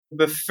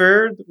the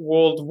Third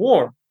World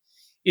War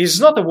is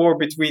not a war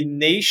between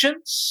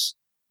nations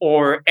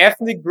or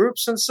ethnic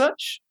groups and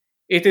such.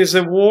 It is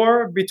a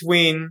war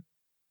between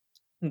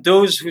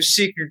those who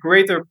seek a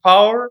greater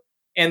power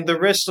and the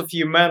rest of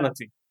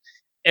humanity.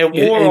 A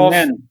war of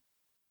Amen.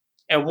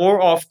 a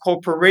war of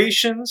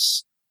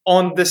corporations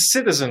on the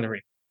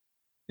citizenry.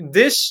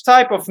 This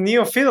type of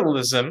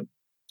neo-feudalism,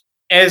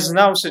 as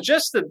now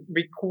suggested,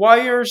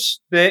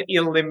 requires the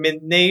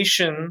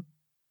elimination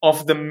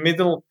of the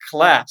middle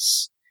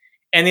class.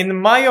 And in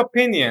my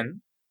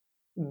opinion,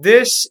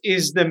 this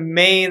is the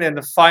main and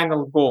the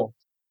final goal.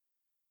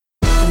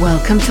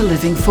 Welcome to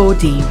Living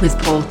 4D with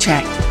Paul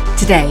Chek.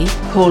 Today,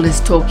 Paul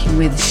is talking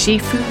with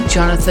Shifu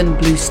Jonathan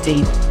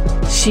Bluestein.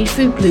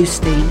 Shifu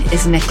Bluestein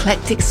is an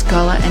eclectic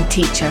scholar and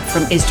teacher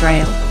from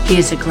Israel. He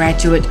is a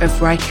graduate of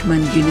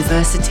Reichman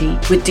University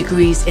with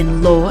degrees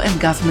in law and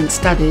government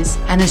studies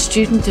and a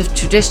student of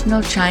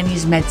traditional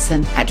Chinese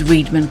medicine at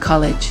Reedman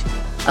College.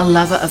 A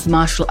lover of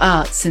martial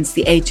arts since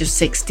the age of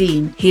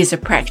 16, he is a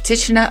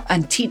practitioner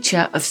and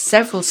teacher of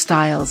several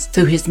styles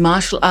through his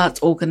martial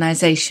arts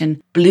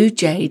organization, Blue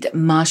Jade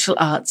Martial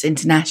Arts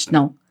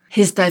International.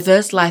 His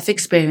diverse life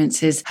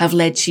experiences have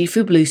led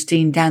Shifu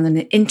Bluestein down an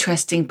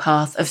interesting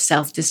path of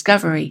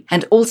self-discovery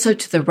and also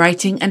to the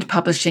writing and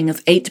publishing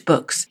of 8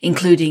 books,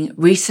 including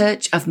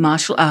Research of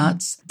Martial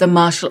Arts, The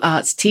Martial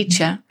Arts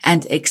Teacher,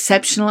 and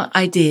Exceptional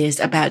Ideas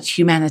About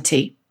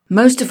Humanity.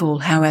 Most of all,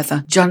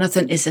 however,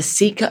 Jonathan is a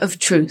seeker of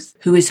truth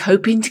who is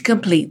hoping to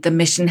complete the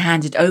mission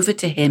handed over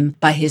to him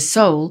by his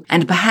soul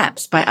and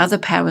perhaps by other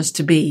powers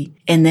to be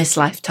in this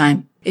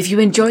lifetime. If you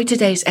enjoyed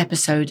today's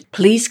episode,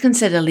 please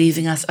consider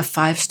leaving us a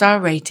 5-star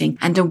rating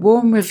and a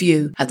warm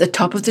review at the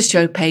top of the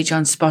show page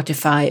on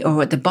Spotify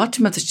or at the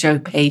bottom of the show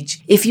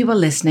page if you are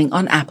listening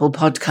on Apple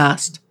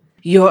Podcast.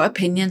 Your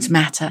opinions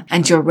matter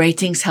and your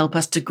ratings help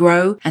us to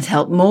grow and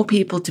help more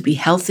people to be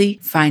healthy,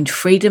 find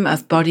freedom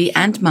of body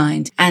and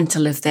mind, and to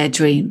live their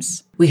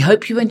dreams. We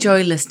hope you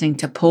enjoy listening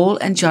to Paul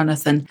and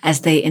Jonathan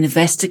as they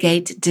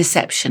investigate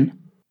deception.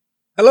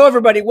 Hello,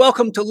 everybody.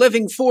 Welcome to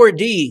Living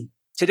 4D.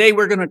 Today,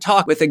 we're going to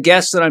talk with a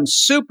guest that I'm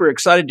super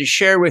excited to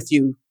share with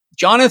you.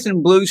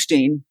 Jonathan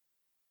Bluestein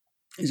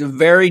is a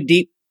very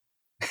deep,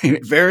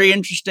 very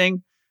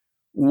interesting,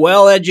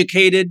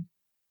 well-educated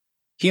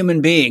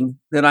human being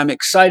that I'm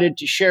excited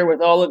to share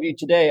with all of you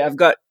today. I've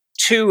got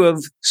 2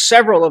 of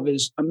several of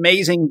his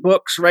amazing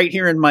books right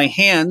here in my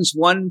hands.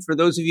 One, for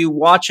those of you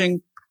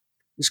watching,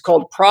 is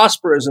called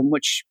Prosperism,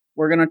 which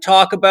we're going to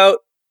talk about,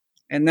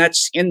 and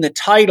that's in the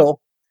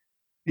title.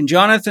 And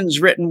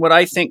Jonathan's written what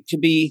I think to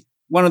be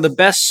one of the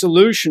best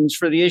solutions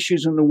for the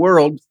issues in the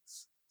world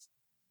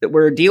that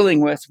we're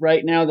dealing with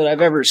right now that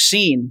I've ever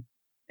seen.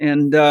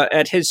 And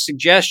at his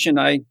suggestion,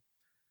 I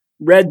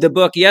read the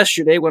book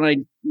yesterday when I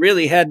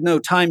really had no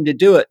time to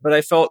do it, but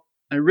I felt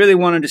I really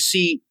wanted to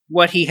see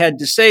what he had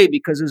to say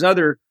because his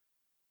other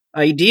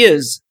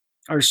ideas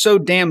are so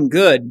damn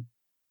good.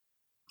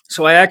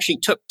 So I actually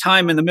took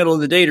time in the middle of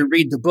the day to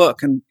read the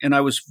book, and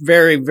I was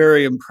very,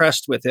 very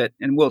impressed with it,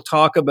 and we'll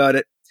talk about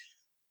it.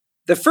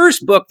 The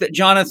first book that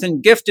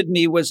Jonathan gifted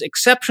me was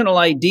Exceptional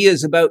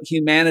Ideas About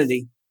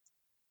Humanity.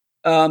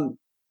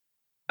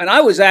 And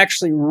I was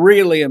actually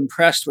really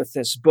impressed with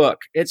this book.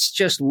 It's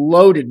just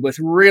loaded with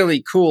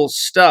really cool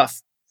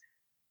stuff.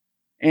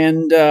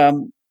 And,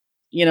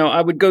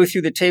 I would go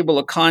through the table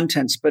of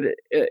contents, but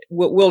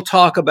we'll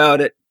talk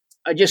about it.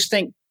 I just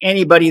think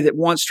anybody that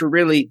wants to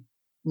really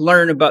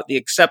learn about the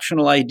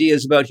exceptional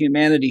ideas about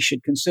humanity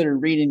should consider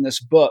reading this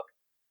book.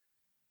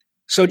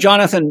 So,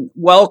 Jonathan,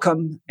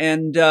 welcome.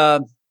 And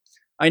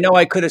I know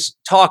I could have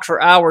talked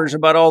for hours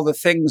about all the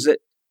things that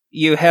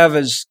you have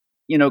as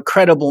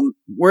credible,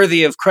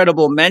 worthy of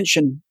credible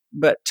mention,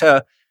 but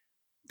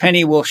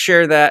Penny will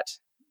share that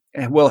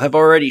and will have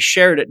already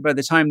shared it by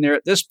the time they're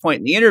at this point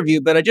in the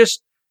interview. But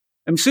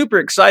I'm super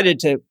excited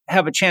to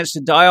have a chance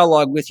to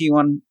dialogue with you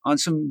on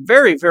some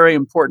very, very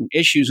important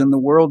issues in the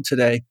world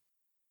today.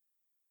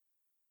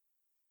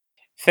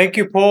 Thank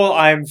you, Paul.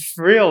 I'm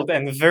thrilled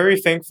and very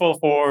thankful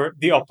for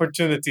the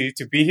opportunity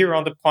to be here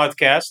on the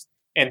podcast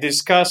and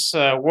discuss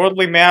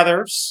worldly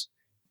matters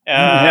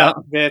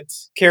that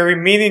carry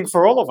meaning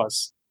for all of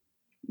us.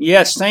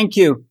 Yes, thank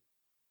you.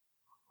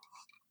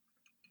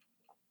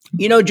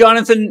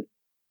 Jonathan,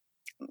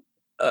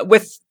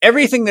 with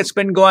everything that's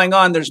been going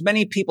on, there's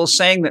many people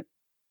saying that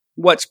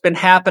what's been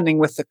happening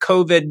with the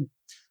COVID,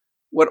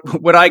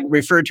 what I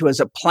refer to as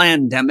a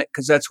plandemic,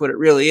 because that's what it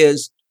really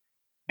is,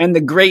 and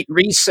the Great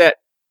Reset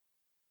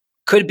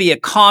could be a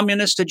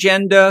communist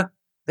agenda.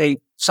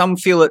 Some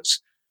feel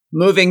it's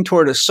moving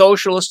toward a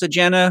socialist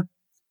agenda.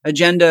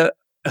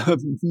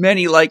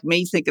 Many like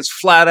me think it's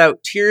flat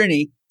out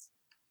tyranny.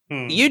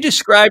 You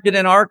described it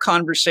in our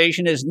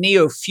conversation as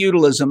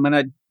neo-feudalism, and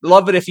I'd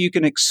love it if you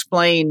can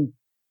explain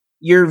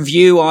your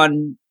view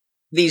on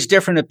these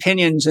different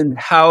opinions and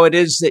how it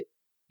is that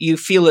you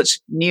feel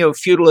it's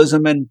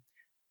neo-feudalism, and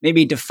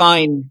maybe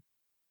define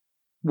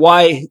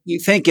why you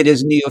think it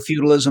is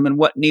neo-feudalism and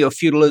what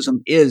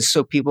neo-feudalism is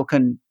so people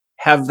can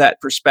have that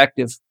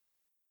perspective.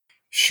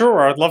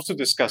 Sure, I'd love to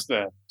discuss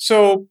that.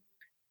 So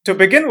To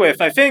begin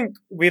with, I think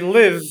we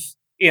live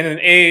in an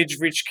age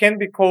which can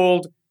be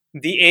called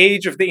the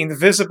age of the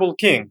invisible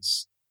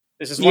kings.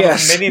 This is one of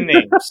many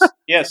names.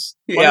 Yes,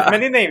 one of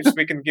many names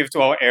we can give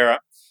to our era.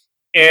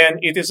 And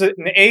it is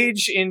an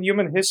age in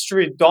human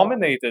history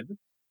dominated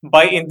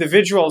by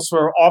individuals who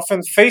are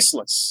often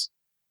faceless.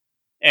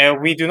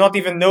 We do not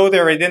even know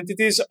their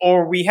identities,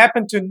 or we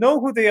happen to know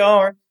who they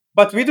are,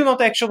 but we do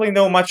not actually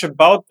know much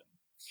about them.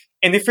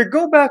 And if we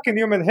go back in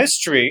human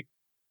history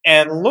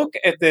and look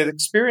at the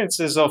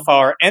experiences of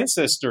our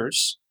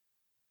ancestors,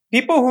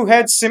 people who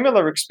had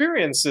similar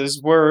experiences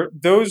were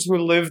those who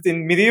lived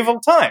in medieval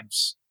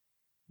times.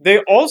 They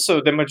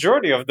also, the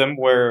majority of them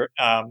were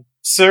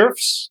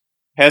serfs,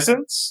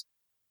 peasants,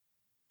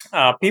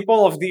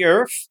 people of the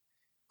earth,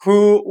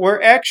 who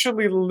were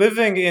actually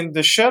living in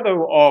the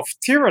shadow of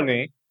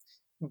tyranny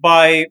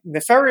by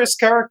nefarious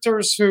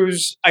characters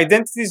whose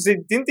identities they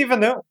didn't even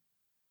know,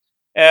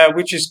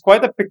 which is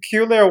quite a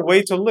peculiar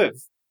way to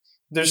live.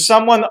 There's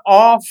someone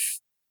off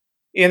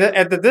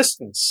at the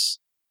distance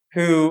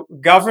who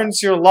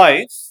governs your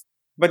life,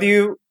 but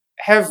you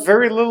have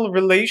very little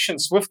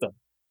relations with them.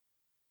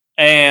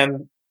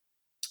 And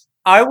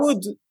I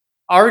would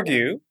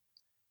argue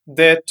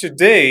that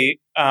today,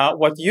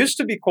 what used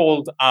to be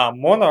called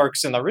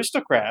monarchs and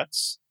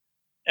aristocrats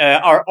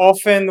are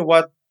often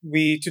what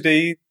we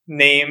today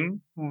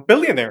name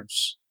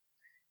billionaires.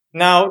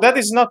 Now, that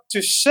is not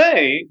to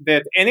say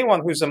that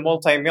anyone who's a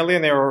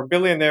multimillionaire or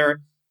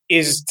billionaire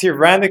is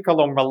tyrannical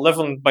or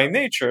malevolent by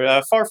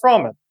nature, far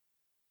from it.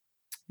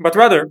 But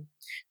rather,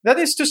 that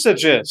is to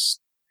suggest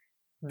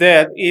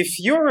that if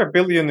you're a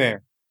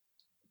billionaire,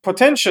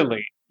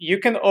 potentially you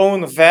can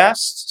own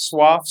vast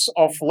swaths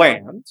of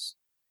land.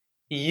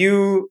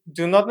 You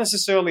do not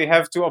necessarily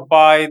have to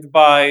abide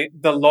by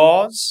the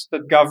laws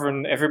that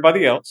govern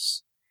everybody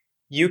else.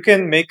 You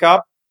can make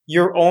up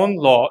your own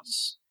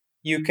laws.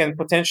 You can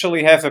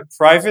potentially have a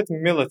private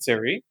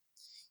military.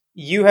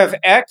 You have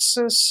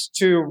access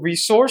to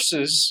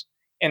resources,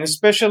 and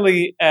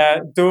especially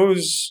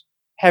those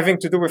having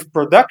to do with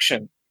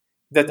production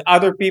that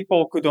other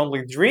people could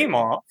only dream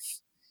of.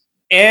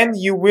 And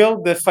you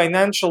wield the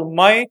financial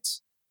might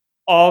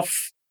of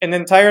an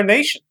entire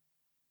nation,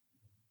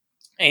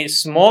 a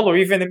small or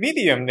even a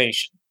medium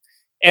nation.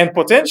 And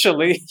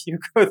potentially you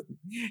could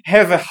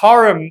have a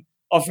harem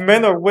of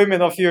men or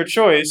women of your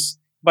choice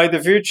by the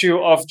virtue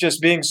of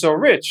just being so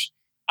rich.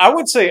 I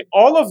would say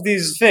all of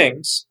these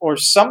things, or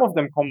some of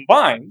them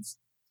combined,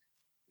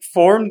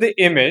 form the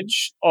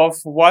image of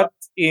what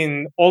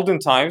in olden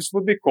times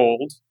would be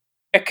called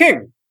a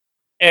king.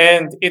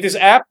 And it is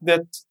apt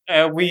that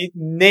we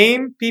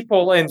name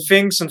people and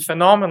things and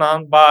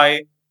phenomenon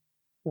by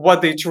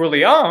what they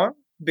truly are,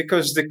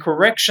 because the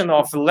correction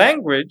of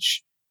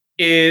language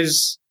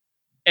is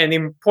an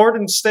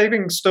important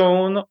stepping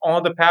stone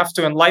on the path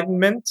to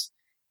enlightenment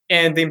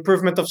and the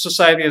improvement of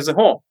society as a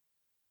whole.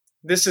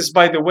 This is,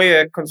 by the way,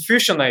 a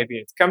Confucian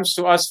idea. It comes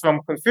to us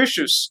from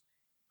Confucius,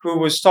 who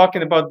was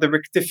talking about the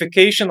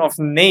rectification of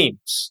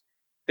names.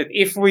 That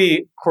if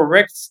we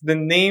correct the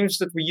names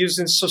that we use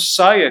in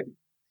society,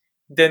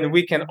 then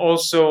we can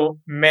also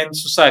mend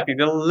society,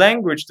 the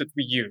language that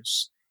we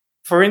use.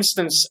 For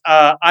instance,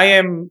 I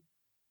am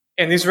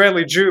an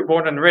Israeli Jew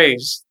born and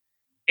raised,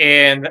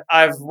 and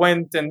I've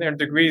went and earned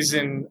degrees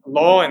in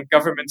law and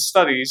government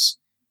studies,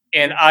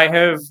 and I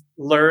have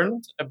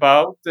learned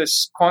about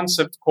this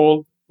concept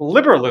called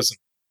liberalism.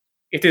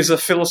 It is a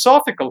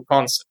philosophical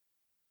concept.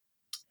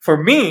 For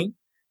me,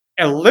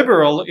 a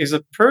liberal is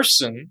a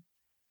person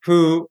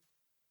who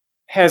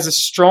has a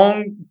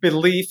strong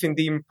belief in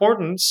the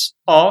importance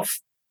of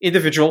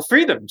individual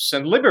freedoms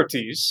and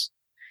liberties,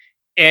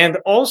 and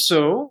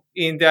also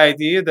in the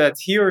idea that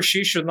he or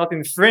she should not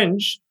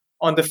infringe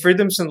on the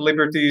freedoms and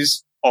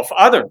liberties of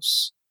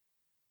others.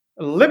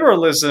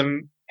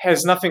 Liberalism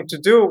has nothing to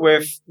do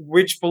with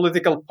which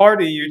political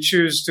party you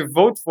choose to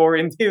vote for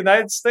in the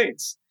United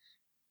States.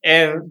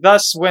 And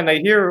thus, when I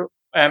hear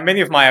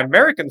many of my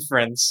American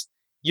friends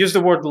use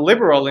the word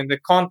liberal in the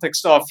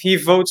context of he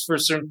votes for a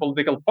certain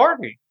political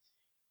party,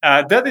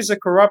 that is a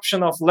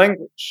corruption of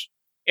language.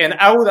 And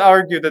I would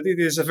argue that it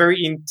is a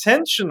very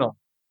intentional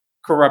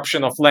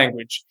corruption of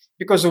language,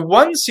 because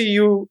once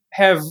you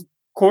have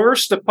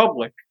coerced the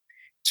public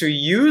to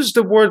use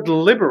the word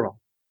liberal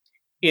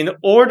in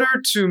order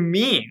to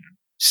mean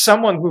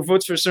someone who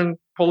votes for a certain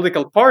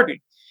political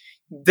party,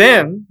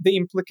 then the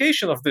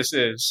implication of this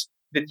is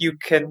that you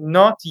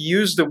cannot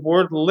use the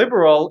word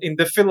liberal in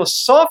the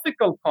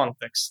philosophical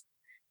context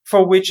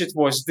for which it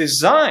was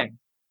designed.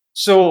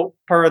 So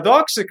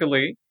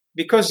paradoxically,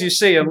 because you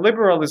say a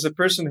liberal is a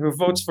person who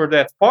votes for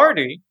that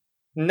party,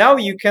 now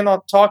you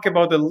cannot talk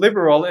about a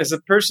liberal as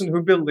a person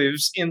who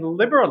believes in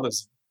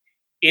liberalism.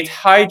 It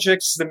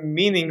hijacks the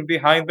meaning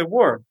behind the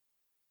word.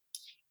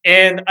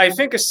 And I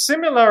think a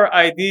similar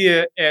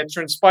idea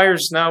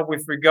transpires now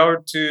with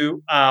regard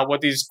to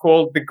what is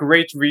called the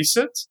Great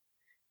Reset,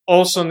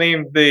 also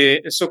named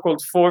the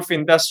so-called Fourth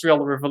Industrial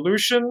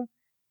Revolution,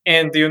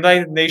 and the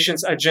United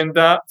Nations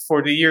Agenda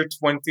for the year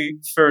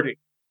 2030.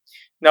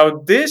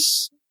 Now,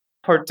 this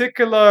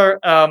particular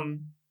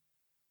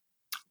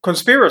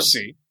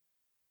conspiracy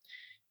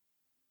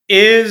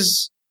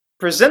is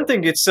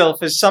presenting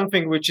itself as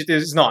something which it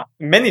is not,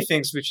 many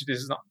things which it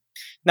is not.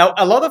 Now,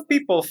 a lot of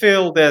people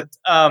feel that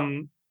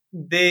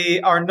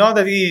they are not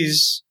at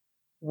ease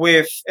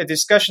with a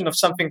discussion of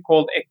something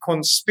called a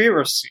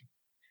conspiracy.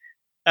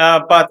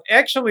 But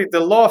actually, the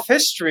law of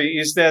history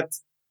is that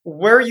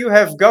where you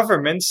have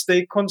governments,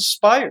 they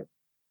conspire.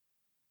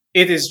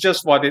 It is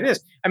just what it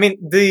is. I mean,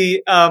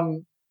 the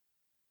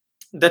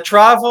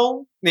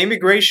travel, the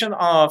immigration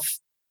of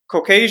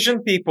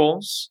Caucasian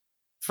peoples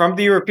from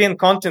the European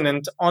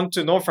continent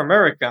onto North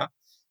America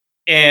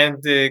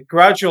and the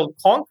gradual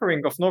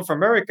conquering of North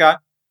America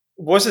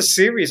was a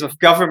series of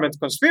government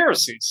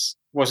conspiracies,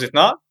 was it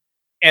not?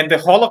 And the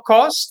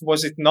Holocaust,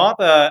 was it not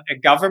a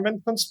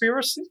government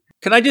conspiracy?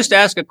 Can I just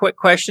ask a quick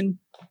question?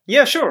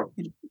 Yeah, sure.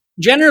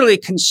 Generally,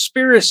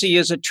 conspiracy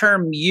is a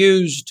term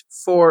used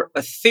for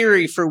a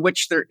theory for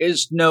which there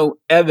is no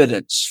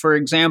evidence. For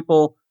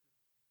example,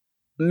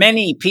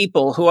 many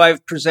people who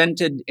I've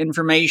presented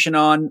information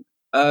on,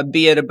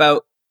 be it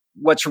about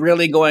what's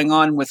really going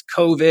on with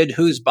COVID,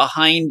 who's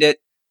behind it,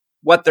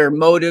 what their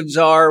motives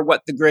are,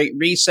 what the Great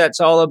Reset's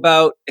all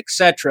about,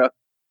 etc.,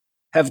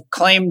 have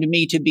claimed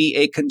me to be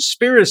a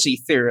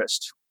conspiracy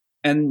theorist.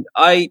 And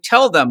I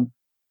tell them,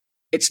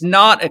 it's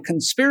not a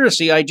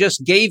conspiracy. I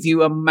just gave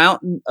you a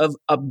mountain of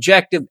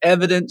objective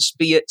evidence,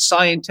 be it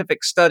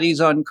scientific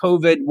studies on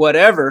COVID,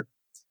 whatever.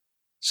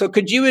 So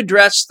could you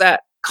address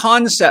that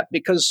concept?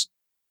 Because,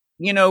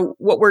 you know,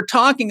 what we're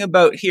talking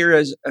about here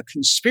as a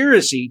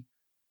conspiracy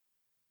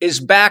is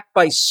backed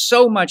by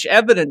so much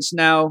evidence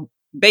now.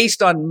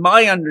 Based on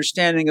my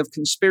understanding of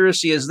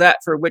conspiracy as that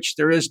for which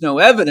there is no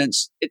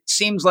evidence, it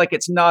seems like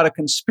it's not a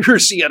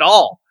conspiracy at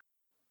all.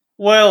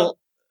 Well,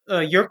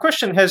 your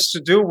question has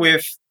to do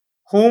with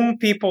whom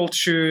people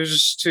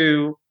choose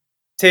to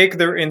take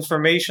their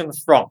information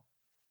from.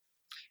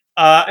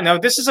 Now,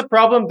 this is a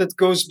problem that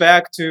goes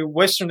back to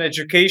Western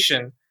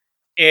education,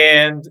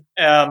 and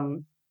I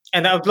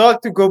would like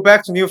to go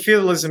back to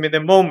neo-feudalism in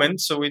a moment,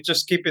 so we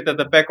just keep it at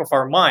the back of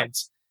our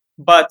minds.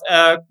 But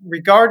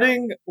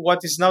regarding what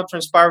is now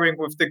transpiring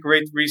with the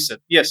Great Reset,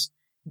 yes,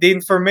 the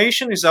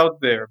information is out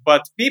there,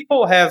 but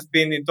people have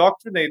been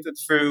indoctrinated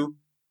through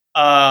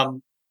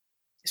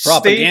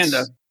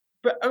propaganda.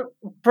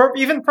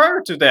 Even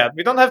prior to that,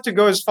 we don't have to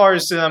go as far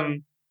as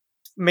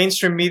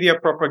mainstream media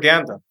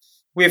propaganda.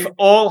 We've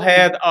all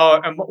had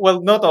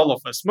well, not all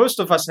of us. Most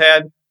of us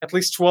had at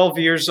least 12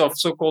 years of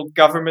so-called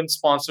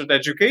government-sponsored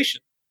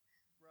education.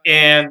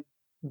 And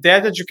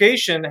that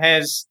education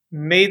has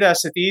made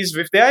us at ease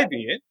with the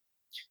idea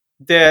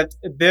that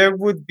there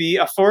would be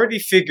authority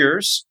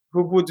figures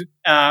who would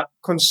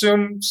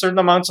consume certain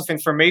amounts of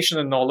information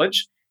and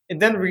knowledge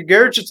and then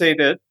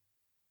regurgitate it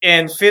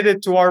and feed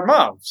it to our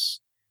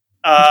mouths.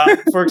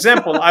 For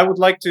example, I would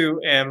like to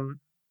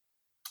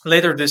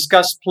later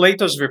discuss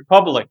Plato's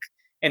Republic.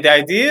 And the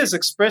ideas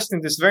expressed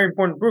in this very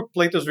important book,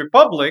 Plato's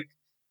Republic,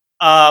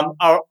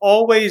 are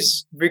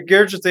always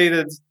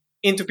regurgitated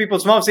into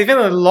people's mouths, even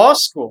in law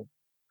school.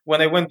 When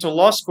I went to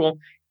law school,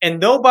 and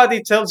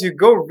nobody tells you,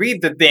 go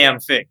read the damn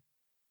thing.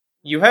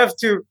 You have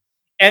to,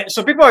 and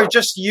so people are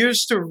just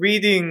used to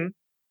reading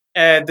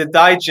the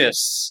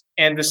digests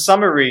and the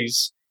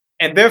summaries,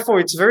 and therefore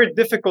it's very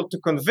difficult to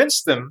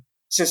convince them,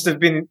 since they've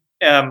been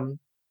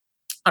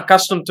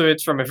accustomed to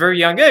it from a very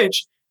young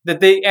age,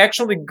 that they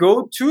actually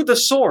go to the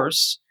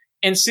source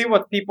and see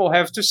what people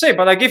have to say.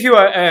 But I give you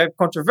a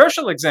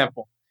controversial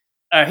example.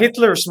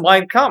 Hitler's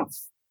Mein Kampf.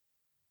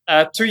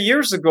 2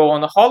 years ago,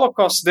 on the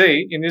Holocaust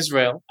Day in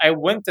Israel, I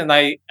went and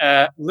I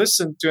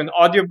listened to an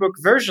audiobook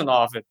version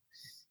of it.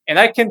 And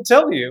I can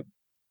tell you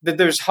that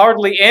there's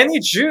hardly any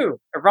Jew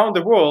around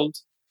the world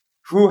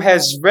who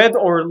has read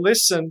or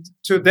listened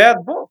to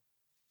that book,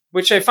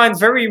 which I find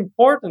very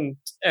important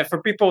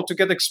for people to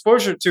get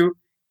exposure to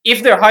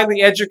if they're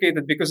highly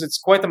educated, because it's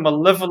quite a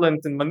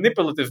malevolent and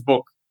manipulative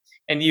book.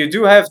 And you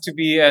do have to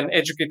be an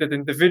educated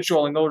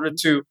individual in order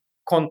to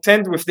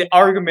contend with the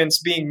arguments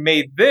being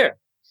made there.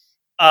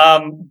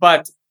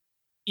 But,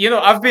 you know,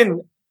 I've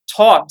been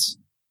taught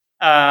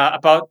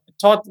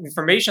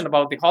information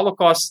about the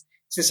Holocaust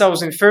since I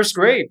was in first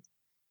grade.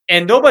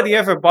 And nobody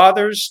ever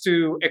bothers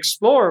to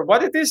explore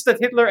what it is that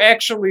Hitler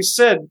actually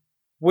said,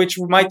 which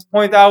might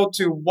point out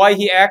to why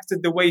he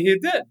acted the way he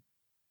did.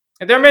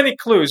 And there are many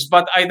clues,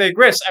 but I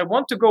digress. I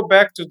want to go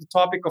back to the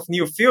topic of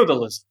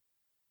neo-feudalism.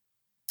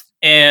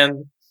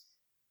 And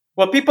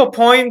well, people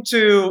point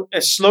to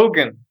a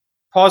slogan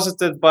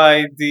posited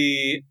by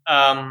the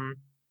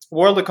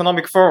World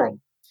Economic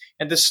Forum.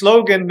 And the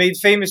slogan made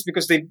famous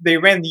because they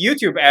ran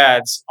YouTube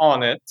ads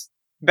on it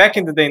back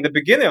in the day, in the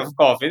beginning of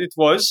COVID. It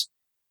was,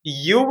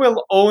 you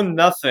will own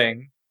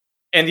nothing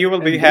and you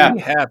will be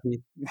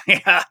happy.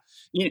 Yeah.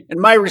 And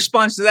my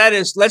response to that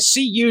is, let's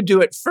see you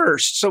do it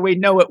first so we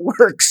know it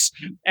works.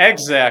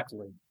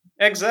 Exactly.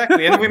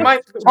 And we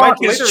might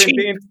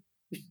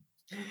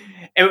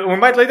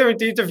later in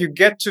the interview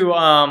get to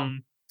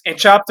a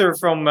chapter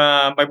from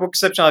my book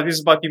Exceptional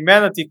Ideas About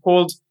Humanity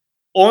called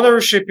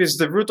ownership is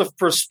the root of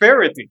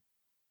prosperity,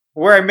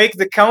 where I make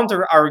the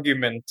counter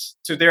argument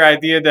to their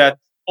idea that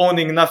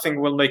owning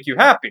nothing will make you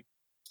happy.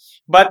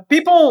 But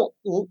people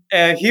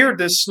hear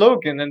this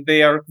slogan and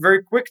they are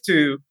very quick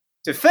to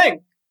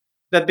think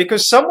that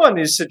because someone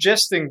is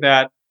suggesting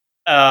that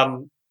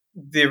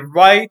the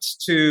right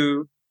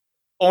to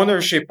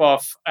ownership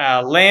of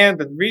land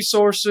and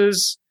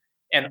resources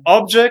and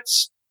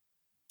objects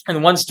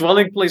and one's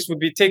dwelling place would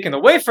be taken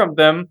away from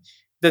them,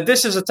 that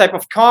this is a type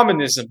of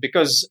communism,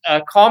 because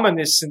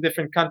communists in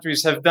different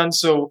countries have done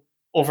so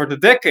over the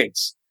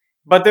decades.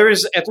 But there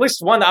is at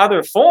least one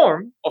other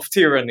form of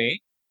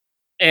tyranny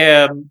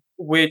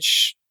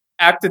which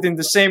acted in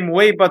the same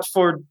way, but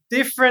for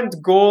different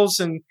goals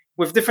and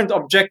with different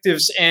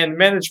objectives and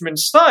management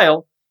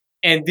style.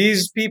 And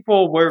these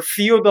people were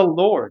feudal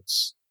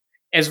lords,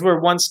 as were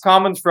once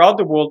common throughout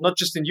the world, not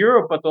just in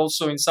Europe, but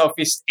also in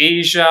Southeast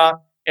Asia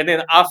and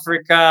in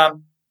Africa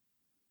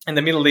and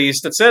the Middle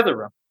East,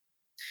 etc.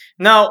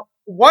 Now,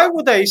 why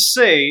would I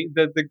say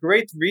that the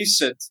Great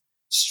Reset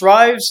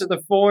strives at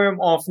the form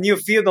of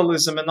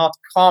neo-feudalism and not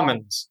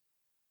communism?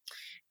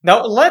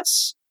 Now,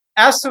 let's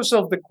ask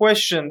ourselves the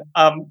question,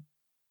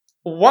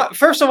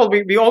 first of all,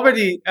 we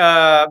already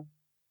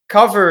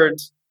covered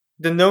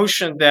the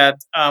notion that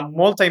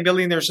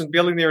multimillionaires and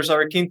billionaires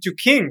are akin to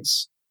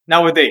kings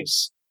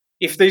nowadays,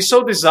 if they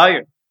so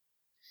desire.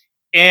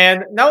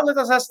 And now let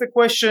us ask the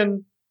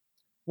question,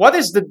 what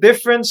is the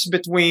difference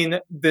between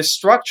the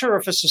structure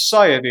of a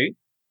society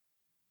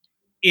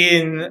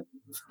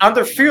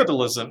under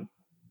feudalism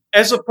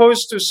as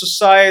opposed to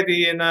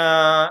society in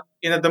a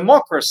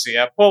democracy?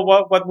 Paul,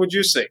 what would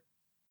you say?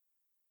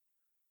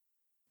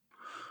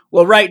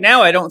 Well, right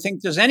now, I don't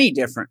think there's any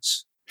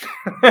difference.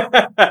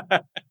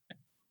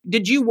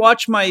 Did you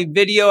watch my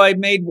video I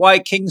made, Why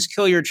Kings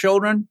Kill Your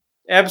Children?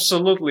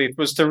 Absolutely. It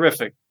was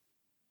terrific.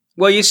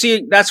 Well, you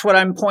see, that's what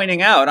I'm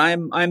pointing out.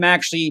 I'm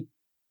actually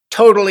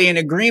totally in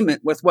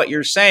agreement with what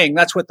you're saying.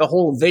 That's what the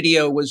whole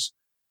video was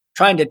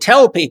trying to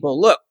tell people.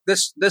 Look,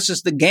 this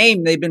is the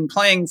game they've been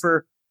playing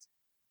for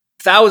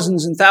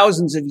thousands and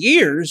thousands of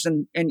years.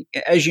 And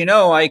as you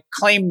know, I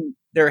claim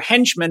their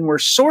henchmen were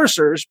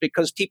sorcerers,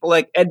 because people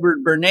like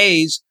Edward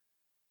Bernays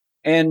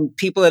and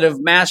people that have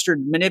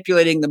mastered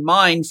manipulating the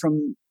mind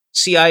from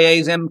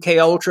CIA's MK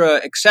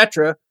Ultra,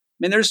 etc. I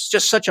mean, there's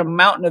just such a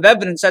mountain of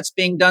evidence that's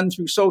being done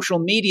through social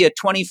media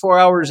 24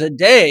 hours a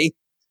day.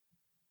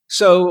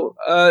 So,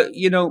 I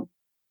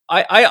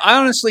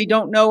honestly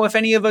don't know if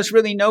any of us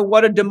really know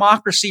what a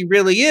democracy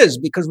really is,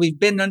 because we've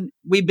been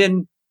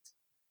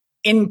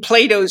in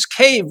Plato's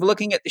cave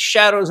looking at the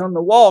shadows on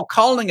the wall,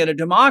 calling it a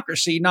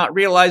democracy, not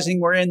realizing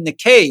we're in the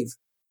cave.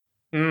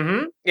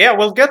 Mm-hmm. Yeah,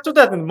 we'll get to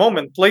that in a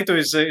moment. Plato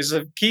is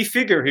a key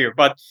figure here.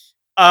 But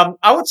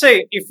I would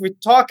say if we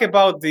talk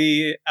about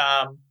the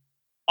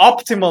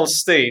optimal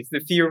state, the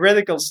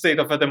theoretical state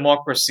of a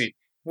democracy,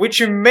 which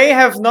you may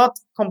have not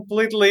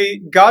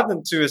completely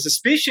gotten to as a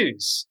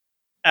species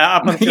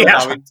up until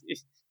now,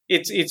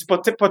 it's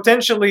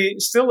potentially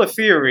still a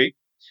theory.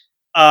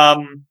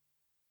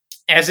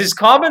 As is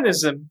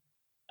communism,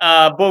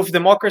 both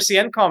democracy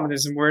and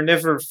communism were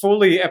never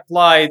fully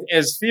applied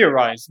as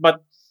theorized.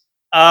 But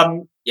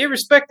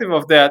irrespective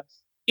of that,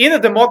 in a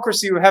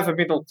democracy, you have a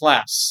middle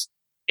class.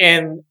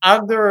 And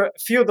under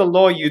feudal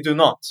law, you do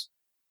not.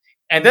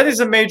 And that is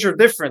a major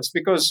difference,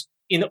 because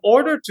in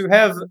order to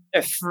have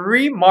a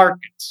free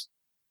market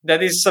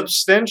that is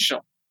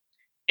substantial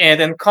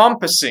and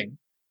encompassing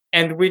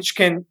and which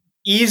can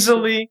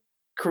easily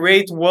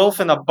create wealth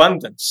and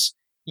abundance,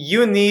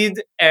 you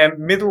need a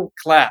middle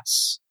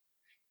class.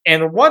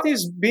 And what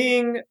is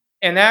being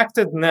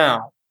enacted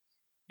now,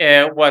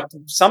 what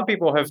some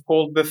people have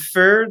called the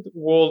Third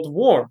World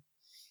War,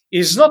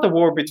 is not a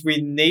war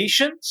between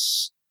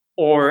nations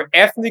or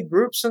ethnic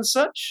groups and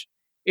such.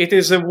 It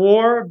is a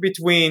war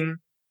between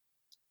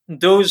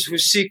those who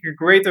seek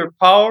greater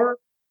power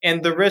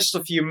and the rest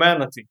of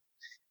humanity.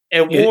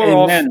 A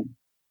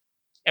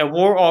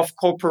war of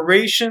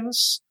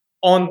corporations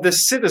on the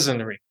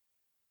citizenry.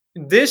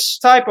 This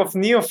type of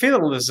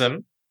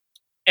neo-feudalism,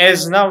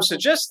 as now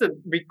suggested,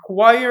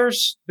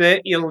 requires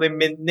the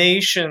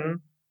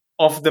elimination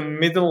of the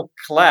middle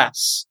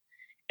class.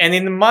 And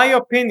in my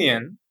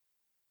opinion,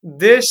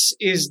 this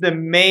is the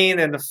main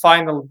and the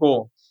final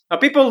goal. Now,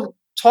 people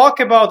talk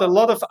about a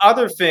lot of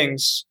other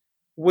things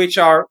which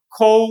are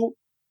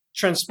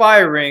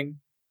co-transpiring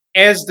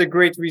as the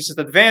Great Reset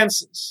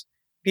advances.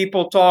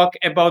 People talk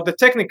about the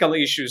technical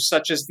issues,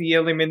 such as the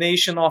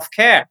elimination of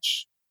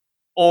cash,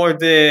 or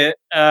the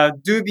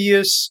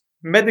dubious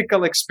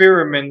medical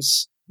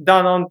experiments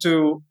done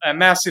onto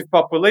massive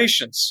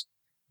populations.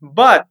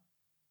 But,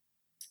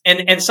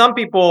 and some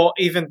people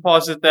even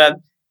posit that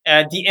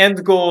the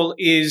end goal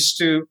is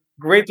to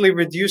greatly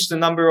reduce the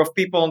number of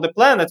people on the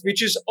planet,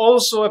 which is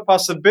also a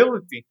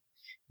possibility.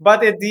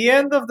 But at the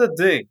end of the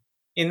day,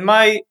 in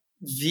my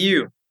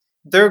view,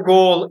 their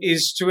goal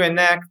is to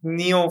enact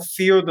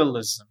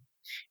neo-feudalism.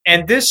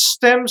 And this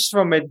stems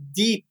from a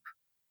deep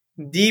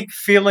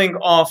feeling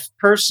of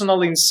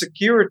personal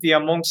insecurity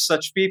amongst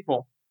such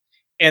people.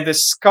 and a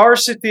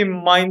scarcity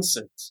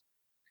mindset,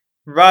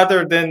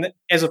 rather than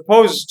as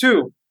opposed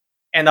to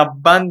an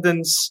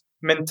abundance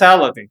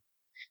mentality.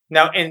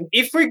 Now, and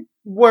if we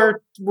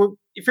were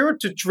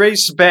to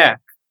trace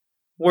back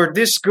where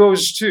this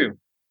goes to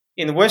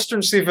in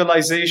Western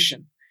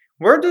civilization,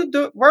 where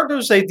are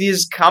those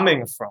ideas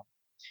coming from?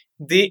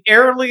 The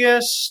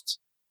earliest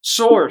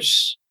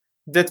source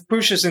that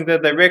pushes in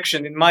that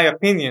direction, in my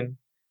opinion,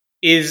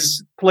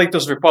 is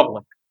Plato's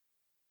Republic,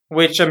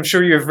 which I'm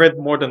sure you've read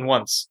more than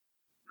once.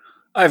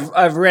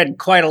 I've read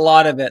quite a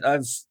lot of it.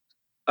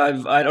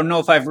 I don't know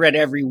if I've read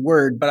every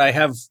word, but I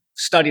have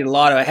studied a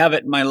lot of it. I have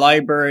it in my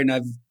library, and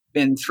I've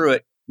been through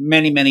it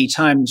many, many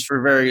times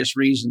for various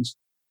reasons.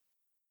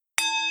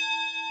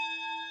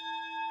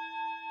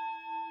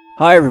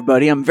 Hi,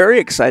 everybody. I'm very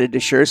excited to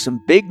share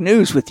some big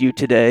news with you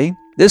today.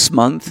 This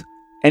month,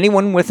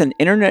 anyone with an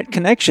internet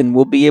connection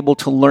will be able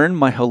to learn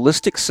my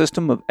holistic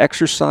system of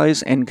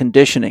exercise and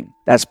conditioning.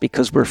 That's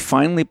because we're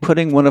finally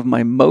putting one of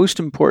my most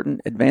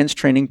important advanced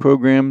training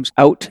programs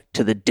out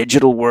to the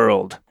digital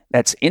world.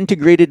 That's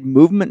Integrated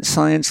Movement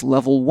Science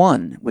Level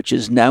 1, which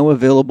is now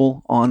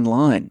available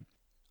online.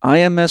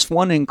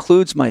 IMS-1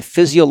 includes my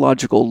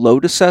physiological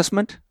load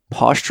assessment,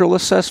 postural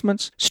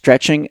assessments,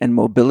 stretching and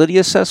mobility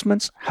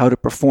assessments, how to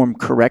perform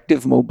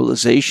corrective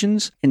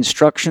mobilizations,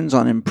 instructions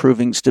on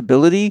improving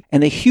stability,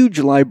 and a huge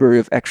library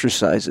of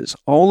exercises,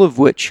 all of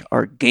which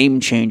are game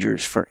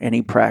changers for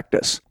any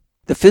practice.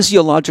 The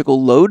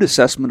physiological load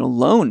assessment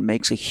alone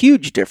makes a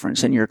huge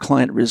difference in your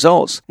client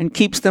results and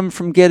keeps them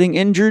from getting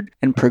injured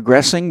and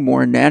progressing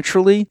more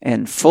naturally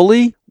and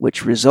fully,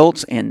 which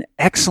results in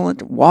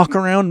excellent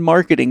walk-around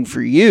marketing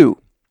for you.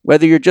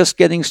 Whether you're just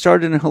getting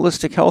started in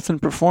holistic health and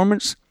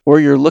performance, or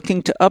you're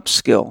looking to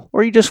upskill,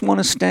 or you just want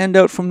to stand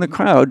out from the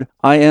crowd,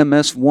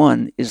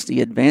 IMS-1 is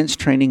the advanced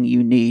training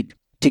you need.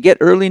 To get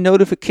early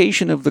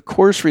notification of the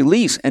course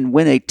release and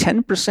win a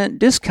 10%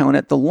 discount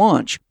at the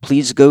launch,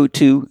 please go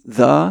to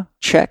The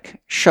Chek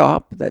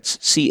Shop, that's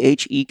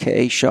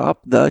CHEK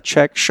shop,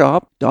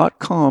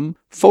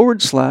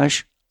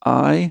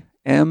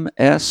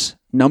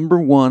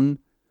 thechekshop.com/IMS1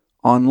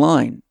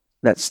 online.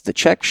 That's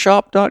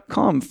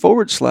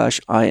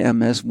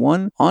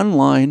thechekshop.com/IMS1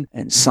 online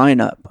and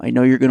sign up. I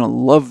know you're going to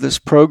love this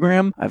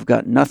program. I've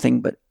got nothing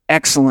but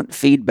excellent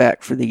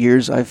feedback for the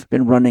years I've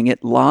been running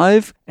it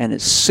live, and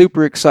it's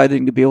super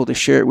exciting to be able to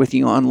share it with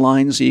you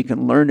online so you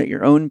can learn at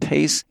your own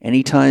pace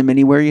anytime,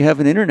 anywhere you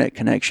have an internet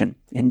connection.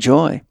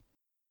 Enjoy.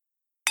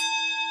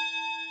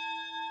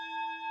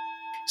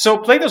 So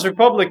Plato's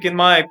Republic, in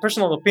my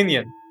personal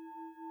opinion,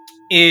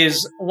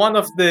 is one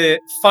of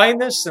the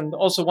finest and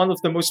also one of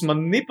the most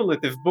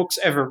manipulative books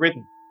ever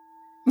written.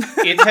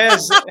 It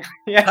has...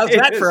 How's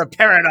that for a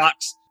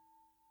paradox?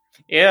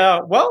 Yeah,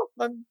 well...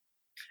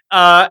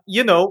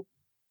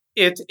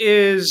 it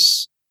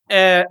is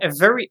a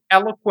very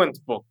eloquent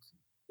book,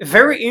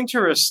 very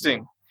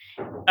interesting.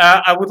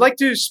 I would like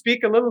to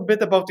speak a little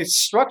bit about its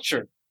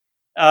structure.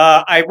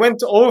 I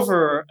went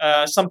over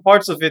some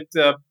parts of it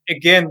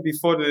again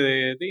before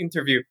the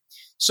interview.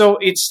 So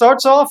it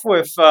starts off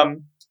with,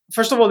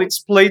 first of all, it's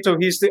Plato,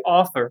 he's the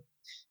author.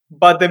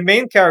 But the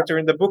main character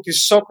in the book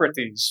is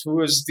Socrates,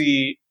 who is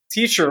the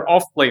teacher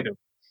of Plato.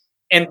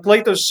 And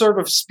Plato sort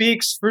of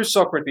speaks through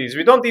Socrates.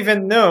 We don't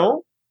even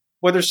know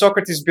whether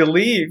Socrates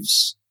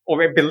believes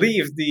or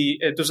believed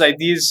those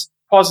ideas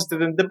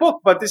posited in the book,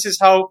 but this is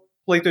how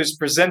Plato is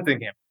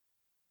presenting him.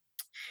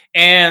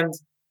 And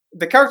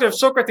the character of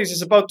Socrates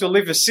is about to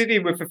leave a city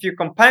with a few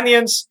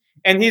companions,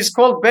 and he's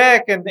called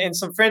back, and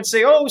some friends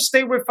say, "Oh,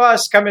 stay with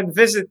us, come and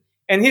visit."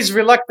 And he's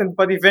reluctant,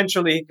 but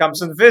eventually he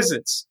comes and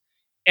visits.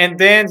 And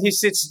then he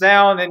sits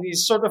down, and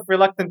he's sort of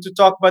reluctant to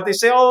talk, but they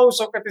say, "Oh,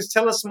 Socrates,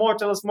 tell us more.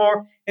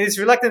 And he's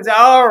reluctant,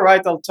 "All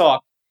right, I'll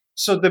talk."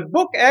 So the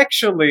book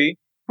actually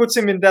puts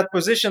him in that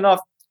position of,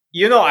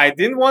 I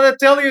didn't want to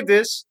tell you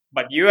this,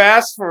 but you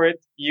asked for it.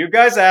 You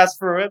guys asked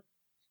for it,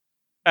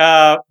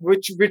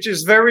 which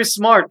is very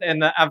smart.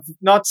 And I've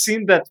not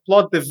seen that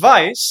plot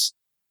device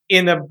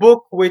in a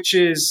book which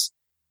is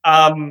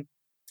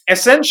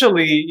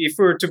essentially, if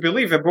we were to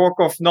believe, a book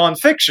of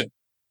nonfiction,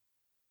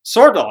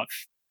 sort of.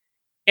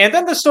 And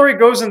then the story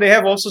goes and they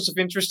have all sorts of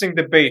interesting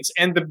debates.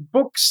 And the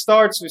book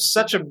starts with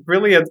such a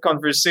brilliant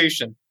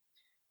conversation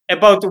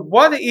about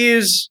what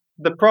is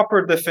the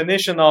proper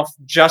definition of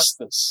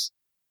justice.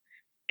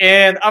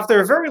 And after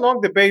a very long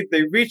debate,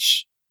 they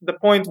reach the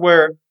point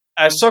where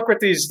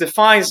Socrates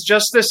defines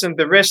justice and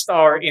the rest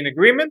are in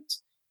agreement.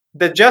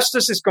 That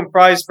justice is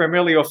comprised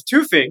primarily of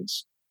two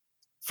things.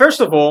 First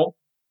of all,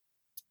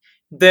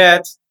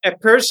 that a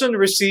person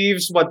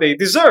receives what they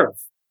deserve.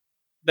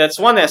 That's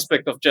one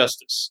aspect of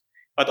justice.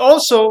 But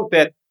also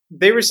that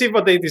they receive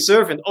what they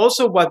deserve and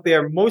also what they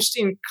are most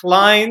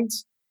inclined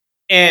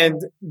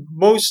and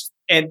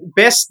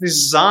best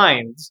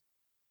designed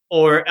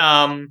or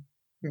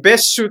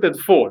best suited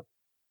for.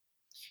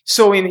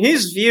 So in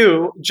his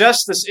view,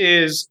 justice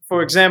is,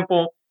 for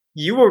example,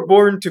 you were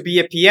born to be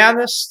a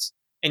pianist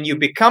and you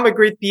become a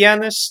great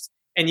pianist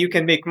and you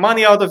can make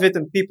money out of it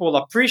and people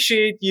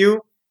appreciate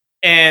you.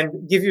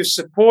 and give you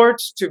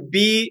support to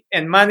be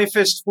and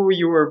manifest who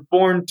you were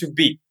born to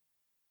be.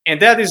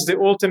 And that is the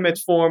ultimate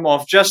form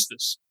of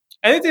justice.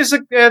 And it is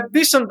a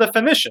decent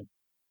definition.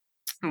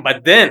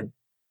 But then,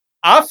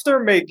 after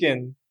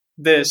making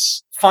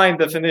this fine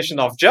definition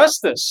of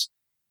justice,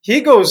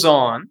 he goes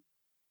on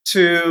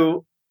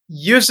to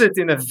use it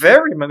in a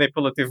very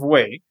manipulative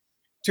way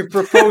to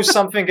propose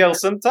something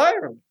else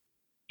entirely.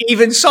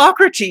 Even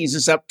Socrates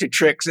is up to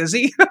tricks, is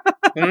he?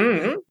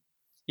 Mm-hmm.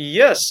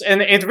 Yes,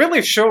 and it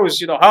really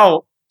shows,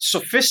 how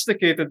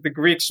sophisticated the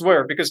Greeks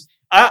were. Because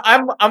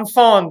I'm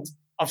fond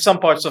of some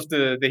parts of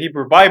the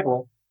Hebrew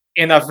Bible,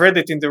 and I've read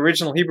it in the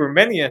original Hebrew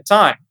many a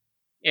time,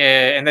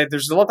 and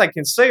there's a lot I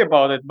can say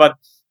about it. But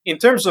in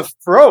terms of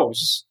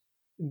prose,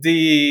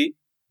 the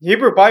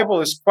Hebrew Bible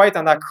is quite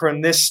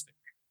anachronistic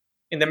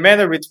in the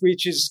manner with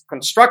which it's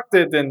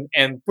constructed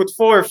and put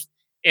forth,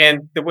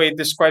 and the way it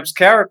describes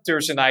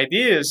characters and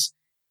ideas.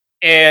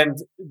 And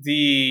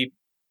the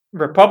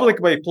Republic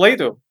by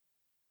Plato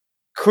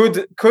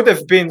could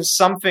have been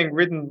something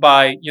written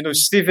by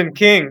Stephen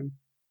King,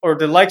 or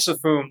the likes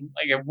of whom,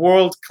 like a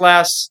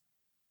world-class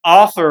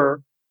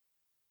author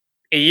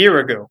a year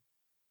ago.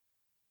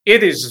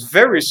 It is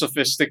very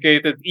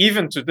sophisticated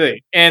even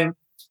today. And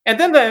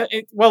then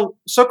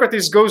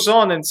Socrates goes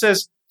on and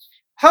says,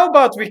 how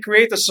about we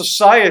create a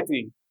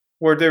society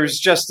where there is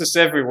justice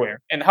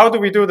everywhere? And how do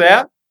we do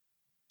that?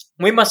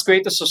 We must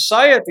create a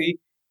society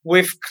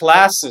with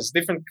classes,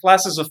 different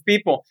classes of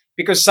people,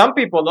 because some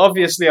people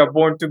obviously are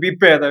born to be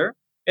better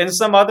and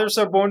some others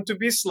are born to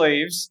be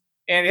slaves.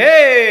 And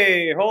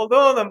hey, hold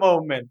on a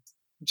moment.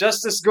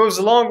 Justice goes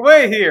a long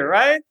way here,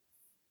 right?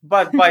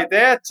 But by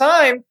that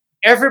time,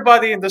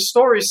 everybody in the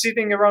story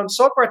sitting around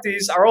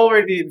Socrates are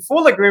already in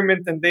full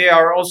agreement, and they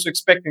are also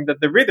expecting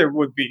that the reader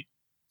would be.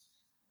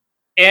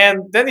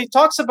 And then he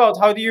talks about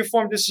how do you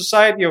form this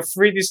society of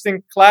three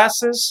distinct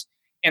classes,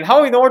 and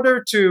how in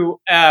order to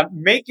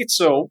make it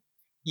so,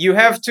 you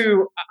have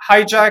to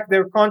hijack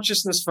their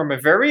consciousness from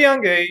a very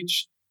young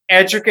age,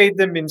 educate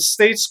them in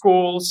state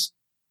schools,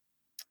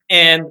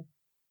 and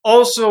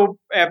also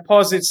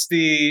posits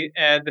the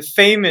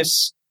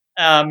famous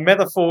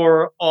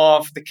metaphor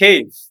of the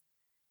cave.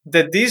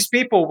 That these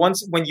people,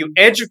 when you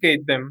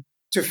educate them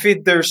to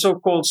fit their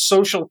so-called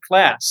social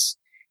class,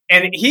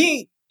 and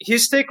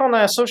his take on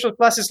a social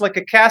class is like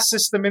a caste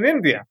system in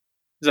India.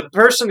 The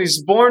person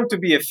is born to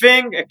be a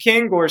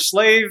king or a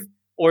slave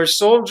or a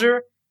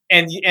soldier,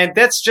 and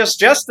that's just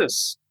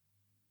justice,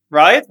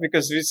 right?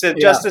 Because we said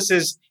justice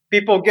is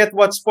people get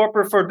what's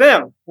proper for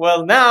them.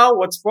 Well, now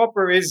what's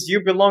proper is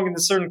you belong in a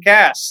certain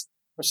caste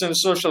or certain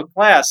social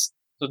class.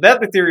 So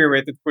that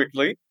deteriorated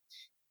quickly.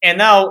 And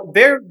now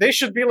they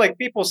should be like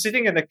people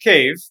sitting in a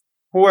cave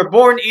who are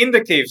born in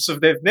the cave. So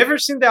they've never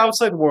seen the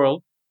outside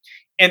world.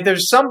 And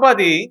there's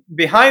somebody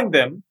behind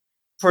them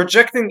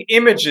projecting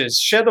images,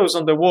 shadows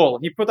on the wall.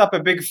 He put up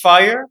a big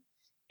fire,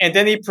 and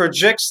then he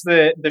projects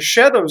the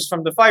shadows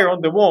from the fire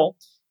on the wall.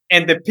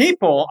 And the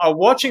people are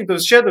watching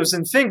those shadows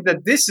and think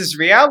that this is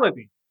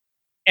reality.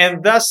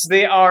 And thus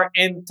they are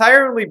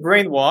entirely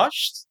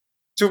brainwashed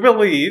to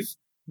believe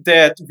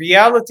that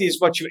reality is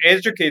what you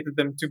educated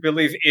them to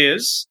believe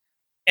is.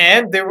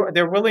 And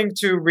they're willing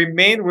to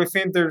remain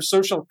within their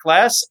social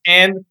class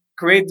and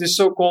create this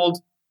so-called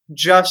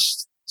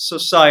just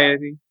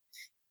society,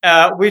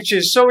 which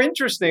is so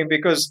interesting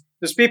because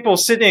there's people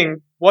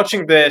sitting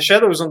watching the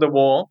shadows on the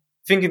wall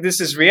thinking this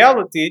is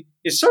reality.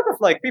 Is sort of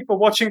like people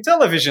watching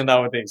television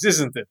nowadays,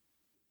 isn't it?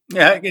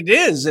 Yeah, it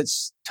is.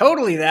 It's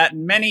totally that.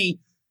 And many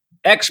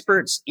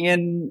experts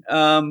in,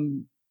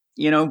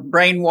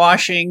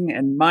 brainwashing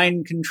and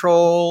mind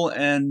control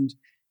and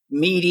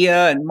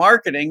media and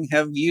marketing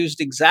have used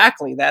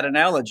exactly that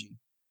analogy.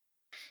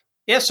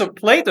 Yeah, so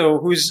Plato,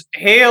 who's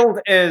hailed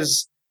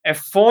as a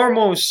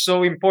foremost,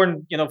 so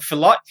important,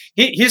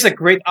 he's a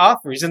great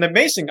author. He's an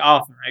amazing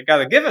author. I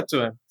gotta give it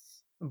to him.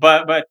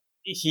 But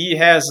he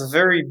has a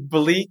very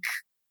bleak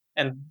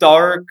and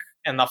dark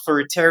and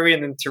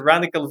authoritarian and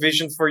tyrannical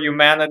vision for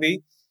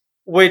humanity,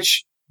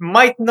 which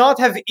might not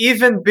have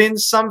even been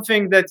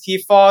something that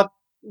he thought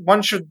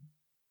one should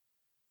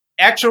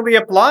actually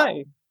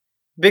apply.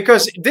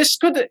 Because this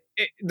could,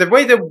 the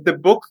way the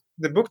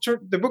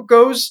book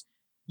goes,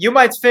 you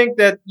might think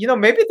that,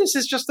 maybe this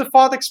is just a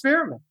thought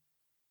experiment.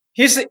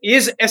 He's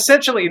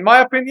essentially, in my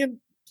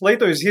opinion,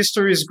 Plato is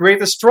history's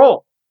greatest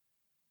troll.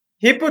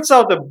 He puts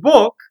out a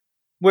book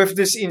with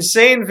this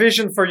insane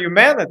vision for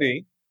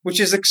humanity, which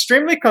is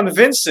extremely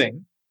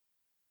convincing.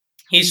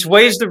 He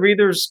sways the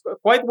readers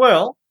quite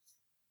well,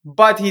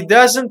 but he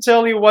doesn't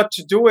tell you what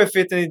to do with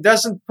it, and he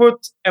doesn't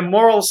put a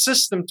moral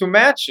system to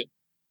match it.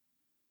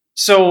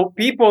 So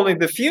people in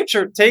the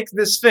future take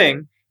this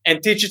thing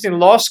and teach it in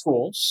law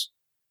schools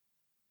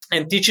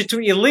and teach it to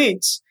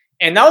elites.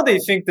 And now they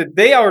think that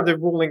they are the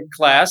ruling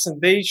class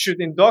and they should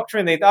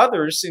indoctrinate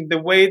others in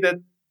the way that,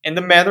 in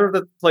the manner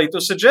that Plato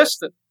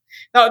suggested.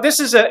 Now, this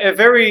is a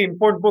very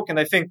important book, and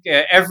I think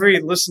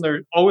every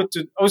listener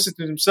owes it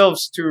to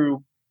themselves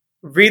to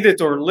read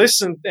it or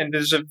listen. And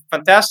there's a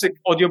fantastic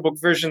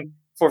audiobook version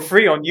for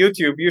free on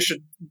YouTube. You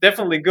should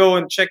definitely go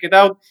and check it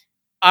out.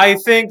 I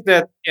think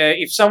that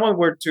if someone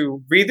were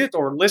to read it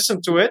or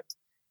listen to it,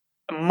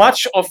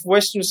 much of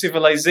Western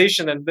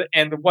civilization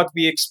and what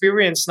we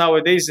experience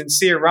nowadays and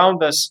see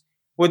around us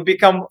would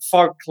become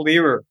far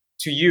clearer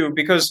to you,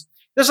 because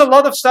there's a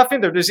lot of stuff in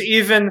there. There's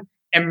even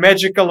a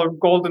magical or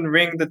golden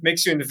ring that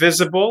makes you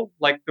invisible,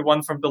 like the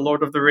one from the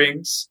Lord of the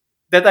Rings.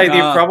 That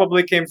idea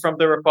probably came from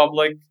the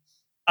Republic.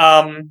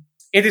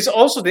 It is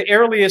also the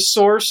earliest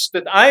source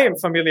that I am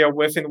familiar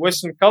with in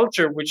Western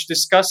culture, which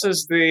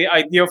discusses the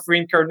idea of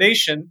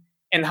reincarnation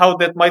and how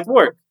that might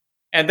work.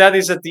 And that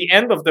is at the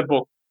end of the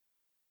book.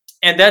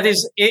 And that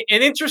is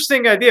an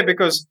interesting idea,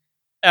 because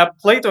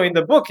Plato in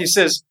the book, he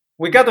says,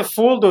 we got to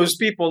fool those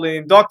people and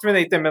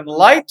indoctrinate them and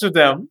lie to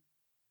them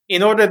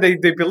in order they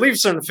believe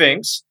certain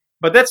things.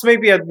 But that's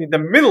maybe in the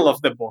middle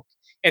of the book.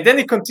 And then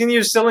he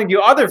continues telling you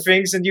other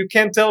things, and you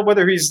can't tell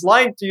whether he's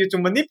lying to you to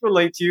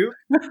manipulate you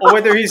or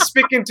whether he's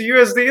speaking to you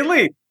as the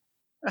elite.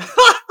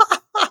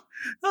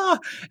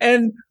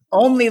 And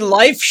only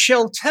life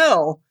shall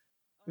tell.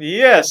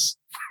 Yes.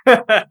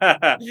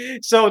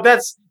 So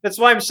that's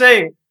why I'm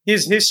saying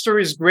his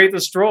history's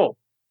greatest role.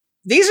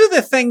 These are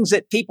the things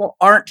that people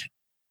aren't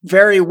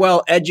very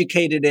well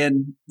educated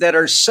in, that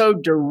are so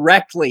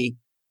directly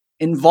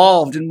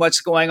involved in what's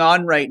going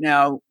on right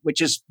now,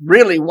 which is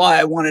really why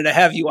I wanted to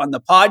have you on the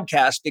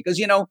podcast,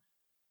 because,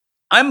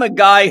 I'm a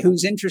guy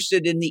who's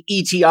interested in the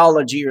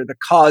etiology or the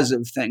cause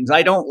of things.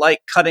 I don't like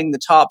cutting the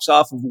tops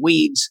off of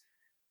weeds.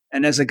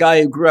 And as a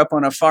guy who grew up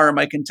on a farm,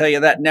 I can tell you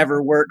that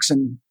never works,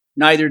 and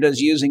neither does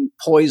using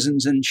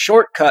poisons and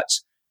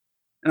shortcuts.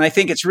 And I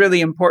think it's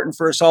really important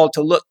for us all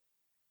to look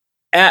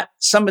at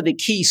some of the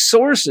key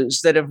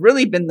sources that have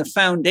really been the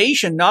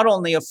foundation, not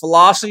only of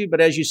philosophy,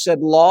 but as you said,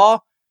 law,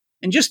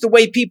 and just the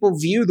way people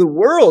view the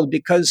world,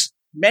 because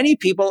many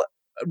people,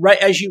 right,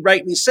 as you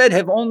rightly said,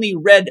 have only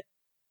read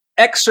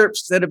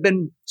excerpts that have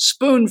been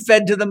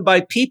spoon-fed to them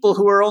by people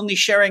who are only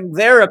sharing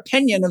their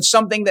opinion of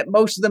something that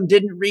most of them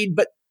didn't read,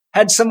 but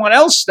had someone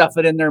else stuff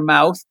it in their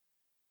mouth.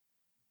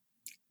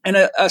 And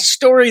a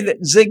story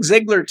that Zig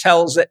Ziglar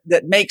tells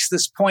that makes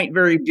this point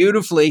very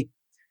beautifully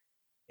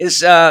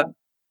is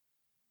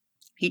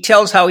he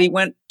tells how he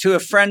went to a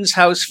friend's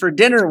house for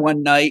dinner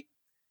one night,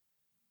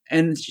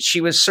 and she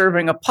was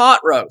serving a pot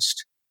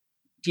roast.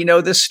 Do you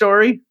know this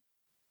story?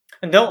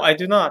 No, I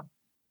do not.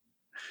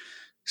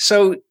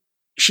 So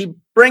she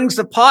brings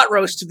the pot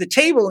roast to the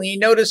table, and he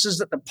notices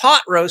that the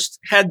pot roast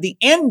had the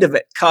end of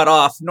it cut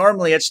off.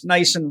 Normally it's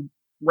nice and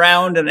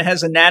round and it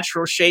has a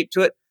natural shape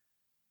to it.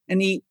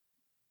 And he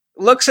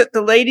looks at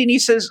the lady and he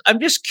says, I'm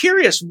just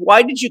curious,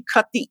 why did you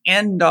cut the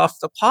end off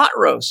the pot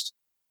roast?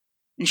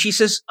 And she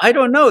says, I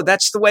don't know.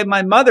 That's the way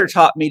my mother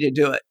taught me to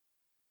do it.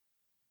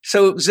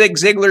 So Zig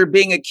Ziglar,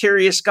 being a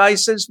curious guy,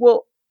 says,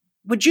 well,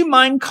 would you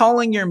mind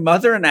calling your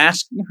mother and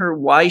asking her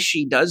why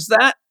she does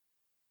that?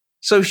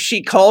 So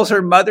she calls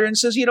her mother and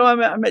says,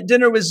 I'm at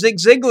dinner with Zig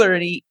Ziglar,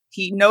 and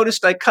he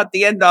noticed I cut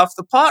the end off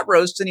the pot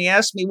roast, and he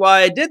asked me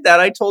why I did that.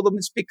 I told him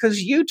it's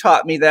because you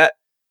taught me that.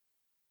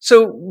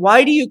 So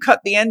why do you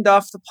cut the end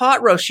off the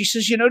pot roast? She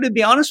says, to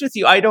be honest with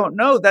you, I don't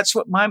know. That's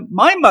what my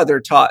mother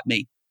taught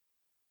me.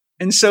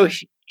 And so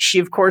she,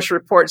 of course,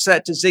 reports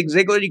that to Zig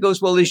Ziglar. He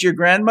goes, well, is your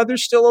grandmother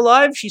still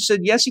alive? She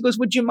said, yes. He goes,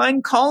 would you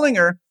mind calling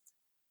her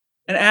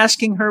and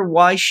asking her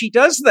why she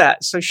does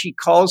that? So she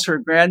calls her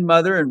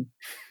grandmother, and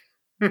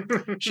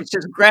she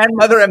says,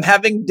 grandmother, I'm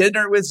having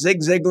dinner with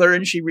Zig Ziglar.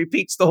 And she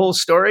repeats the whole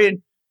story.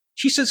 And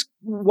she says,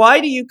 why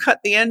do you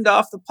cut the end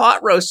off the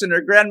pot roast? And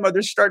her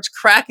grandmother starts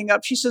cracking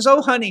up. She says,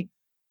 oh, honey,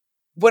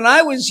 when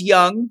I was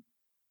young,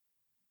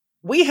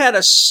 we had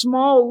a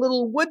small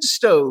little wood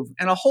stove,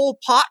 and a whole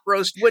pot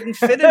roast wouldn't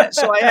fit in it.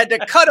 So I had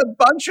to cut a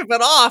bunch of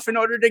it off in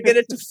order to get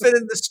it to fit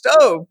in the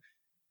stove.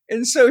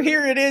 And so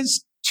here it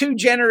is 2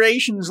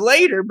 generations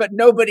later, but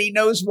nobody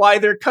knows why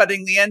they're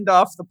cutting the end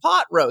off the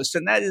pot roast.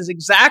 And that is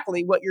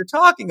exactly what you're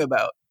talking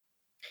about.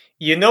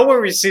 You know where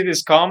we see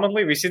this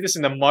commonly? We see this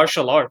in the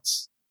martial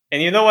arts.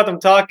 And you know what I'm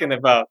talking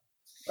about.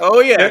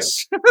 Oh,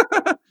 yes.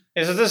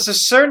 There's a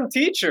certain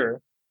teacher,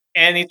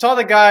 and he taught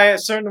a guy a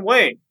certain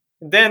way.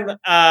 Then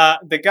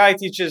the guy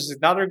teaches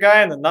another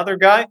guy and another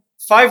guy.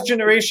 5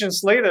 generations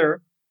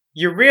later,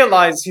 you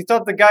realize he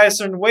taught the guy a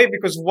certain way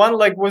because one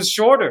leg was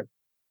shorter.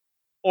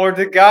 Or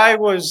the guy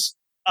was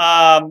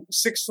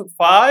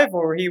 6'5",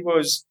 or he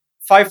was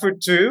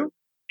 5'2",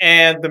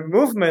 and the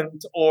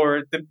movement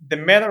or the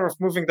manner of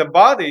moving the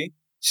body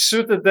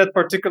suited that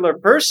particular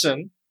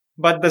person,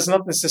 but does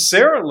not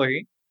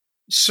necessarily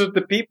suit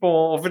the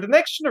people over the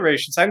next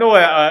generations. I know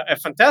a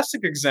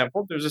fantastic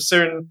example. There's a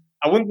certain,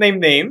 I wouldn't name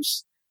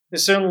names, a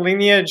certain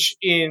lineage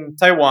in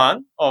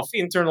Taiwan of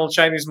internal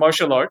Chinese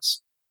martial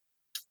arts,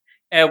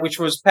 which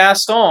was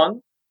passed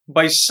on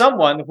by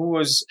someone who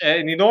was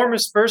an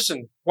enormous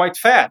person, quite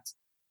fat.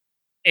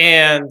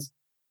 And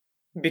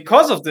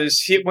because of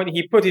this, when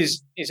he put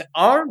his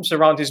arms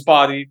around his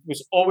body, it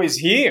was always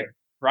here,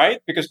 right?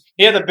 Because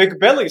he had a big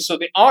belly, so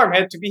the arm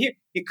had to be here.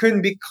 It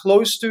couldn't be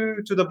close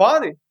to the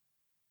body.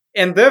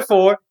 And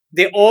therefore,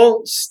 they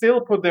all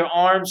still put their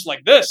arms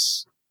like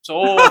this. It's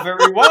all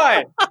very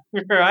wide,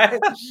 right?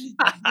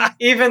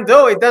 Even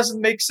though it doesn't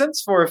make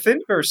sense for a thin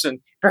person.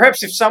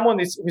 Perhaps if someone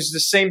who's the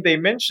same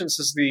dimensions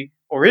as the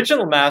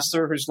original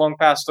master who's long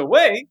passed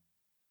away,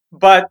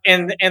 but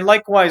and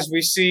likewise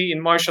we see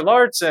in martial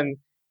arts and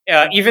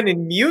even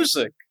in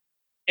music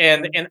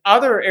and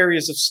other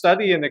areas of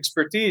study and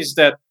expertise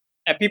that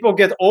people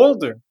get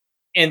older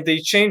and they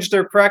change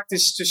their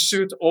practice to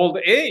suit old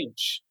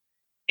age.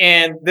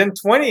 And then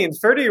 20 and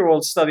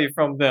 30-year-olds study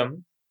from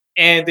them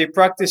and they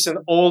practice an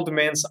old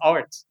man's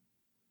art.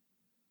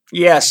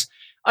 Yes.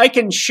 I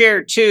can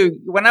share too,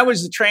 when I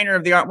was the trainer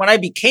of when I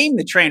became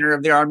the trainer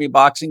of the Army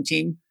boxing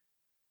team,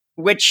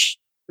 which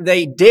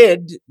they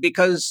did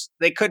because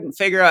they couldn't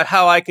figure out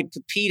how I could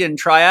compete in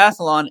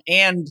triathlon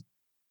and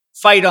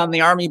fight on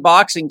the Army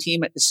boxing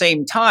team at the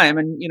same time.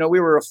 And, we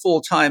were a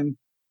full-time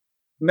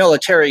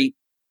military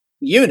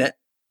unit,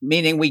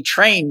 meaning we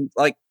trained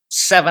like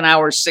 7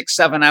 hours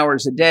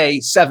a day,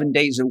 7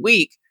 days a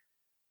week.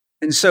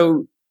 And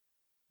so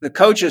the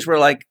coaches were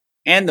like,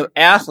 and the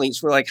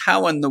athletes were like,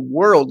 how in the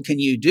world can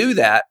you do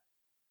that?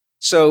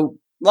 So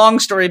long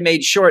story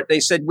made short, they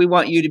said, we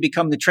want you to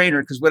become the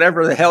trainer because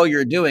whatever the hell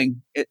you're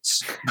doing,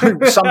 it's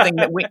something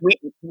that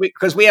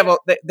because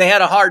they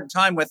had a hard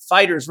time with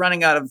fighters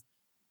running out of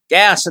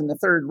gas in the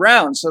third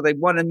round. So they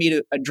wanted me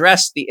to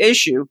address the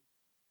issue.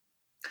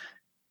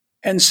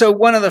 And so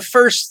one of the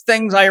first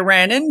things I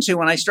ran into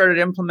when I started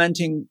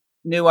implementing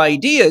new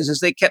ideas is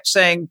they kept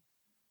saying,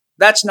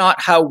 that's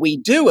not how we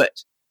do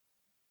it.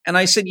 And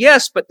I said,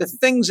 yes, but the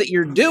things that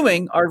you're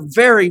doing are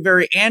very,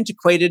 very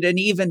antiquated and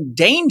even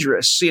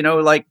dangerous,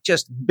 like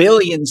just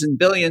billions and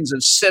billions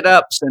of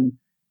sit-ups and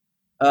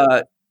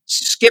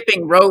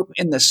skipping rope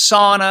in the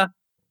sauna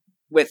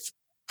with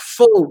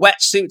full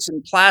wetsuits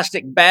and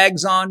plastic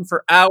bags on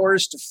for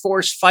hours to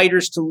force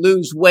fighters to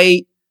lose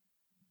weight.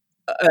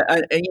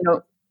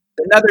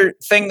 Another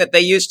thing that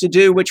they used to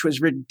do, which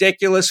was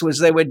ridiculous, was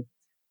they would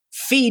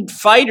feed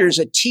fighters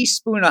a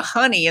teaspoon of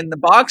honey in the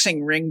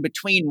boxing ring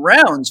between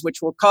rounds, which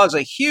will cause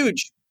a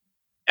huge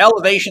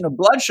elevation of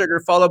blood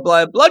sugar followed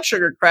by a blood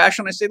sugar crash.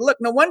 And I say, look,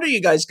 no wonder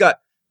you guys got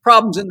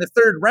problems in the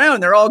third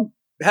round. They're all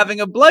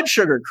having a blood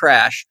sugar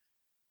crash.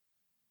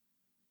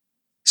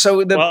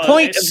 So the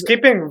point of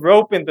skipping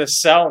rope in the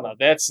sauna,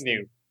 that's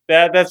new.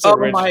 That's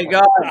original. Oh my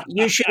God.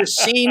 You should have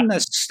seen the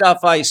stuff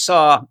I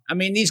saw. I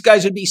mean, these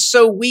guys would be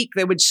so weak.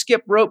 They would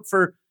skip rope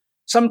for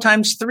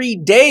sometimes 3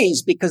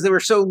 days because they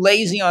were so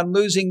lazy on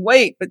losing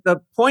weight. But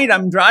the point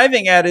I'm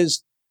driving at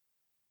is,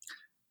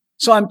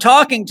 so I'm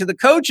talking to the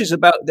coaches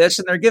about this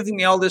and they're giving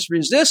me all this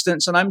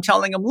resistance. And I'm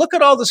telling them, look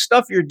at all the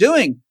stuff you're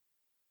doing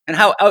and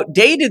how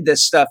outdated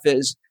this stuff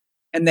is.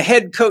 And the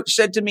head coach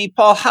said to me,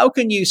 Paul, how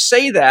can you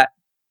say that?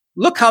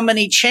 Look how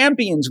many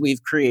champions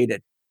we've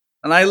created.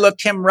 And I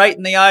looked him right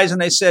in the eyes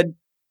and I said,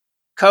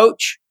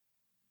 Coach,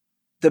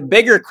 the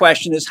bigger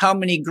question is how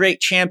many great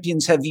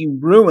champions have you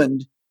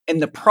ruined in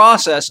the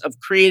process of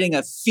creating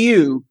a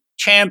few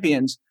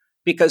champions?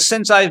 Because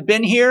since I've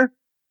been here,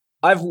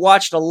 I've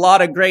watched a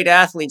lot of great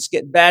athletes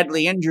get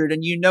badly injured.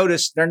 And you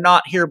notice they're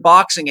not here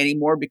boxing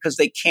anymore because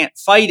they can't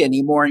fight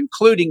anymore,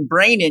 including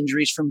brain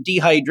injuries from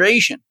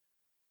dehydration.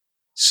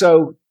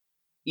 So,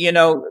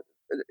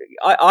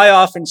 I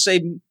often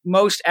say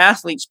most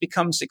athletes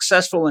become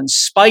successful in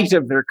spite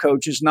of their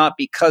coaches, not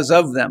because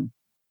of them.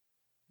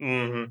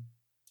 Mm-hmm.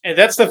 And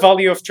that's the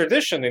value of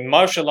tradition in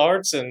martial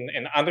arts and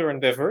other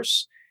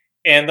endeavors.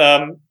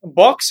 And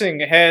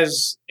boxing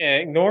has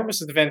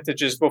enormous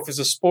advantages, both as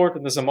a sport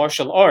and as a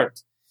martial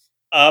art.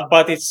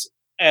 But it's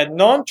a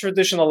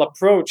non-traditional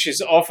approach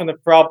is often a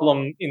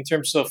problem in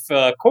terms of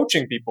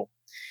coaching people,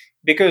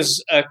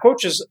 because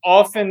coaches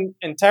often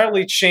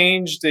entirely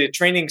change the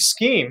training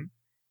scheme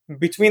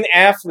between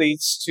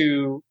athletes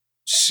to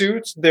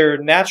suit their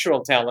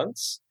natural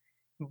talents,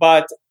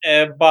 but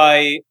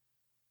by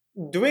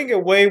doing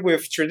away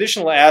with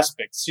traditional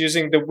aspects,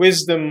 using the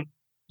wisdom,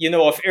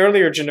 of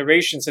earlier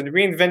generations and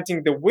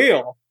reinventing the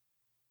wheel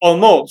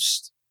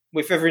almost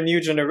with every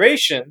new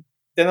generation,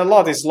 then a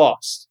lot is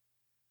lost.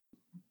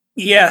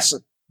 Yes.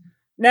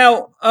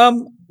 Now,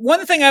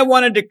 one thing I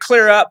wanted to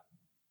clear up,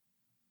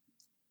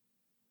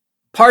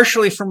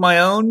 partially for my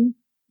own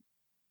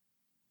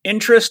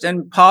interest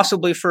and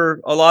possibly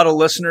for a lot of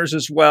listeners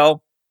as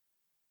well,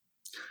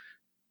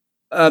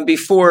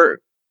 before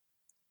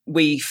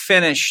we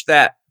finish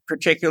that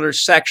particular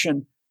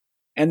section.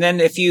 And then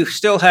if you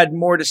still had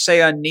more to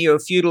say on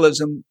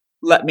neo-feudalism,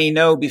 let me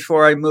know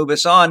before I move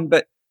us on.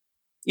 But,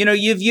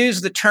 you've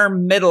used the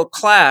term middle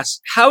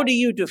class. How do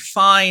you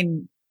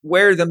define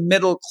where the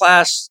middle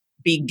class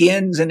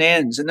begins and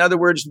ends? In other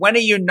words, when are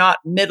you not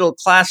middle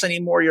class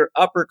anymore? You're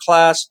upper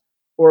class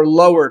or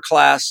lower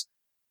class?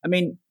 I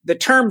mean, the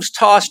term's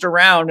tossed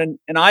around,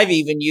 and I've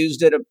even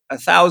used it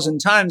 1,000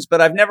 times, but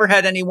I've never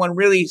had anyone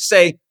really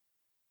say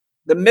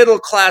the middle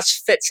class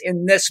fits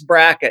in this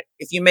bracket.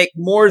 If you make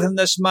more than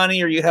this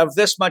money or you have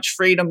this much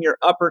freedom, you're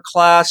upper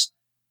class.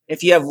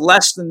 If you have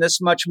less than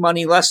this much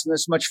money, less than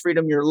this much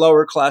freedom, you're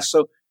lower class.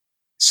 So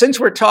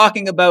since we're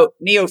talking about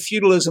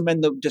neo-feudalism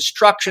and the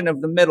destruction of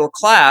the middle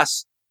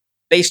class,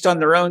 based on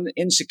their own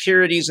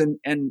insecurities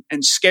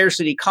and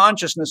scarcity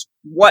consciousness,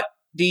 what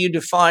do you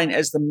define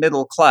as the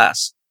middle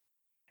class?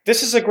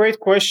 This is a great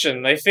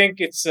question. I think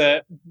it's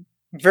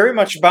very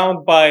much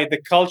bound by the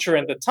culture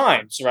and the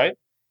times, right?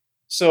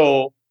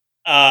 So,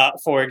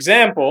 for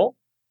example,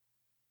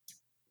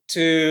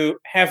 to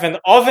have an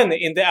oven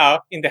in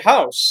the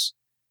house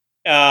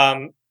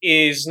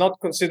is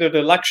not considered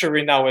a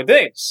luxury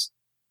nowadays.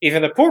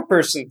 Even a poor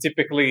person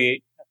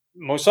typically,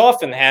 most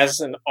often,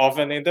 has an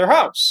oven in their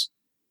house.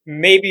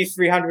 Maybe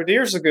 300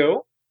 years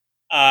ago,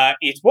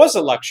 it was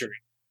a luxury.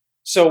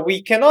 So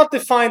we cannot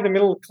define the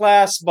middle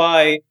class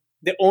by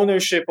the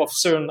ownership of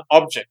certain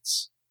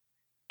objects.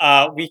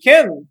 We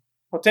can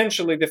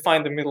potentially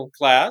define the middle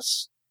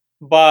class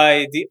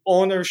by the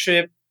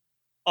ownership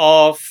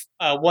of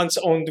one's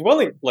own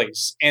dwelling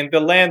place and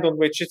the land on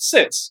which it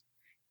sits.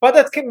 But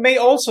that may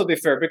also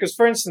differ because,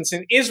 for instance,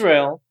 in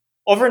Israel,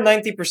 over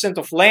 90%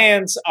 of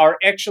lands are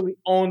actually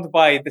owned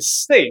by the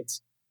state,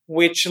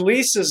 which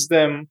leases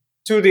them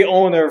to the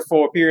owner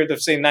for a period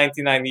of, say,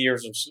 99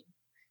 years or so.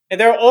 And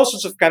there are all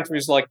sorts of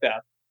countries like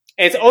that.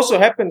 It also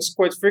happens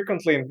quite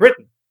frequently in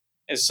Britain,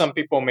 as some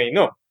people may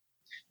know.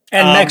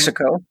 And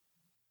Mexico.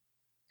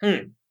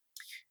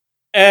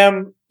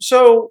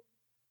 So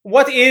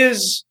what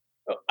is,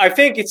 I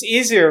think it's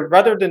easier,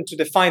 rather than to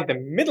define the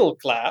middle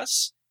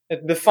class,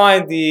 to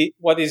define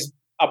what is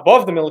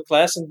above the middle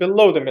class and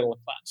below the middle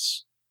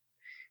class.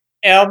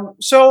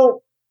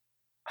 So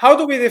how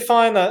do we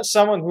define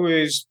someone who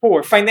is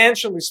poor,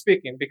 financially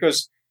speaking?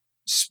 Because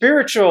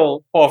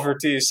spiritual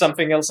poverty is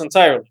something else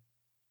entirely.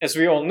 As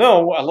we all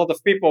know, a lot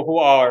of people who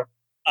are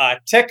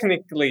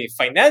technically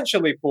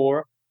financially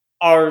poor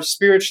are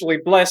spiritually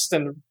blessed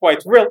and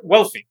quite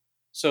wealthy.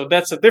 So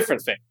that's a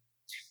different thing.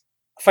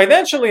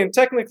 Financially and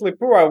technically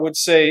poor, I would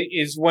say,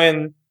 is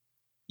when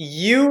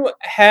you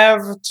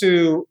have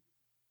to,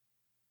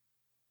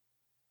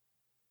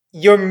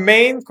 your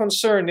main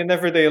concern in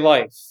everyday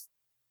life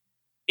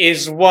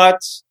is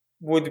what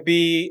would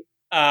be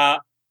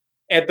at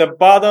the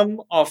bottom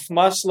of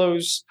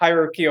Maslow's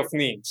hierarchy of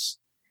needs.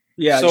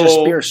 Yeah, so, just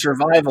your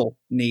survival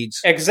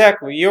needs.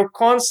 Exactly. You're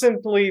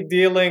constantly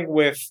dealing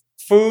with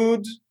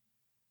food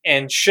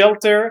and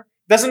shelter.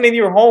 Doesn't mean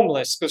you're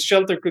homeless, because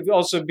shelter could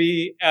also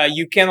be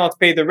you cannot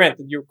pay the rent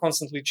and you're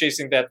constantly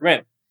chasing that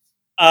rent.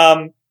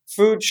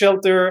 Food,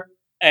 shelter,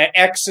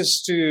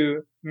 access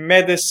to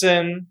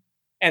medicine,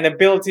 and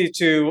ability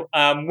to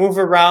move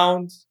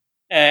around,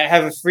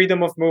 have a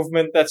freedom of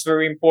movement. That's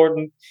very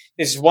important.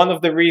 Is one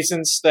of the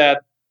reasons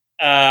that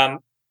a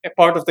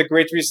part of the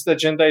Great Reset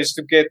agenda is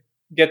to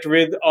get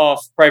rid of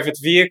private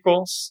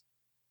vehicles,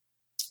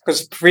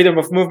 because freedom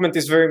of movement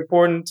is very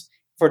important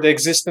for the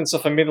existence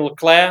of a middle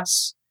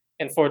class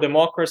and for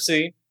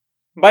democracy.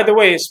 By the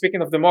way,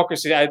 speaking of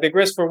democracy, I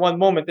digress for one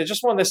moment. I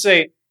just want to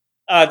say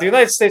the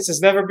United States has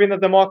never been a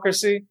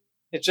democracy.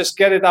 Just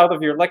get it out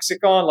of your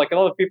lexicon. Like a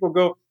lot of people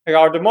go,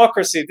 our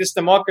democracy, this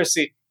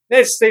democracy. The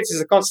United States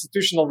is a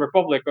constitutional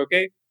republic,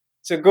 okay?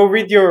 So go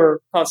read your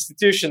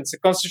constitution. It's a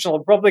constitutional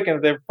republic,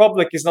 and the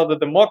republic is not a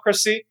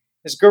democracy.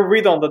 Just go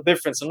read on the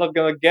difference. I'm not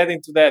going to get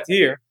into that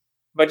here.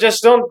 But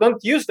just don't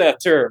use that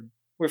term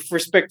with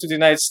respect to the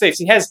United States.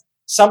 It has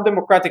some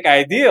democratic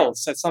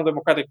ideals and some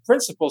democratic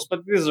principles, but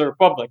it is a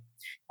republic.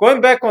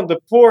 Going back on the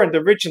poor and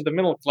the rich and the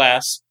middle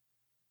class,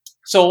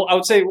 so I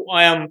would say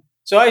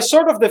so I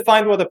sort of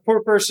defined what a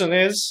poor person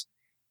is,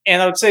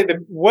 and I would say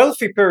the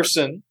wealthy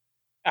person,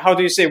 how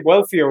do you say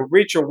wealthy or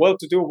rich or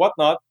well-to-do or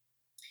whatnot,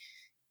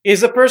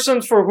 is a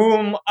person for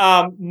whom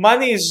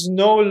money is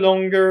no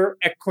longer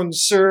a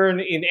concern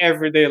in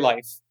everyday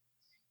life.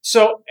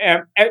 So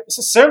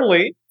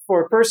certainly,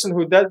 for a person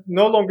who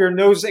no longer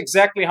knows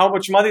exactly how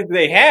much money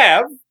they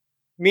have,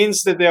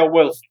 means that they are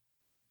wealthy.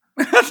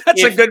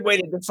 That's a good way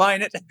to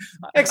define it.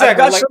 Exactly. I've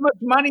got so much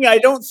money, I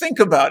don't think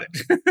about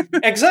it.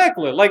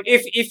 Exactly. Like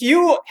if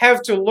you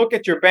have to look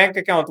at your bank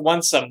account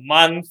once a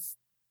month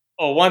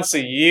or once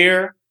a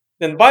year,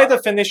 then by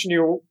definition,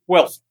 you're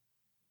wealthy.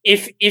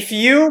 If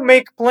you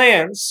make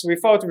plans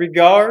without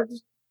regard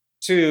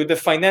to the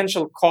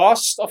financial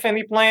cost of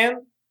any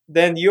plan,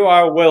 then you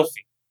are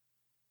wealthy.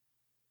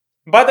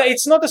 But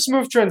it's not a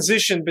smooth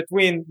transition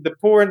between the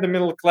poor and the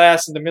middle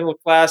class and the middle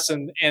class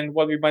and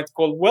what we might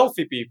call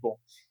wealthy people.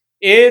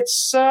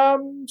 It's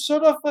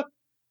sort of a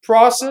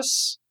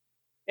process,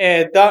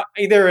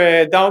 either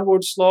a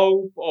downward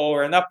slope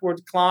or an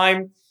upward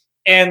climb.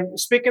 And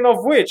speaking of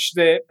which,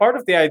 the part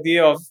of the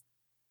idea of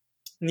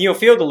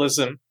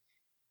neo-feudalism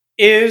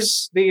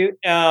is the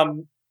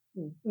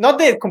not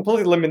the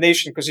complete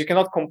elimination, because you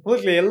cannot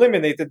completely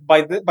eliminate it,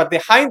 but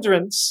the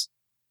hindrance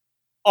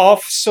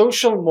of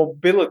social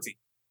mobility,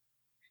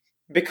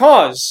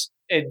 because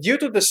due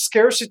to the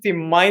scarcity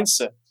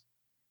mindset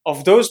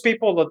of those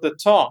people at the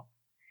top,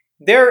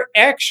 they're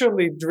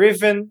actually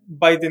driven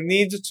by the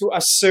need to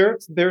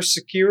assert their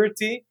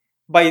security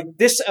by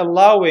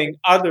disallowing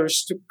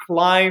others to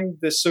climb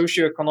the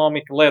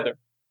socioeconomic ladder.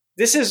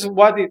 This is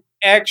what it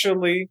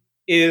actually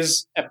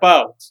is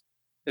about.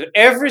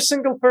 Every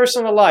single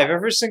person alive,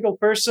 every single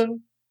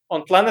person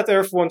on planet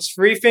Earth wants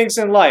three things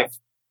in life: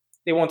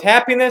 They want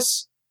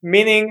happiness,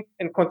 meaning,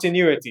 and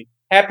continuity.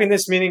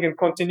 Happiness, meaning, and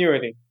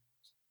continuity.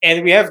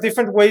 And we have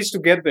different ways to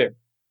get there.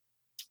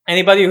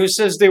 Anybody who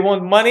says they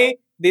want money,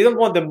 they don't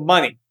want the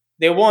money.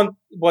 They want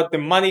what the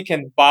money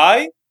can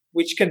buy,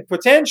 which can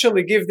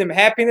potentially give them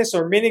happiness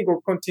or meaning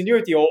or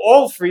continuity, or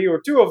all three or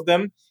two of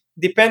them,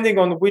 depending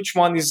on which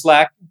one is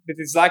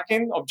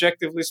lacking,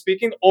 objectively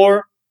speaking,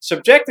 or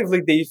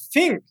subjectively they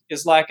think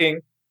is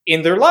lacking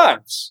in their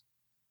lives.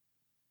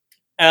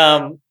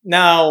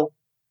 Now,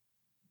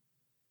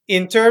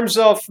 in terms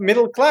of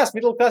middle class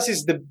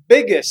is the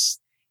biggest,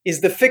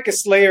 is the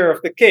thickest layer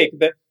of the cake.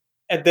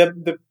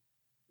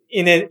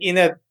 In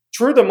a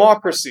true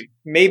democracy,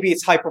 maybe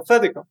it's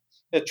hypothetical.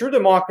 A true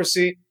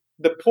democracy,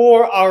 the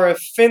poor are a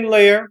thin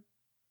layer,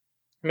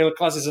 middle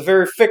class is a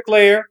very thick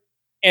layer,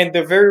 and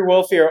the very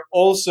wealthy are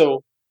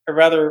also a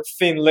rather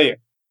thin layer.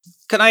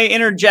 Can I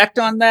interject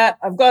on that?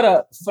 I've got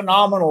a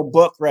phenomenal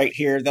book right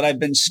here that I've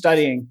been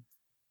studying.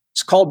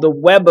 It's called The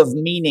Web of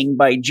Meaning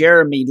by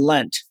Jeremy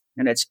Lent,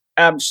 and it's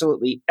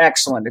absolutely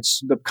excellent.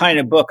 It's the kind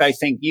of book I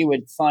think you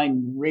would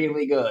find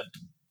really good.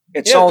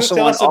 It's also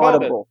on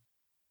Audible.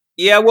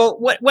 Yeah, well,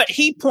 what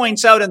he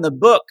points out in the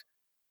book,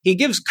 he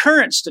gives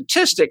current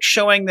statistics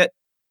showing that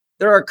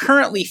there are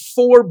currently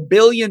 4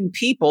 billion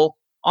people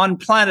on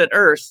planet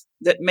Earth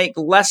that make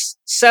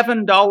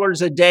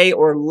 $7 a day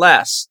or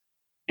less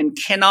and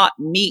cannot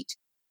meet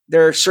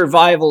their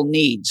survival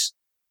needs.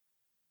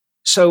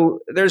 So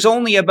there's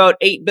only about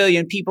 8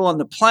 billion people on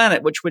the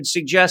planet, which would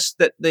suggest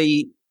that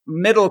the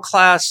middle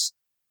class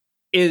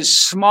is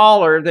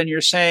smaller than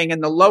you're saying,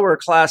 and the lower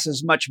class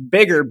is much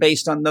bigger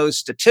based on those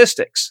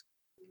statistics.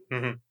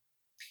 Mm-hmm.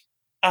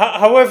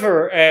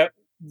 However,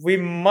 we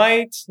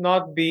might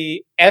not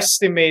be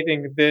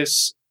estimating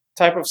this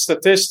type of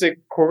statistic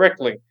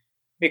correctly,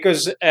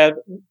 because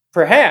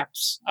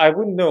perhaps, I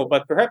wouldn't know,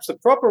 but perhaps the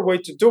proper way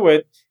to do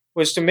it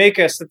was to make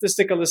a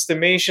statistical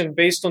estimation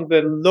based on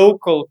the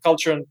local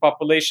culture and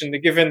population in a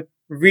given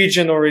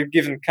region or a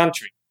given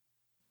country.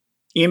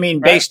 You mean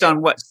based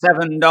on what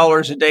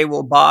 $7 a day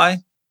will buy?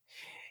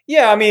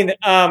 Yeah, I mean,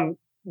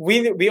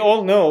 we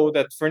all know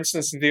that, for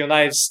instance, in the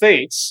United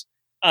States,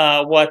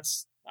 what,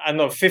 I don't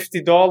know,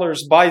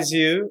 $50 buys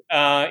you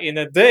in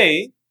a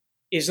day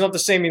is not the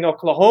same in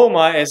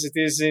Oklahoma as it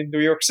is in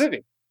New York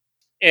City.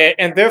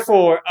 And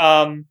therefore,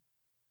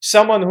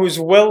 someone whose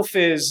wealth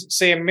is,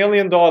 say, $1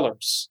 million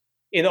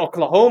in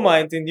Oklahoma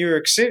and in New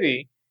York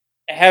City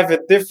have a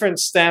different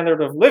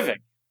standard of living.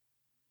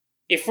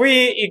 If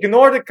we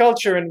ignore the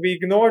culture and we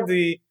ignore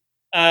the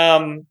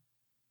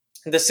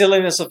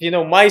silliness of,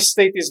 my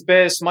state is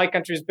best, my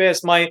country is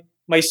best, my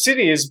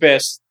city is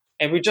best,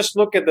 and we just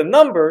look at the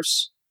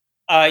numbers,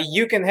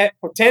 you can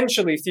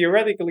potentially,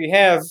 theoretically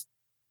have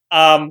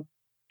a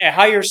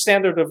higher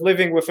standard of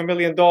living with $1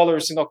 million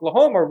in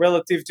Oklahoma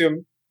relative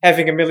to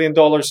having $1 million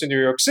in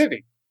New York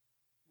City.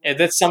 And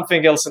that's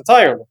something else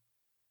entirely.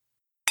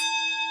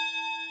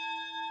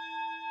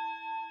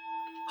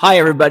 Hi,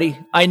 everybody.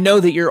 I know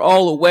that you're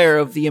all aware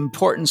of the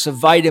importance of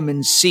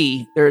vitamin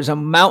C. There is a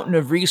mountain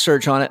of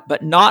research on it,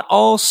 but not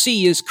all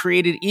C is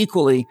created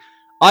equally.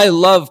 I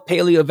love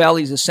Paleo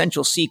Valley's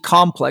Essential C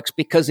Complex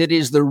because it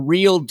is the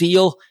real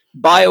deal,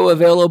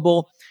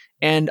 bioavailable.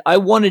 And I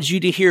wanted you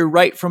to hear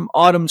right from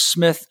Autumn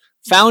Smith,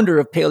 founder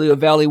of Paleo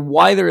Valley,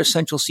 why their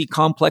Essential C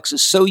Complex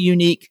is so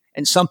unique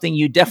and something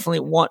you definitely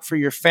want for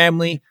your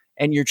family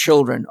and your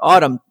children.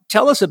 Autumn,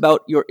 tell us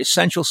about your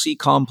Essential C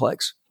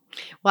Complex.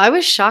 Well, I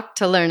was shocked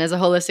to learn as a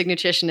holistic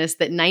nutritionist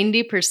that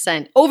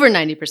 90%, over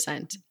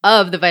 90%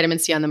 of the vitamin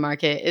C on the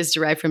market is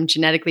derived from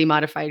genetically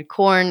modified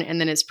corn, and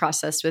then it's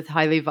processed with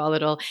highly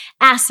volatile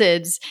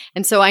acids.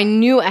 And so I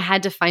knew I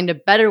had to find a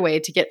better way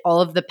to get all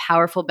of the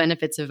powerful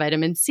benefits of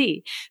vitamin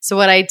C. So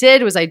what I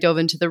did was I dove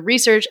into the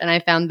research and I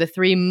found the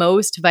 3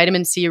 most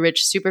vitamin C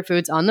rich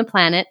superfoods on the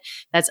planet.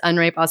 That's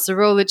unripe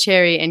acerola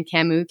cherry and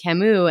camu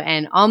camu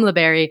and amla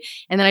berry.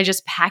 And then I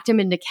just packed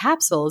them into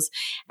capsules.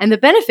 And the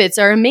benefits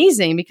are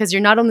amazing because you're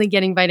not only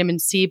getting vitamin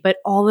C, but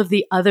all of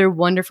the other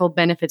wonderful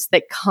benefits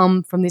that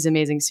come from these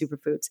amazing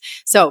superfoods.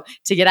 So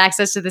to get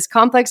access to this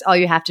complex, all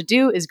you have to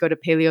do is go to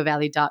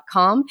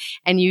paleovalley.com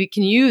and you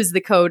can use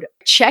the code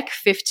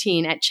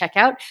CHECK15 at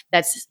checkout.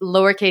 That's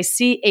lowercase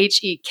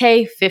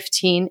CHEK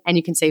 15, and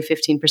you can save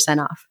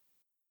 15% off.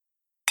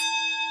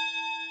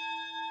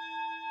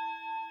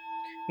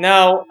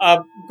 Now,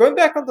 going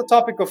back on the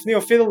topic of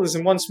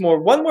neofeudalism once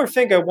more, one more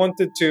thing I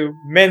wanted to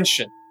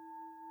mention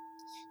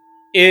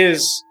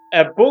is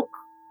a book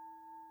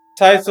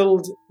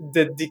titled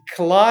The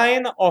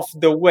Decline of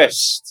the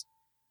West.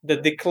 The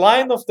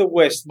Decline of the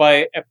West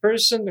by a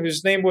person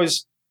whose name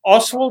was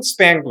Oswald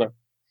Spengler.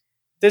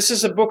 This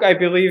is a book, I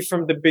believe,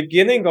 from the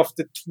beginning of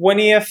the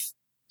 20th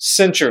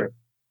century.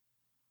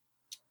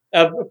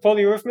 Paul,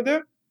 you with me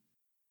there?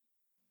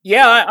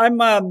 Yeah, I'm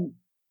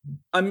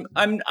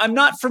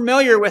not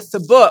familiar with the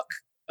book.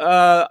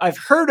 I've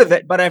heard of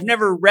it, but I've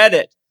never read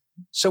it.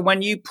 So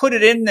when you put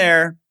it in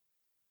there,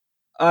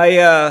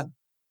 I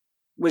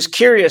was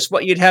curious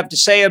what you'd have to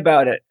say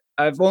about it.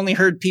 I've only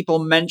heard people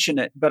mention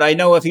it, but I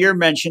know if you're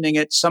mentioning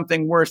it,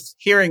 something worth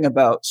hearing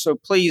about. So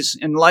please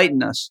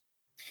enlighten us.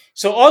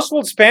 So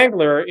Oswald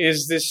Spengler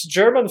is this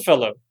German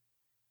fellow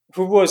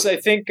who was, I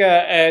think,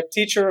 a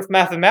teacher of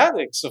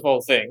mathematics, of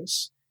all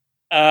things,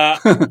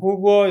 who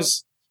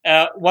was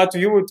what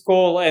you would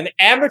call an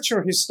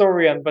amateur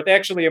historian, but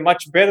actually a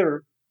much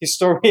better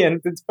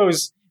historian than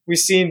those we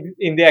see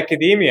in the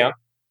academia,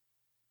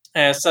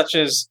 such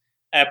as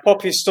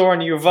pop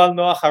historian Yuval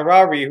Noah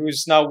Harari,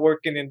 who's now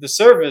working in the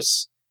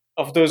service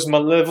of those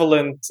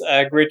malevolent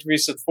Great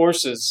Reset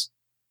forces.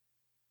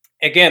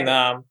 Again,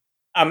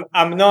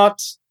 I'm not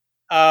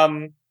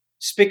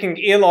speaking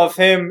ill of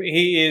him.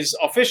 He is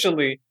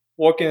officially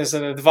working as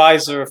an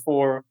advisor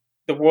for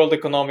the World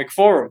Economic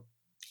Forum.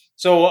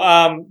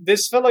 So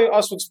this fellow,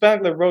 Oswald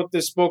Spengler, wrote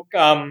this book,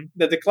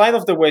 The Decline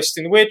of the West,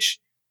 in which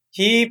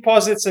he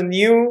posits a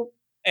new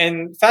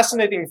and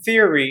fascinating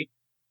theory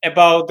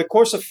about the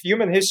course of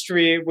human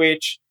history,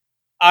 which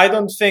I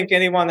don't think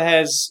anyone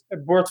has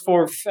brought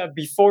forth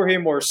before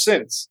him or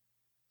since.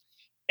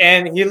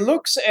 And he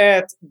looks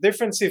at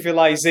different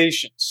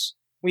civilizations.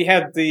 We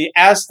had the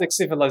Aztec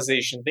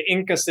civilization, the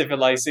Inca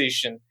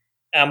civilization,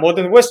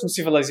 modern Western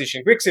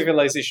civilization, Greek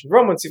civilization,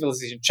 Roman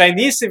civilization,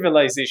 Chinese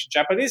civilization,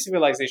 Japanese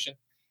civilization.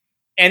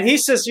 And he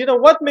says,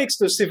 what makes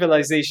those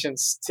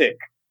civilizations tick?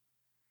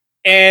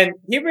 And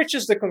he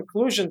reaches the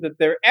conclusion that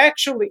there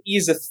actually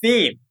is a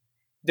theme.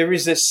 There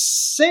is a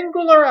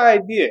singular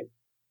idea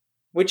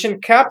which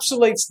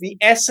encapsulates the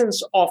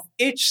essence of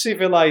each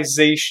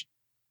civilization.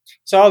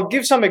 So I'll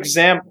give some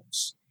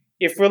examples.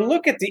 If we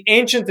look at the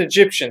ancient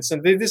Egyptians,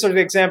 and these are the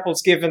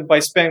examples given by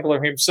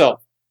Spengler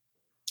himself,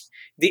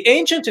 the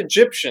ancient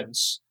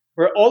Egyptians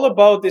were all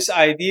about this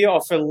idea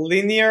of a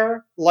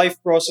linear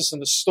life process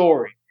and a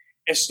story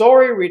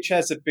which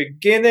has a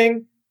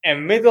beginning, a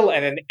middle,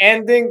 and an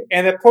ending,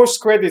 and a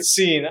post-credit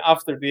scene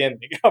after the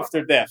ending,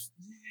 after death.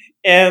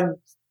 And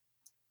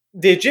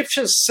the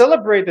Egyptians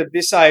celebrated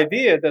this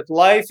idea that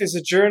life is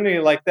a journey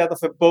like that of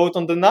a boat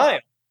on the Nile.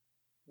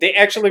 They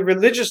actually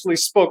religiously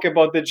spoke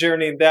about the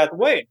journey in that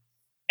way.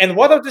 And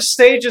what are the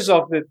stages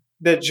of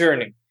the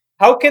journey?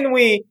 How can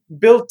we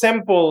build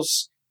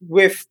temples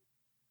with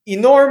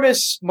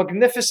enormous,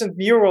 magnificent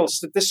murals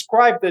that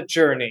describe that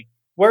journey,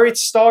 where it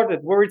started,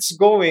 where it's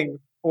going,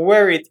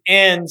 where it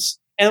ends,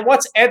 and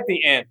what's at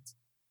the end?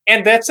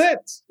 And that's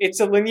it. It's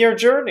a linear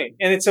journey,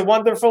 and it's a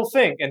wonderful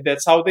thing, and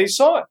that's how they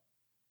saw it.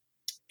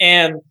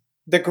 And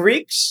the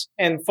Greeks,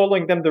 and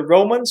following them the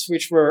Romans,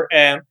 which were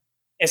a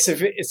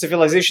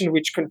civilization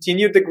which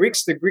continued the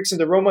Greeks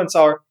and the Romans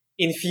are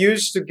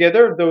infused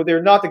together, though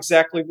they're not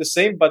exactly the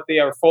same, but they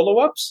are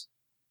follow-ups.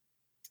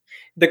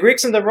 The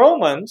Greeks and the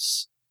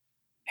Romans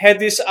had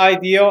this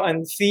idea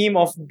and theme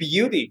of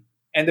beauty,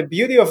 and the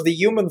beauty of the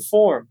human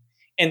form,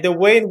 and the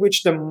way in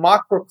which the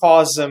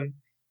macrocosm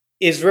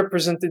is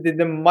represented in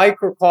the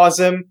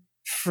microcosm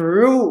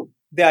through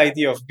the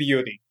idea of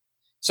beauty.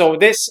 So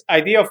this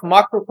idea of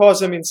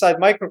macrocosm inside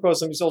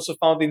microcosm is also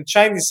found in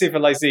Chinese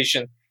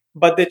civilization,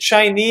 but the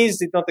Chinese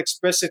did not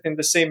express it in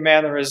the same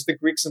manner as the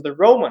Greeks and the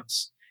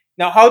Romans.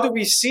 Now, how do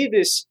we see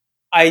this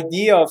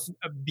idea of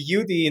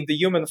beauty in the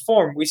human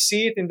form? We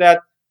see it in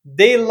that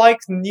they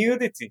liked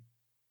nudity,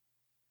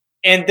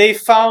 and they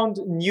found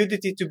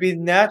nudity to be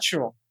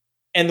natural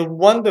and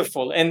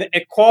wonderful and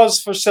a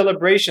cause for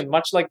celebration,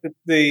 much like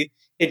the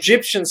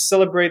Egyptians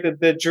celebrated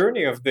the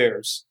journey of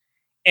theirs.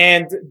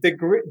 And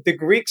the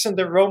Greeks and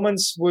the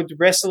Romans would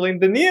wrestle in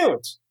the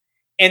nude.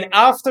 And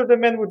after the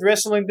men would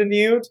wrestle in the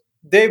nude,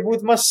 they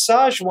would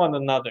massage one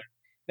another.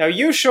 Now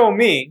you show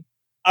me,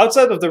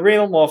 outside of the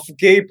realm of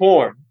gay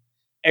porn,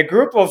 a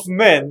group of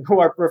men who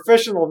are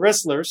professional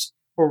wrestlers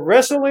who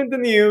wrestle in the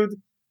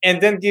nude and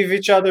then give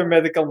each other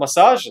medical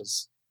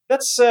massages.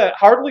 That's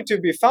hardly to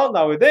be found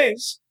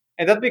nowadays.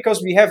 And that's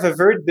because we have a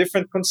very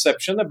different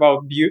conception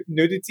about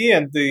nudity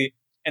and the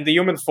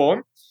human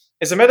form.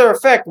 As a matter of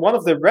fact, one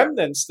of the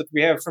remnants that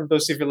we have from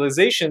those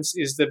civilizations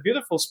is the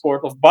beautiful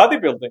sport of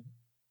bodybuilding.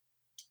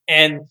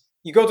 And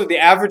you go to the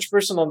average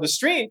person on the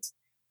street,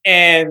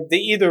 and they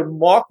either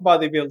mock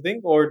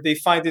bodybuilding or they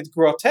find it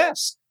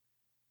grotesque.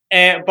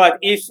 But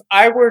if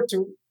I were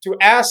to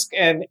ask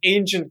an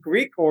ancient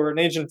Greek or an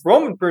ancient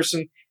Roman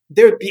person,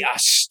 they would be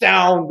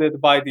astounded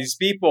by these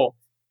people.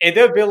 And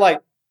they'd be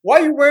like,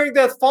 why are you wearing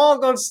that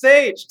thong on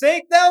stage?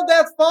 Take down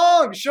that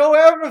thong. Show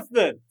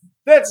everything.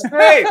 That's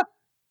great.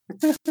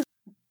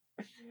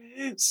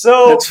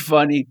 So that's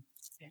funny.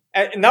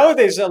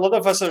 Nowadays, a lot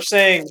of us are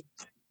saying,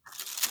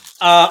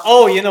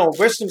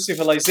 Western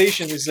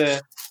civilization is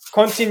a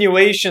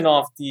continuation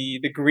of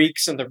the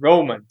Greeks and the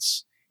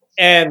Romans.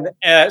 And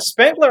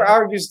Spengler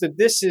argues that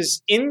this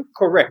is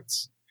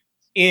incorrect.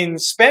 In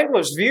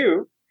Spengler's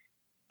view,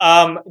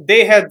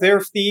 they had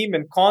their theme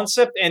and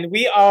concept, and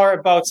we are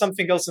about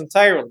something else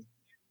entirely.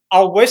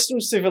 Our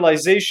Western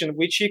civilization,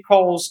 which he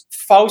calls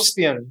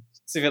Faustian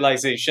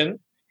civilization,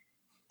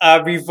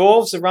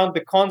 revolves around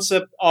the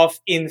concept of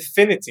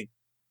infinity.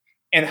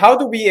 And how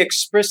do we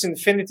express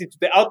infinity to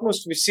the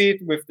utmost? We see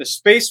it with the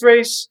space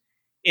race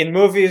in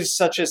movies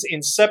such as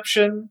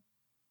Inception,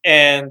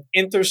 and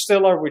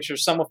Interstellar, which are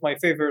some of my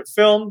favorite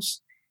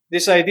films.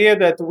 This idea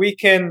that we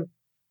can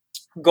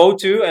go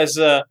to as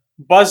a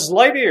Buzz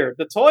Lightyear.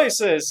 The toy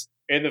says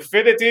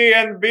infinity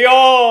and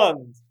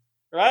beyond,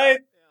 right?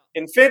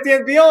 Infinity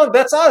and beyond,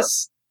 that's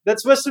us.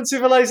 That's Western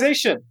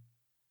civilization.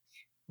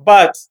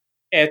 But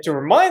to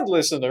remind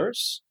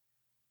listeners,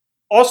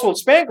 Oswald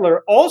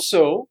Spengler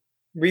also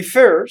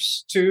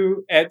refers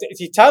to,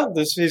 he titled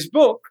his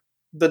book,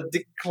 The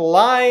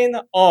Decline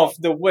of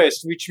the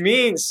West, which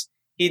means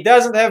he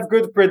doesn't have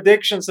good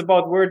predictions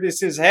about where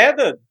this is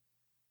headed.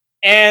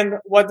 And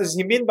what does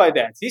he mean by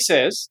that? He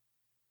says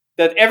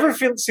that every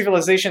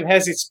civilization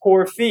has its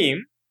core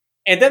theme,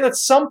 and then at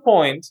some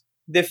point,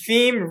 the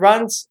theme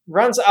runs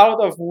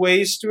out of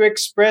ways to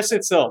express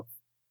itself.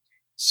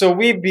 So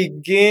we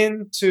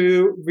begin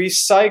to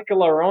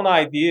recycle our own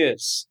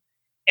ideas.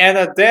 And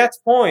at that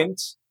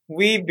point,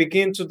 we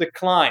begin to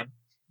decline.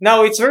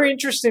 Now, it's very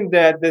interesting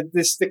that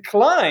this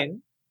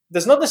decline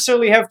does not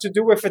necessarily have to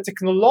do with a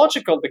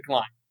technological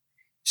decline.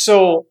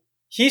 So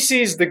he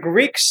sees the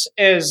Greeks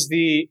as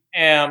the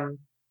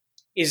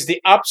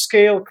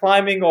upscale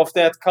climbing of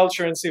that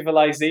culture and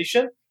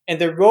civilization, and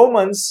the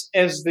Romans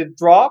as the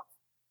drop.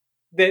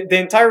 The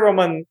entire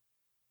Roman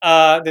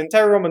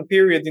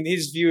period, in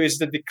his view, is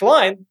the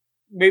decline,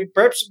 maybe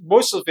perhaps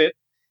most of it.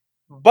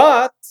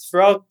 But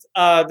throughout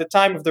the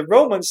time of the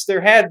Romans,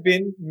 there had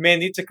been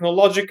many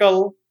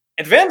technological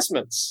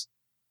advancements.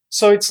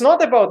 So it's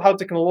not about how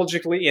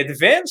technologically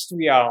advanced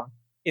we are;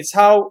 it's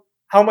how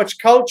much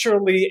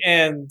culturally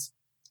and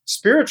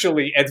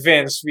spiritually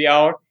advanced we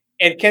are,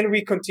 and can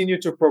we continue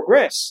to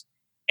progress.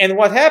 And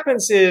what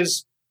happens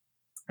is,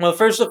 well,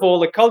 first of all,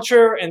 the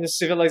culture and the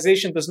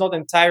civilization does not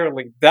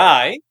entirely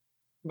die,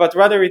 but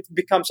rather it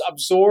becomes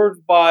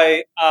absorbed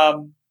by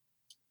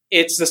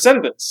its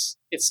descendants,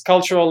 its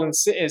cultural and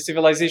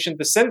civilization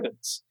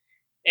descendants.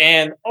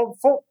 And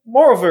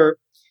moreover,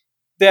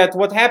 that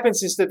what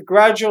happens is that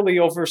gradually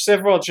over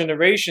several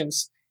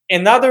generations,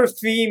 another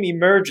theme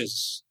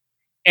emerges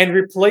and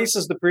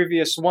replaces the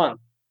previous one.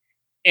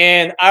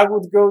 And I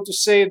would go to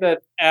say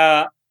that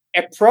a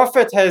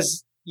prophet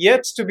has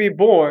yet to be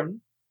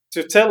born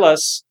to tell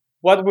us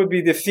what would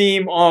be the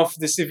theme of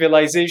the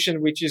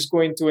civilization which is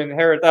going to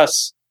inherit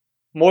us,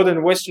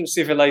 modern Western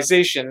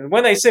civilization. And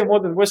when I say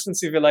modern Western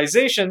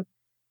civilization,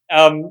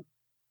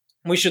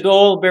 we should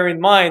all bear in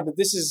mind that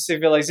this is a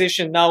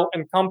civilization now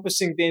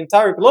encompassing the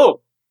entire globe.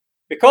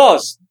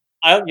 Because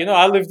I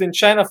lived in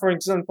China, for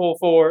example,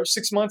 for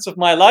 6 months of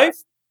my life,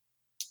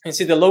 and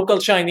see the local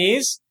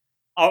Chinese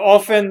are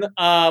often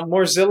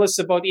more zealous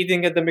about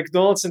eating at the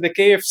McDonald's and the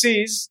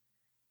KFCs,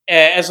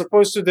 as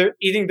opposed to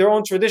eating their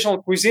own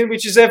traditional cuisine,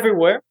 which is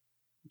everywhere,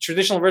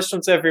 traditional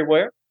restaurants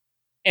everywhere.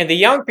 And the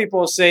young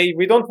people say,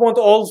 we don't want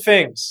old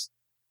things.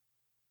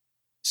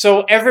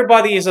 So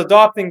everybody is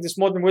adopting this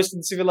modern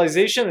Western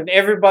civilization, and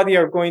everybody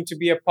are going to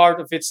be a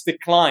part of its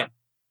decline,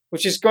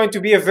 which is going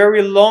to be a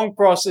very long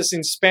process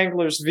in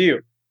Spengler's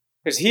view,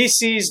 because he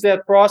sees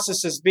that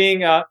process as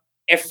being a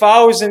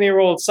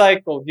 1,000-year-old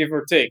cycle, give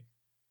or take,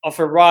 of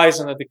a rise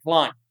and a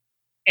decline.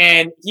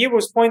 And he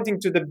was pointing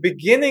to the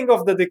beginning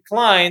of the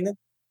decline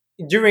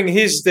during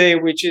his day,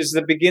 which is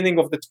the beginning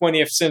of the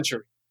 20th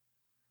century.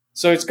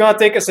 So it's going to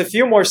take us a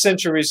few more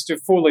centuries to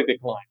fully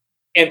decline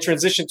and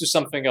transition to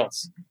something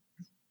else.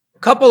 A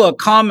couple of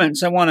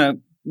comments I want to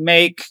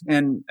make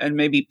and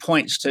maybe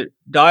points to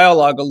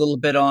dialogue a little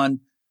bit on.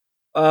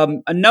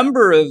 A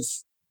number of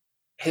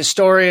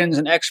historians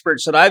and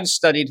experts that I've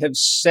studied have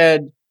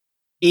said,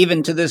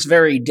 even to this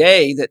very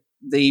day, that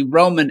the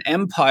Roman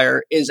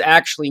Empire is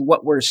actually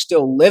what we're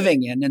still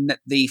living in, and that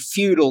the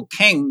feudal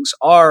kings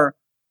are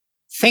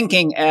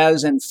thinking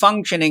as and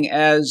functioning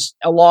as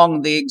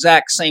along the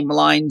exact same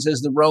lines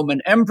as the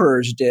Roman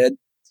emperors did.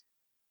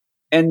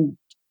 And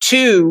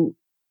two,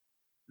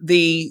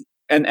 the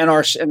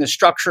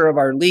structure of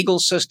our legal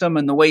system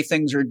and the way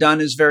things are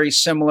done is very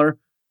similar.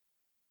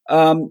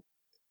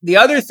 The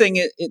other thing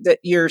that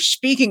you're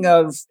speaking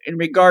of in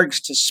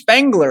regards to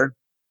Spengler,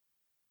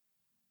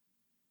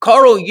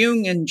 Carl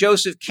Jung and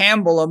Joseph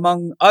Campbell,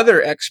 among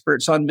other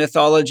experts on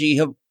mythology,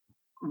 have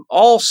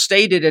all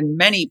stated in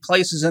many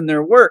places in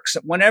their works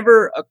that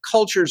whenever a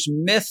culture's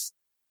myth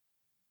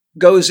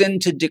goes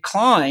into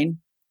decline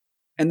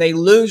and they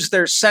lose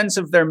their sense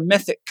of their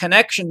mythic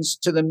connections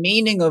to the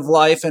meaning of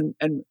life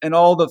and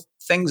all the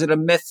things that a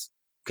myth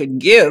could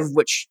give,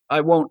 which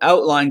I won't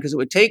outline because it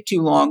would take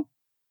too long,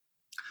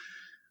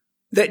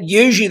 that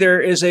usually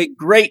there is a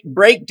great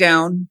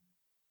breakdown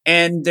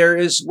and there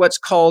is what's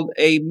called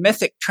a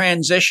mythic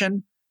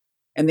transition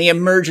and the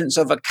emergence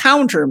of a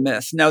counter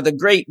myth. Now, the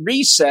Great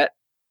Reset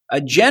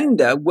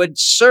agenda would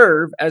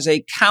serve as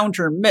a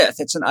counter myth.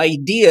 It's an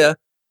idea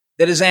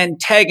that is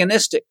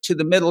antagonistic to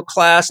the middle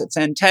class. It's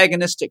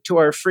antagonistic to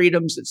our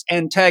freedoms. It's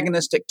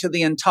antagonistic to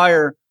the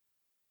entire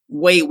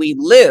way we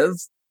live,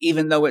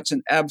 even though it's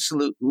an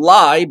absolute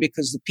lie,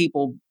 because the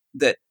people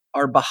that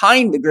are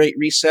behind the Great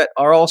Reset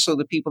are also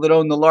the people that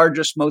own the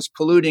largest, most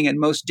polluting, and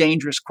most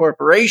dangerous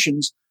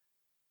corporations.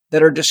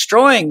 that are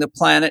destroying the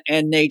planet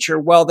and nature,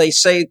 while they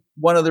say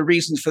one of the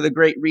reasons for the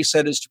Great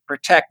Reset is to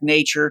protect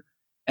nature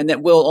and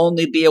that we'll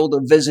only be able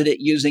to visit it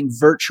using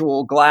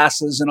virtual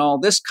glasses and all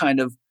this kind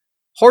of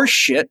horse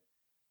shit.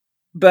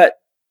 But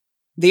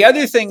the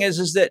other thing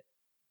is that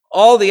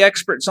all the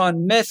experts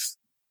on myth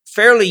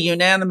fairly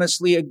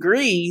unanimously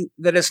agree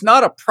that it's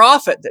not a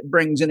prophet that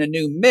brings in a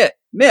new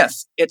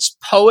myth. It's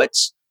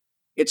poets,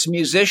 it's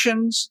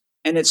musicians,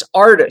 and it's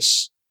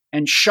artists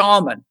and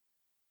shaman.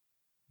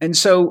 And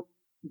so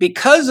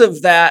because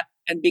of that,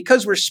 and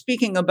because we're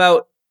speaking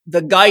about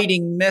the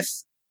guiding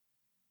myth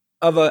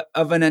of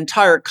an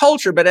entire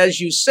culture, but as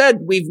you said,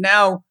 we've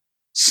now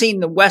seen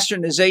the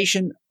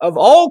westernization of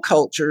all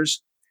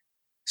cultures.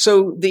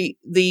 So the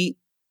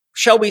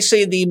shall we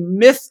say, the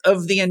myth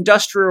of the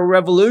Industrial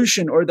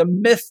Revolution, or the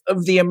myth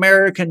of the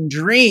American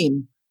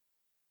dream,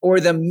 or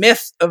the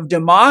myth of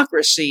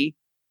democracy,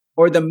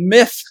 or the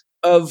myth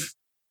of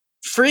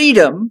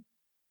freedom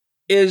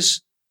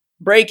is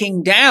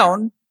breaking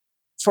down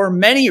for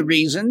many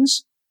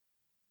reasons.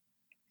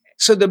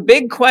 So the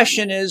big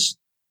question is,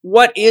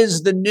 what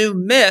is the new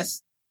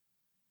myth?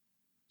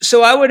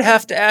 So I would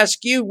have to ask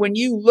you, when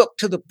you look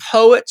to the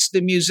poets,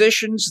 the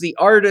musicians, the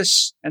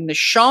artists, and the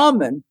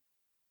shaman,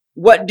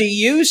 what do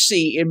you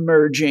see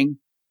emerging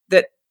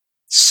that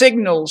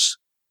signals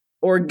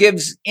or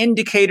gives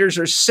indicators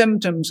or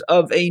symptoms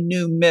of a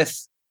new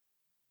myth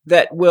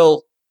that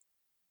will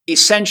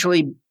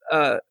essentially,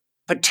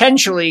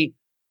 potentially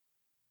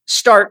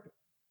start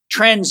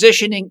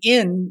transitioning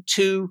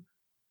into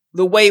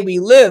the way we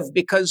live?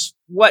 Because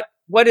what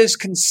is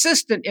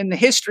consistent in the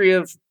history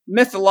of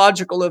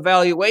mythological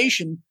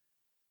evaluation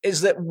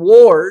is that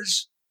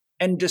wars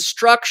and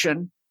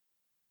destruction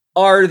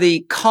are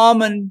the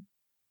common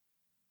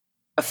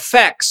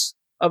effects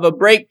of a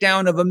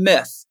breakdown of a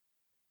myth.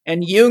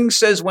 And Jung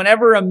says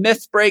whenever a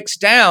myth breaks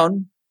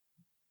down,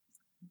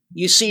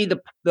 you see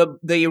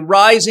the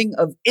rising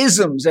of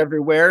isms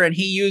everywhere. And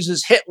he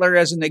uses Hitler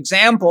as an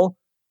example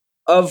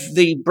of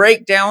the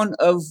breakdown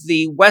of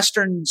the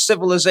Western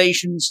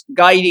civilization's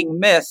guiding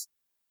myth.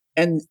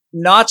 And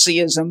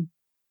Nazism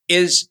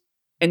is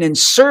an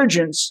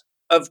insurgence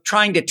of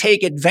trying to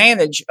take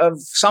advantage of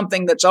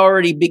something that's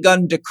already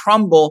begun to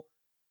crumble.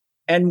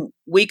 And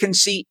we can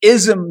see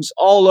isms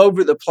all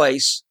over the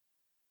place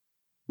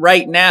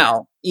right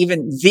now.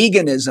 Even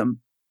veganism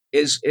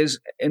is,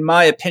 in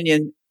my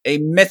opinion, a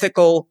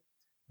mythical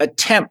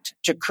attempt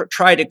to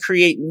try to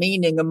create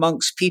meaning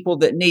amongst people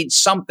that need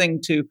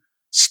something to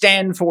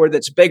stand for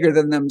that's bigger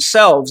than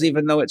themselves,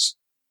 even though it's,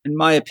 in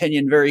my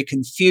opinion, very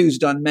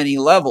confused on many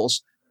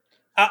levels.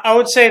 I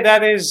would say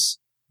that is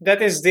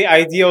the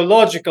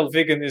ideological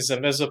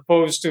veganism, as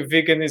opposed to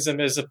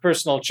veganism as a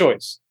personal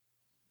choice.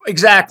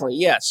 Exactly,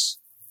 yes.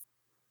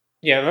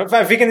 Yeah,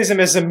 veganism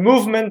as a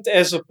movement,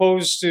 as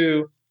opposed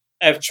to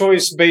a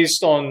choice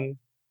based on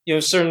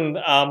certain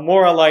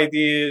moral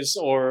ideas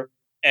or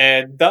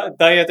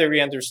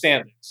dietary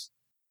understandings.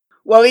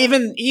 Well,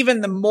 even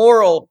the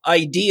moral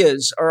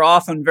ideas are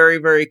often very,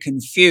 very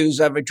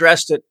confused. I've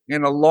addressed it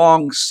in a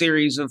long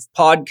series of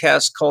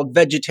podcasts called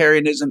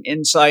Vegetarianism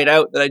Inside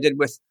Out that I did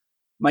with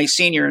my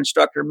senior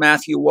instructor,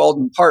 Matthew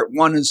Walden. Part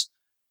 1 is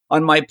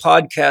on my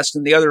podcast,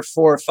 and the other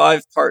 4 or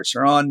 5 parts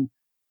are on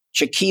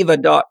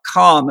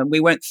Chikiva.com. And we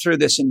went through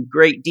this in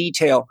great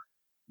detail.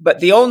 But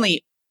the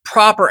only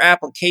proper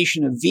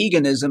application of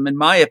veganism, in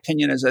my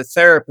opinion, as a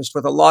therapist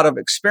with a lot of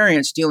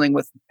experience dealing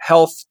with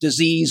health,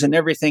 disease, and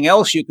everything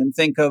else you can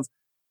think of,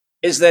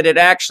 is that it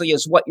actually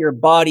is what your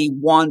body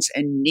wants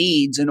and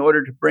needs in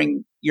order to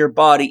bring your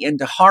body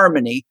into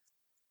harmony.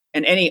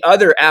 And any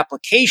other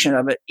application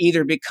of it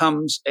either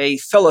becomes a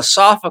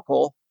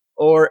philosophical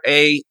or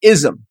a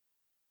ism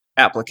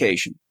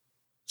application.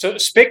 So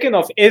speaking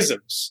of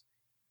isms,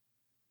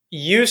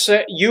 you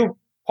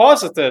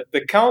posited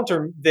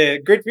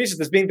the Great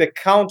Reset as being the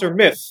counter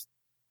myth.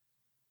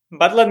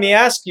 But let me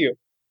ask you.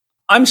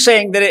 I'm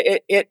saying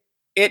that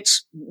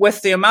it's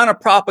with the amount of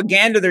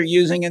propaganda they're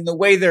using and the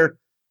way they're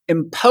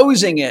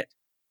imposing it,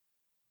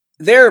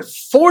 they're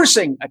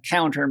forcing a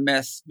counter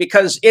myth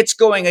because it's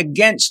going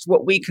against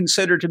what we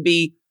consider to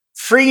be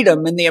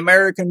freedom and the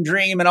American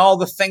dream and all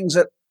the things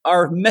that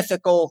our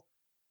mythical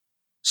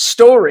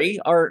story,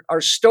 our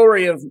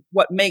story of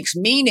what makes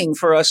meaning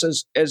for us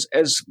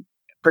as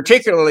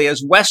particularly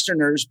as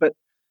Westerners, but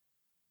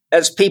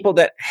as people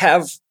that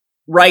have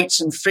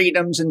rights and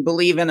freedoms and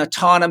believe in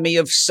autonomy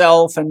of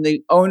self and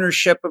the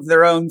ownership of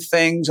their own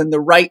things and the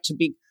right to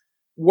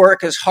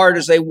work as hard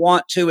as they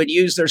want to and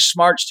use their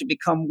smarts to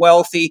become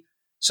wealthy.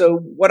 So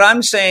what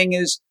I'm saying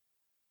is,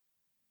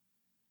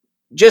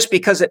 just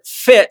because it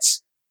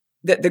fits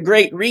that the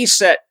Great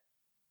Reset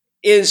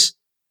is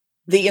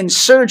the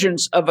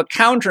insurgence of a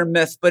counter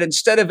myth, but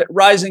instead of it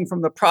rising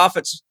from the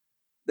prophets,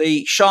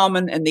 the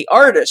shaman, and the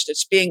artist,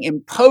 it's being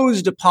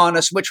imposed upon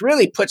us, which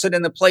really puts it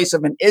in the place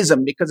of an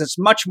ism because it's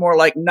much more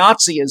like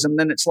Nazism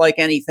than it's like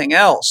anything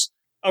else.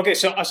 Okay,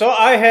 so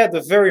I had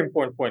a very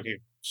important point here.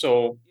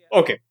 So,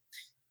 okay.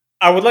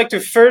 I would like to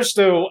first,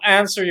 though,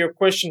 answer your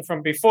question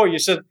from before. You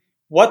said,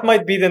 what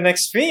might be the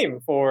next theme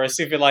for a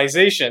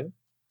civilization.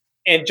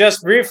 And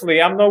just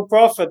briefly, I'm no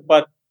prophet,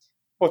 but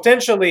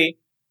potentially,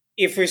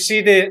 if we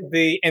see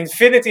the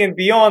infinity and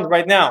beyond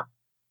right now,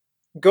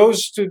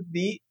 goes to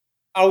the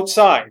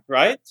outside,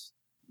 right?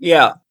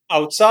 Yeah.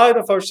 Outside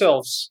of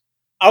ourselves,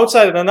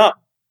 outside and up.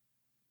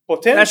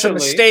 Potentially, That's a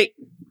mistake.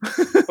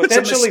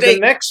 Potentially, the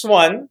next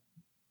one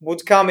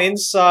would come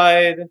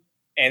inside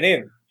and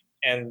in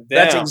and down.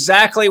 That's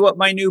exactly what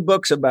my new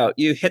book's about.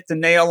 You hit the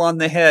nail on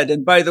the head.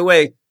 And by the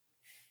way,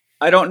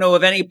 I don't know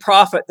of any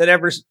prophet that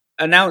ever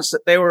announced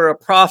that they were a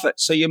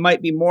prophet. So you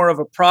might be more of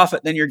a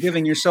prophet than you're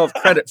giving yourself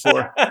credit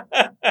for.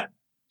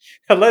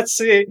 Let's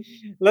see.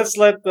 Let's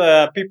let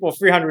people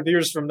 300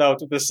 years from now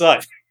to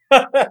decide.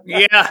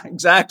 Yeah,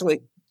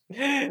 exactly.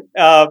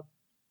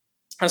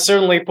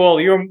 Certainly, Paul,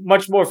 you're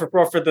much more of a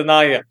prophet than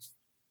I am.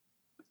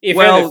 If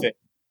well, anything.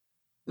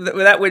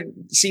 That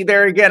would see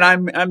there again.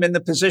 I'm in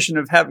the position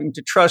of having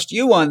to trust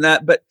you on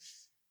that. But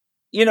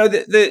you know,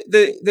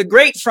 the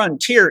great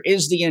frontier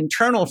is the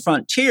internal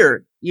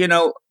frontier. You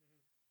know,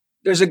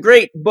 there's a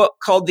great book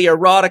called The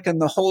Erotic and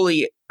the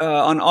Holy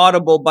on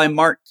Audible by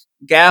Mark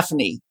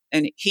Gaffney,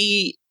 and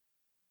he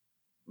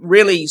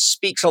really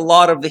speaks a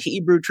lot of the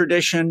Hebrew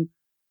tradition,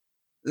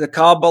 the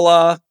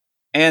Kabbalah,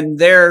 and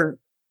their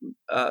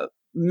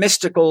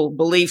mystical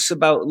beliefs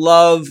about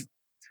love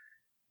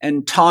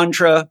and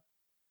Tantra.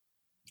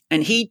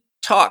 And he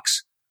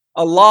talks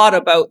a lot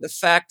about the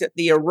fact that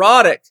the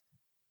erotic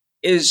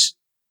is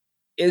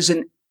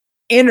an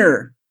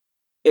inner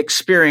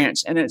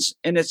experience, and it's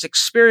an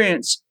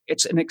experience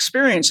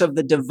of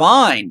the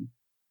divine.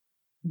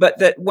 But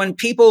that when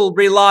people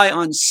rely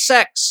on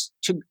sex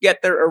to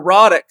get their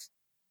erotic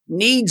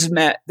needs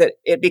met, that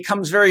it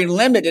becomes very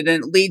limited,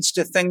 and it leads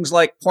to things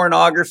like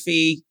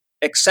pornography,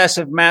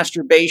 excessive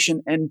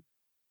masturbation, and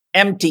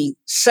empty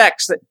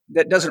sex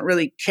that doesn't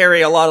really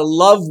carry a lot of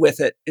love with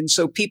it. And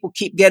so people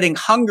keep getting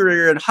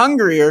hungrier and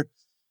hungrier.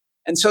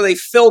 And so they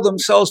fill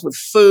themselves with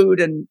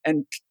food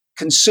and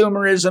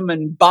consumerism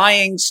and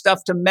buying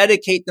stuff to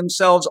medicate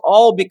themselves,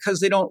 all because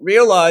they don't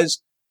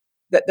realize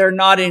that they're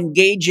not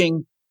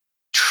engaging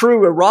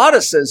true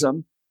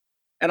eroticism.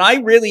 And I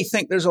really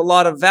think there's a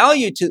lot of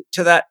value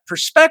to that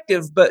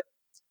perspective. But,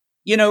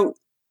 you know,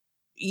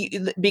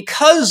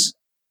 because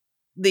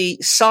the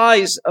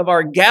size of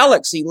our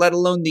galaxy, let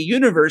alone the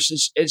universe,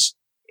 is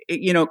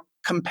you know,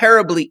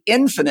 comparably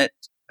infinite.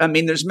 I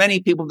mean, there's many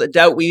people that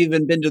doubt we've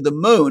even been to the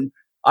moon.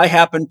 I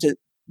happen to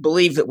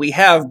believe that we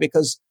have,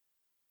 because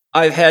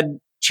I've had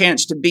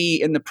chance to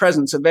be in the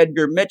presence of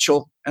Edgar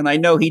Mitchell, and I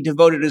know he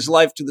devoted his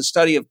life to the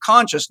study of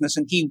consciousness,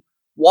 and he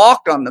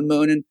walked on the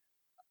moon. And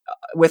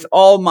with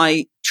all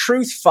my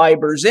truth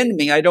fibers in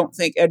me, I don't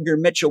think Edgar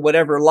Mitchell would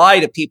ever lie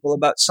to people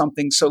about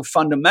something so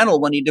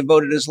fundamental when he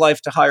devoted his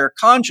life to higher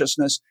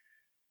consciousness.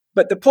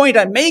 But the point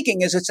I'm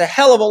making is it's a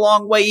hell of a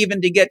long way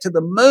even to get to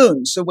the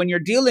moon. So when you're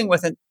dealing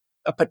with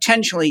a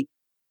potentially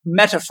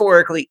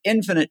metaphorically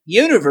infinite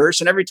universe,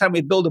 and every time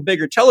we build a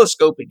bigger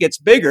telescope, it gets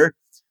bigger,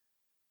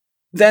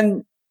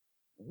 then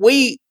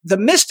the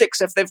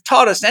mystics, if they've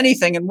taught us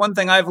anything, and one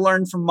thing I've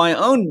learned from my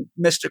own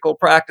mystical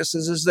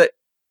practices is that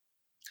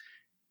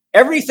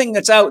everything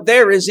that's out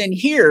there is in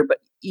here, but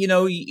you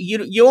know,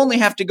 you only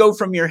have to go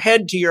from your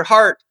head to your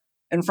heart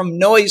and from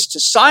noise to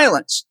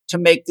silence to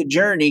make the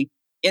journey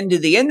into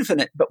the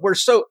infinite. But we're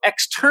so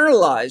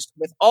externalized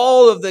with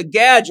all of the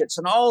gadgets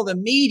and all the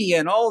media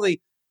and all the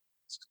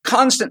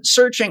constant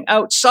searching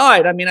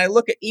outside. I mean, I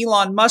look at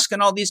Elon Musk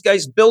and all these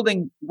guys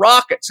building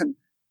rockets and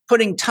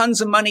putting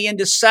tons of money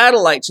into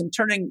satellites and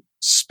turning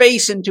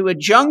space into a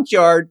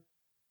junkyard,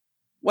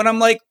 when I'm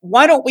like,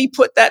 why don't we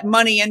put that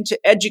money into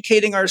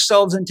educating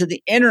ourselves into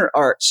the inner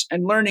arts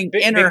and learning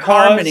inner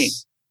harmony?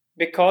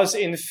 Because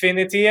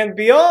infinity and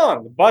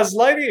beyond, Buzz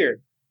Lightyear.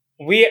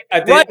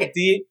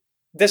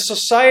 The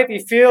society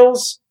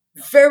feels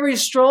very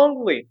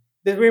strongly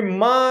that we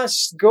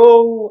must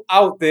go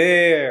out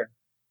there.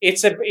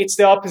 It's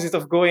the opposite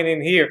of going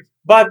in here.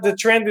 But the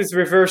trend is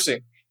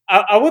reversing.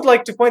 I would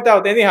like to point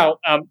out anyhow,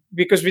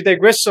 because we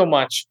digress so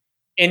much,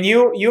 and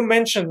you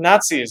mentioned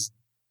Nazism,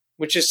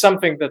 which is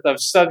something that I've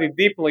studied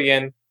deeply.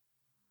 And,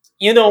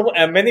 you know,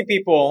 many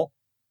people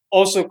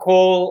also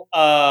call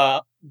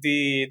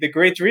the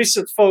Great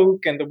Reset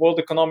folk and the World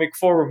Economic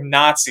Forum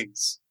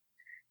Nazis.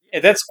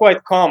 And that's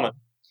quite common.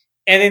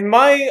 And in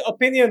my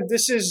opinion,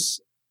 this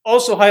is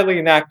also highly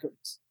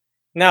inaccurate.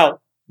 Now,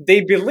 they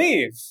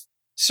believe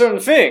certain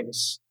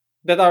things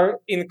that are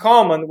in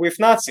common with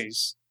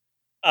Nazis.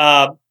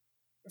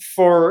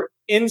 For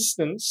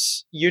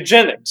instance,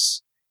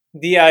 eugenics,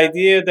 the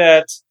idea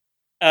that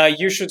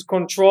you should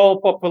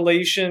control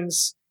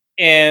populations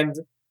and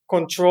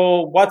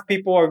control what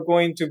people are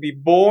going to be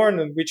born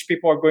and which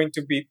people are going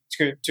to be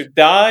to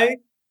die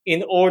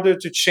in order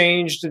to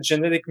change the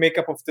genetic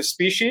makeup of the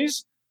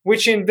species,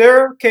 which in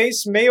their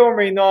case may or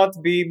may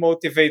not be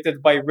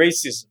motivated by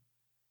racism.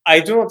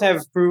 I do not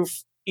have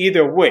proof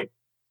either way.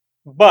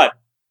 But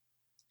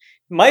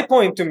my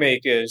point to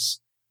make is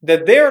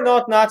that they are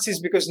not Nazis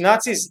because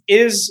Nazism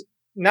is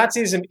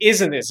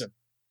an ism.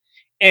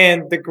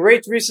 And the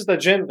Great Reset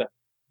agenda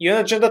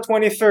UN Agenda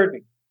 2030,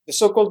 the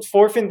so-called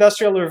Fourth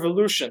Industrial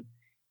Revolution,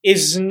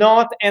 is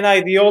not an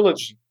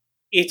ideology.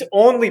 It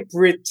only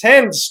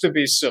pretends to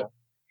be so.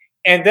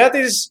 And that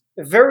is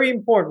very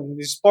important.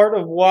 It's part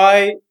of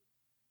why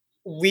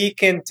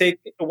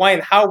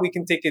and how we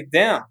can take it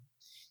down,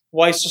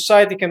 why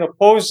society can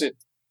oppose it.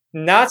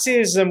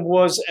 Nazism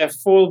was a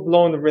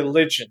full-blown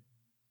religion.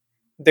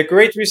 The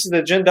Great Reset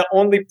Agenda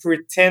only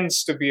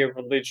pretends to be a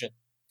religion.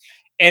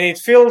 And it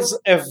fills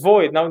a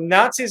void. Now,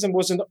 Nazism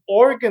was an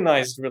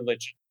organized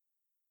religion.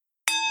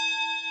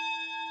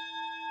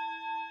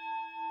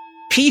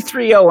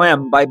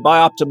 P3OM by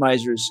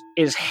Bioptimizers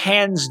is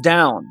hands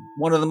down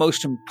one of the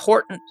most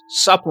important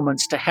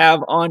supplements to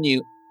have on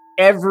you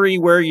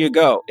everywhere you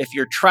go. If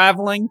you're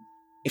traveling,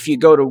 if you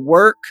go to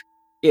work,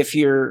 if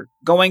you're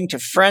going to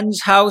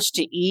friend's house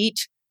to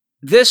eat,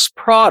 this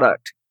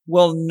product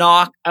will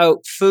knock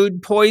out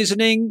food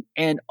poisoning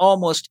and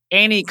almost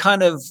any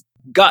kind of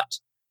gut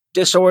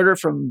disorder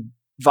from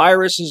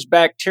viruses,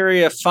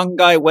 bacteria,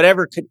 fungi,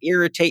 whatever could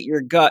irritate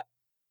your gut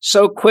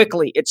so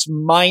quickly. It's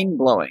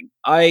mind-blowing.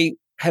 I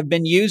have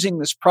been using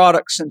this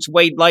product since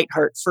Wade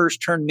Lightheart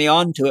first turned me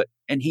on to it,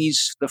 and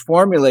he's the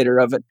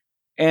formulator of it.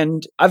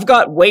 And I've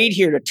got Wade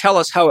here to tell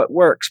us how it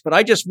works, but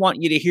I just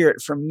want you to hear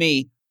it from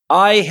me.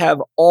 I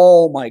have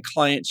all my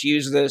clients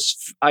use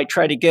this. I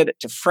try to get it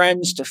to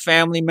friends, to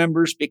family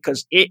members,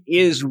 because it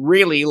is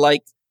really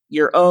like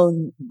your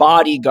own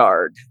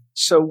bodyguard.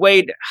 So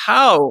Wade,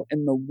 how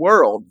in the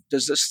world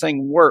does this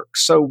thing work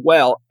so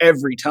well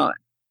every time?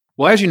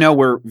 Well, as you know,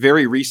 we're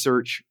very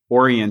research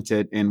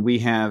oriented, and we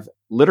have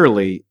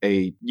literally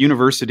a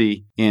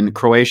university in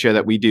Croatia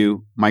that we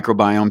do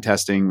microbiome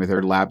testing with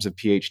our labs of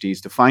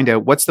PhDs to find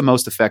out what's the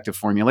most effective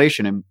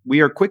formulation. And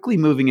we are quickly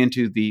moving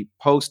into the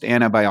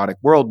post-antibiotic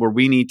world where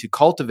we need to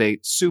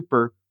cultivate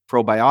super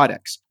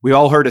probiotics. We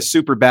all heard of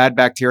super bad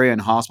bacteria in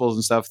hospitals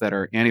and stuff that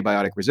are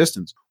antibiotic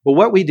resistant. Well,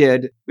 what we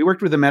did, we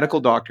worked with a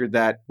medical doctor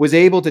that was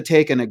able to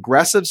take an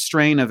aggressive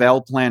strain of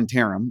L.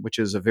 plantarum, which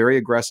is a very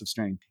aggressive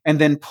strain, and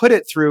then put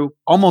it through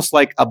almost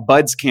like a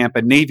BUDS camp,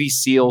 a Navy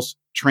SEALs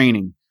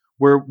training,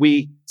 where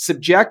we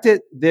subjected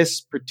this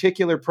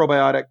particular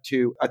probiotic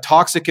to a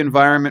toxic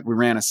environment. We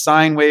ran a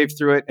sine wave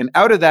through it, and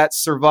out of that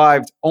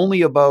survived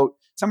only about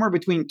somewhere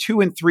between 2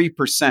 and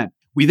 3%.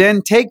 We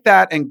then take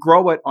that and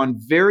grow it on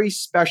very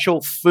special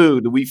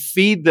food. We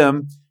feed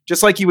them,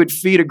 just like you would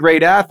feed a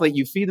great athlete,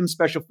 you feed them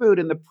special food,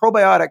 and the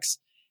probiotics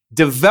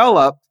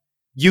develop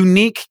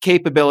unique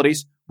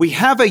capabilities. We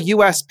have a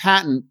US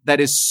patent that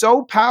is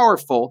so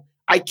powerful,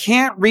 I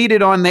can't read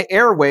it on the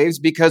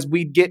airwaves because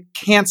we'd get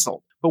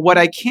canceled. But what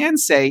I can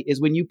say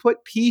is when you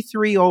put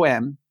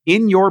P3OM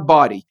in your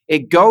body,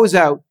 it goes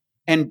out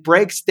and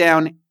breaks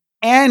down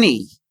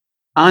any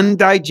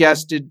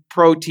undigested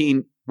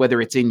protein,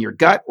 whether it's in your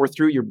gut or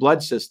through your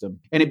blood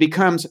system. And it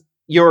becomes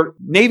your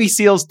Navy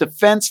SEALs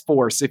defense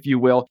force, if you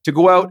will, to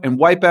go out and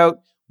wipe out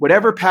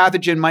whatever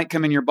pathogen might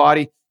come in your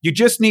body. You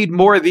just need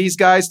more of these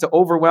guys to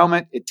overwhelm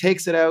it. It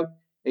takes it out.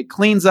 It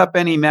cleans up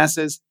any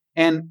messes.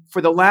 And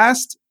for the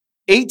last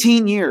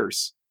 18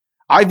 years,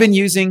 I've been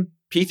using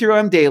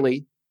P3OM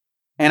daily.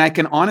 And I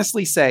can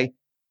honestly say,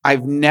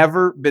 I've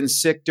never been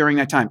sick during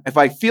that time. If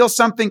I feel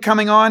something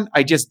coming on,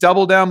 I just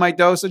double down my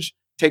dosage,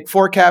 take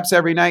 4 caps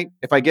every night.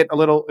 If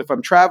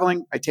I'm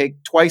traveling, I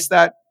take twice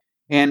that.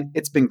 And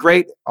it's been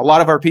great. A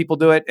lot of our people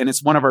do it, and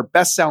it's one of our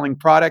best-selling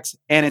products,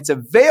 and it's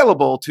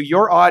available to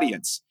your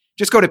audience.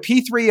 Just go to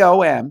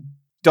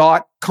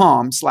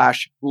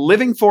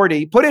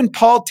p3om.com/living4d, put in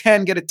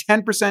Paul10, get a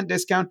 10%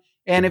 discount.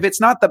 And if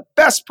it's not the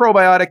best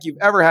probiotic you've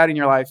ever had in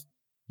your life,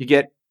 you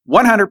get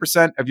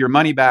 100% of your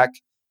money back.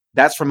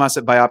 That's from us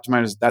at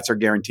Bioptimizers. That's our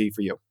guarantee for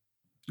you.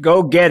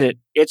 Go get it.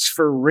 It's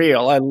for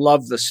real. I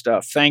love the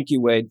stuff. Thank you,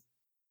 Wade.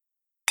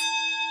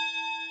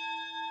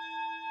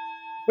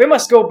 We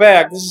must go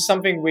back. This is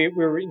something we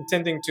were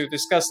intending to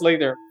discuss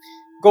later.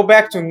 Go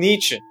back to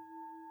Nietzsche.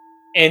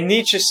 And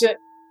Nietzsche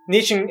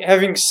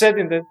having said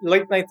in the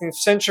late 19th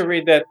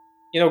century that,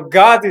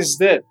 God is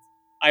dead.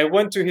 I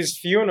went to his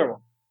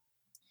funeral.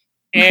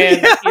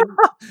 And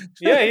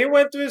he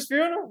went to his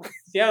funeral.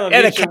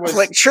 At a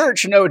Catholic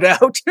church, no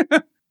doubt.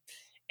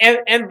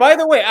 And by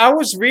the way, I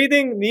was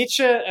reading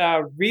Nietzsche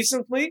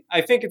recently. I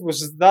think it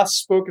was Thus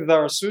Spoke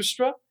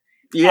Zarathustra.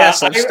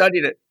 Yes, I've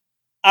studied it.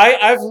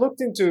 I've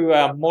looked into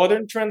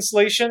modern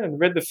translation and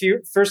read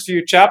the first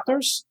few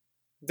chapters.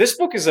 This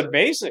book is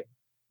amazing.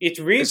 It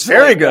reads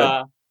very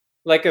good.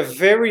 Like a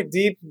very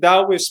deep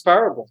Taoist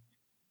parable.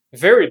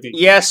 Very deep.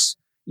 Yes.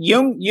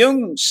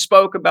 Jung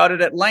spoke about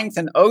it at length,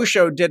 and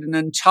Osho did an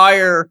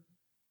entire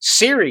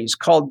series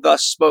called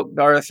Thus Spoke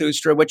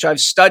Zarathustra, which I've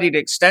studied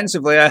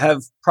extensively. I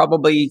have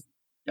probably,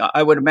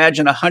 I would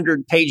imagine,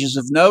 100 pages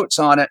of notes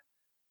on it.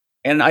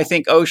 And I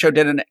think Osho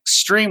did an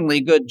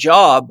extremely good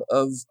job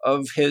of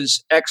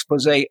his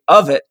expose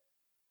of it.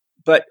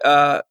 But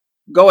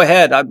go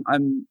ahead,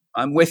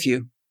 I'm with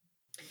you.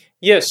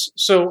 Yes.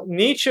 So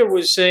Nietzsche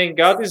was saying,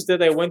 God is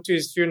dead, I went to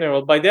his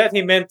funeral. By that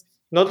he meant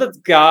not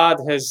that God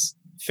has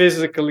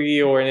physically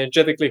or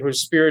energetically or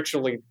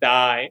spiritually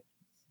died.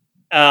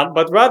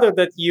 but rather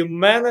that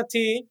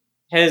humanity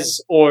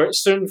has, or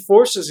certain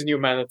forces in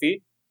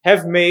humanity,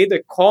 have made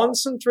a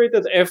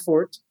concentrated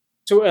effort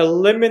to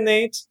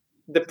eliminate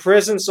the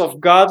presence of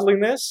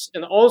godliness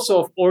and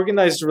also of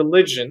organized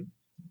religion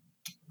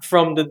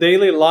from the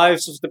daily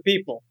lives of the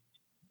people,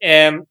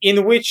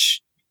 in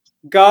which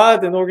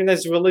God and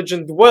organized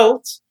religion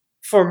dwelt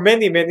for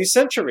many, many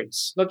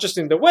centuries, not just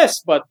in the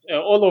West, but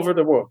all over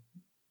the world.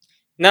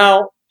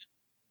 Now,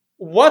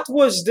 what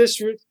was this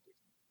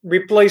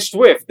replaced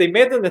with? They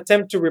made an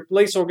attempt to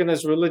replace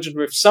organized religion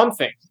with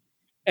something.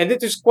 And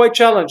it is quite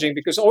challenging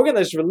because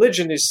organized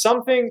religion is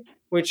something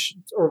which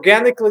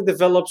organically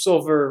develops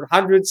over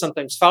hundreds,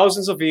 sometimes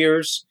thousands of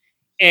years,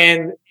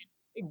 and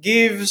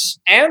gives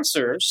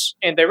answers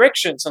and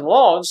directions and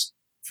laws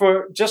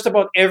for just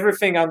about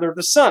everything under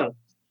the sun.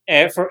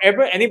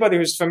 Anybody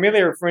who's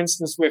familiar, for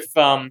instance, with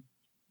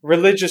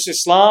religious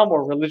Islam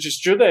or religious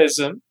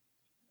Judaism,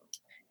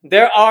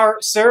 there are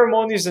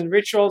ceremonies and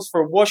rituals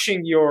for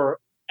washing your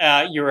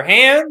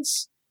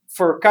hands,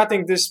 for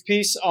cutting this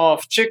piece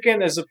of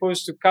chicken as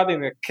opposed to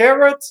cutting a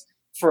carrot,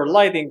 for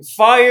lighting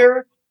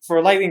fire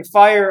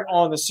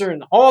on a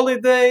certain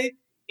holiday.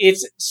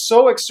 It's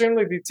so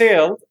extremely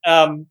detailed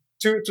to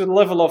the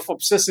level of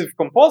obsessive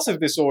compulsive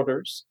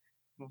disorders.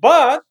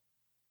 But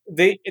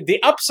the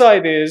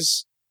upside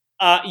is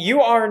you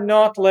are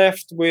not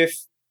left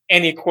with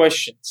any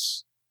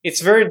questions. It's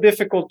very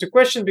difficult to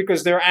question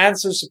because there are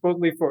answers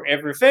supposedly for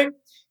everything.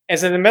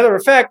 As a matter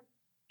of fact,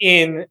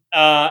 in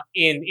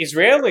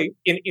Israeli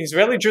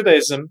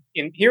Judaism,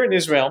 here in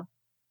Israel,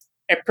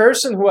 a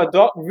person who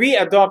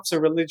readopts a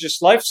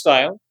religious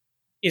lifestyle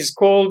is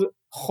called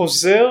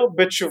Choser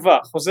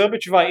B'Tshuva. Choser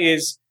B'Tshuva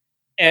is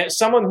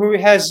someone who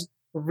has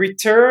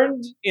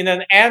returned in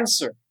an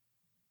answer,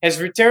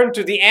 has returned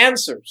to the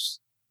answers.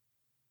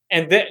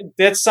 And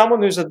that's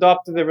someone who's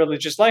adopted a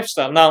religious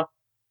lifestyle. Now,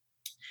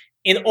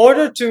 in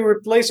order to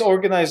replace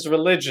organized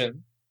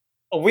religion,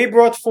 we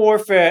brought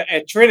forth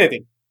a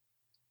trinity,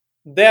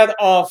 that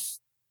of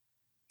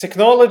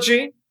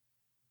technology,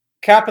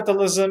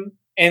 capitalism,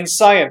 and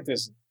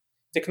scientism.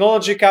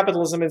 Technology,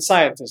 capitalism, and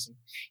scientism.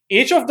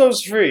 Each of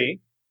those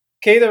three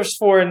caters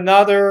for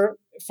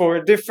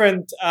a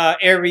different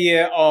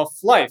area of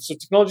life. So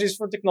technology is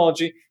for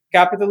technology,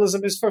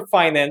 capitalism is for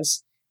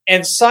finance,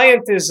 and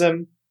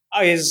scientism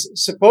is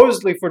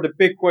supposedly for the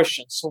big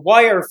questions. So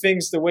why are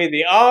things the way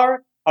they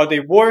are, how they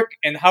work,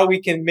 and how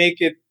we can make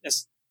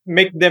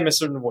them a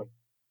certain way.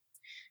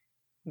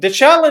 The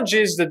challenge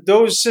is that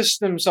those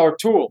systems are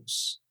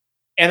tools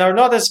and are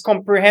not as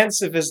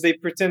comprehensive as they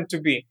pretend to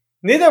be.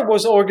 Neither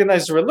was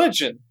organized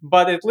religion,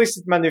 but at least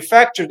it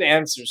manufactured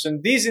answers.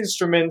 And these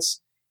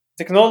instruments,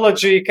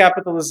 technology,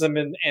 capitalism,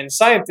 and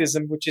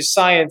scientism, which is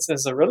science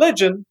as a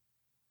religion,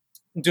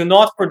 do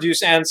not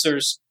produce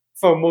answers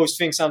for most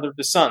things under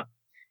the sun.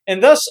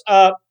 And thus,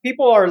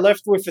 people are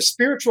left with a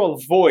spiritual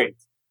void.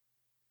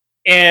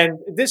 And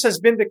this has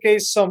been the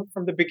case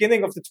from the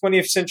beginning of the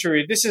 20th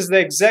century. This is the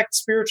exact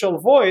spiritual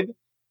void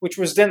which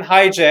was then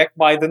hijacked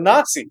by the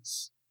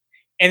Nazis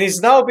and is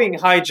now being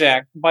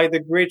hijacked by the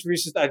Great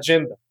Reset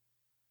agenda.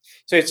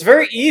 So it's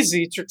very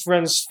easy to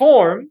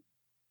transform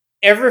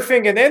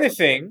everything and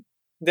anything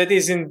that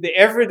is in the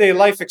everyday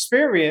life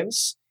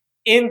experience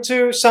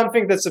into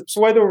something that's a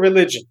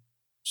pseudo-religion,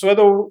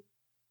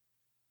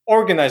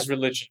 pseudo-organized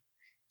religion,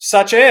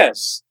 such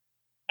as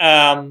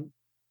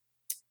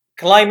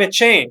climate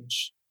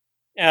change,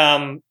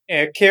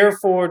 care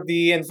for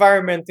the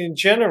environment in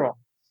general,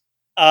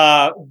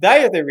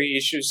 dietary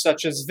issues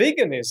such as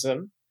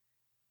veganism,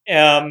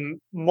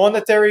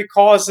 monetary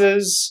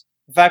causes,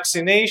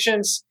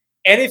 vaccinations,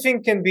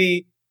 anything can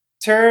be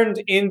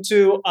turned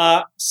into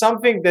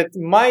something that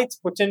might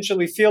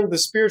potentially fill the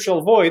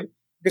spiritual void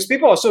because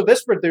people are so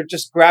desperate they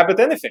just grab at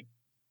anything.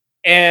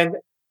 And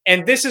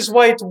this is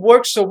why it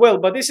works so well,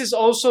 but this is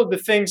also the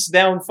thing's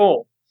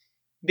downfall.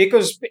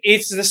 Because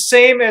it's the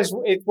same as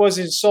it was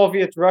in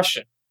Soviet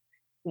Russia.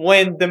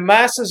 When the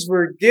masses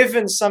were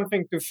given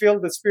something to fill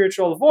the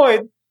spiritual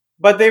void,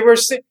 but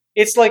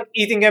it's like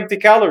eating empty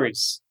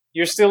calories.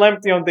 You're still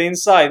empty on the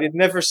inside. It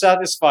never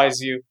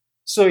satisfies you.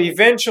 So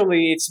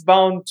eventually it's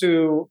bound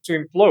to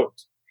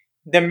implode.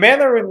 The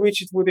manner in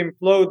which it would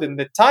implode and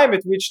the time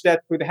at which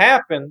that could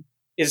happen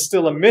is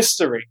still a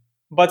mystery.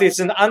 But it's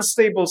an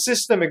unstable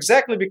system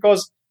exactly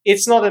because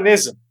it's not an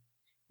ism.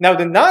 Now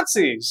the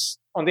Nazis,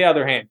 on the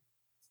other hand,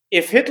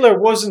 if Hitler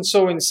wasn't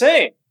so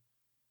insane,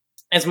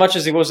 as much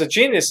as he was a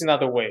genius in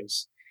other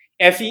ways,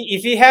 if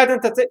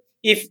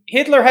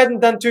Hitler hadn't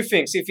done two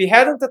things, if he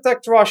hadn't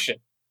attacked Russia,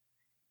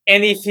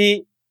 and if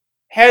he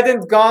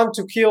hadn't gone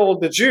to kill all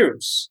the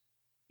Jews,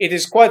 it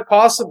is quite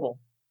possible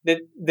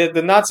that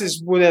the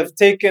Nazis would have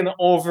taken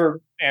over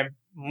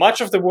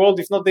much of the world,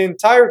 if not the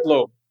entire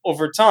globe,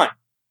 over time.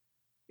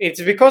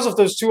 It's because of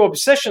those two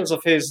obsessions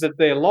of his that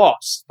they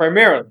lost,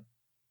 primarily.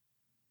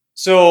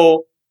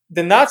 So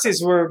the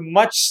Nazis were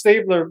much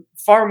stabler,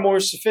 far more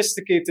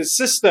sophisticated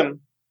system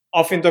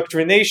of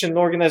indoctrination and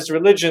organized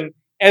religion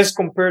as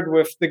compared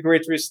with the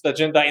Great Reset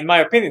agenda, in my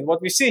opinion.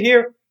 What we see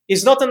here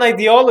is not an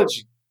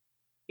ideology.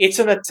 It's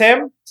an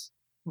attempt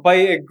by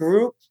a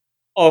group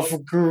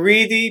of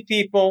greedy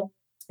people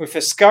with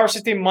a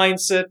scarcity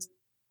mindset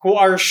who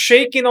are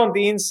shaking on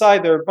the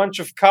inside. They're a bunch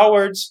of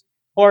cowards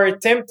who are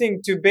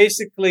attempting to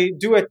basically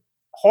do a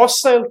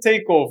hostile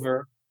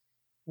takeover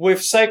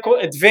with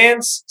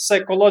advanced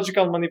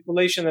psychological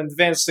manipulation and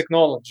advanced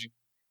technology.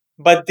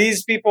 But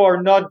these people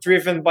are not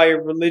driven by a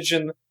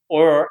religion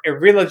or a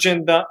real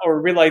agenda or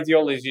a real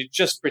ideology,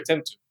 just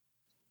pretend to.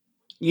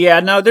 Yeah,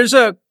 no, there's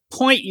a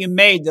point you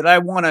made that I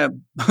want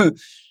to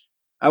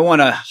I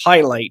want to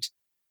highlight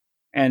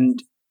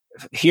and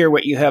hear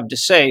what you have to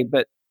say,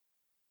 but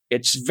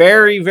it's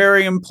very,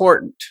 very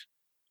important.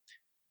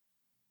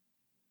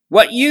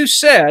 What you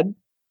said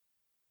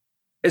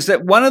is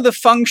that one of the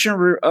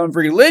functions of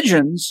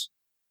religions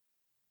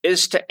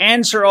is to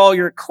answer all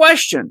your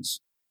questions.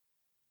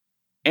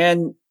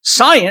 And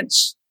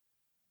science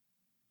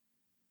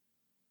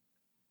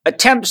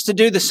attempts to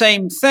do the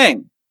same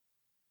thing.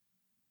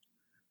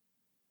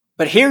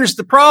 But here's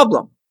the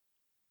problem.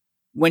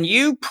 When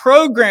you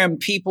program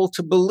people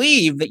to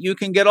believe that you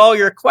can get all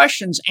your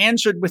questions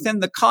answered within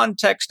the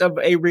context of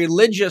a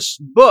religious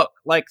book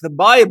like the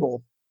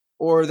Bible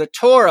or the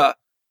Torah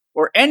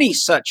or any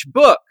such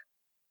book,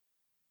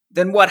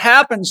 then what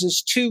happens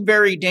is two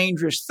very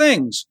dangerous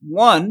things.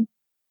 One,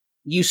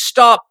 you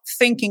stop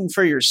thinking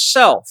for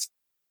yourself.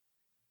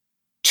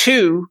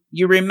 Two,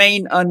 you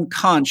remain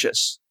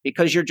unconscious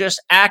because you're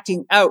just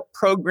acting out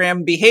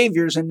programmed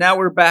behaviors. And now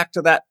we're back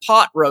to that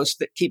pot roast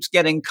that keeps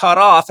getting cut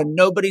off and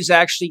nobody's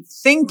actually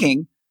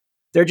thinking.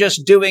 They're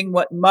just doing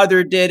what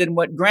mother did and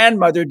what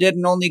grandmother did.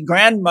 And only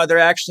grandmother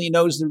actually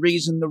knows the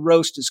reason the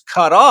roast is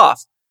cut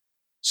off.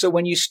 So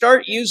when you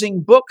start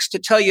using books to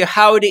tell you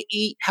how to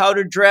eat, how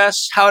to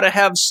dress, how to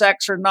have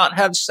sex or not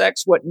have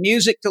sex, what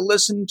music to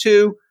listen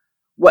to,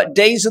 what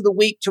days of the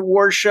week to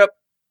worship,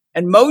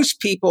 and most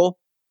people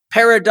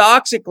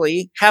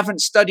paradoxically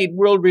haven't studied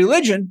world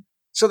religion,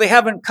 so they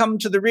haven't come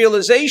to the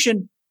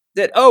realization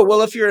that, oh,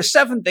 well, if you're a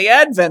Seventh-day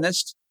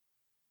Adventist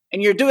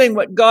and you're doing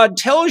what God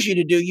tells you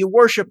to do, you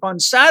worship on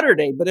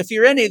Saturday. But if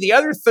you're any of the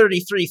other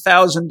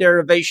 33,000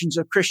 derivations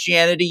of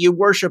Christianity, you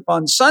worship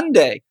on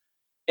Sunday.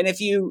 And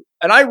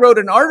I wrote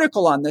an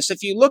article on this,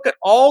 if you look at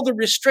all the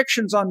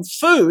restrictions on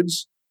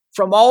foods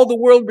from all the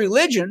world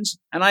religions,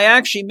 and I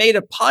actually made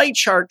a pie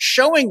chart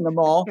showing them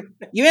all,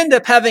 you end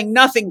up having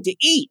nothing to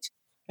eat.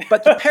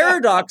 But the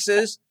paradox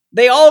is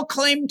they all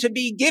claim to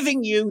be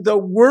giving you the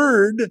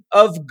word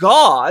of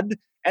God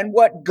and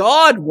what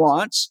God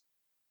wants.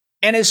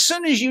 And as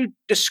soon as you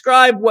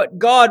describe what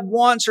God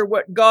wants or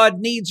what God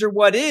needs or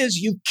what is,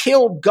 you've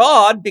killed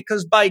God,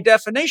 because by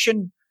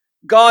definition,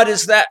 God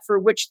is that for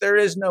which there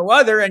is no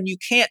other. And you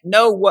can't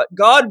know what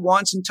God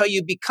wants until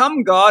you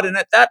become God. And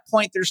at that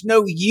point, there's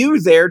no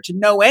you there to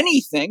know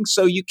anything.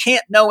 So you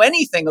can't know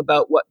anything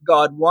about what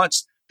God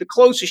wants. The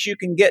closest you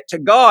can get to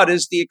God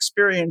is the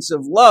experience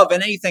of love,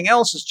 and anything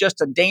else is just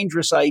a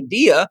dangerous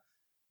idea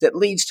that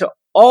leads to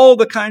all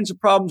the kinds of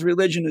problems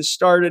religion has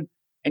started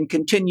and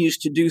continues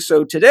to do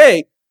so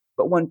today.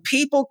 But when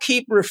people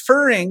keep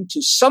referring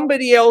to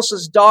somebody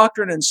else's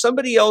doctrine and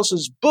somebody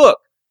else's book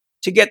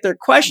to get their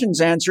questions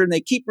answered, and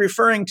they keep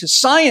referring to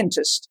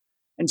scientists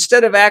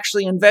instead of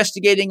actually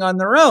investigating on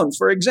their own.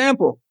 For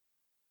example,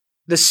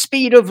 the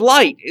speed of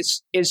light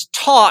is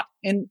taught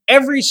in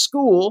every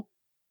school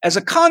as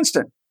a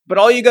constant. But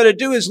all you got to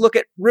do is look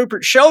at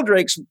Rupert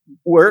Sheldrake's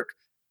work.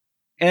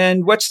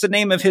 And what's the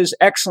name of his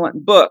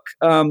excellent book?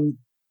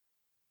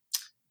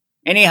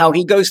 Anyhow,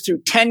 he goes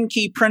through 10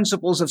 key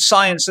principles of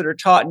science that are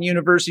taught in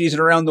universities and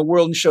around the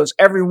world and shows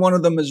every one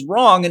of them is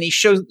wrong. And he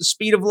shows that the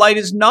speed of light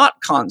is not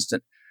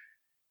constant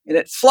and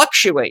it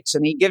fluctuates.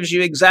 And he gives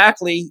you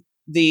exactly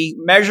the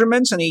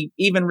measurements. And he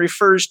even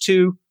refers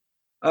to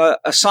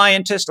a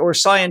scientist or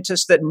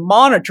scientists that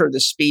monitor the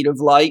speed of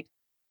light.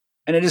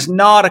 And it is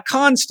not a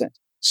constant.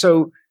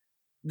 So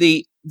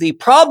the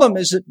problem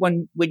is that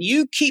when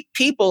you keep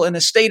people in a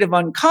state of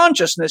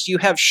unconsciousness, you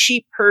have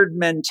sheep herd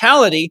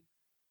mentality,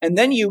 and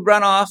then you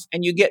run off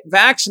and you get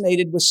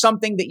vaccinated with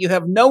something that you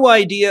have no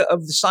idea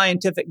of the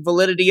scientific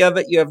validity of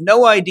it. You have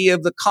no idea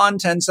of the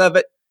contents of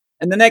it.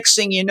 And the next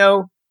thing you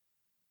know,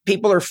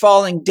 people are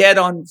falling dead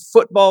on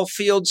football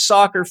fields,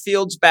 soccer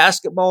fields,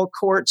 basketball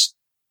courts,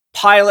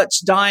 pilots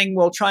dying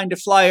while trying to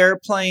fly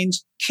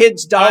airplanes,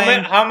 kids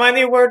dying. How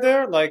many were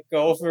there? Like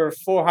over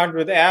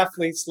 400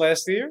 athletes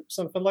last year,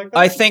 something like that?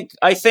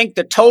 I think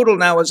the total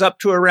now is up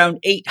to around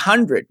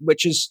 800,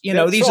 which is, these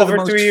are the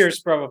most... over 2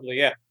 years probably,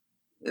 yeah.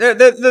 They're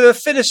the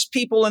fittest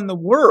people in the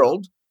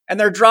world, and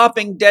they're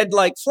dropping dead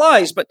like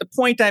flies. But the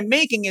point I'm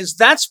making is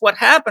that's what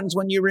happens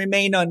when you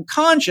remain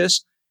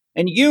unconscious.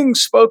 And Jung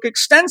spoke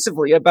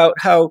extensively about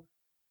how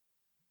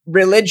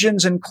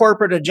religions and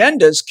corporate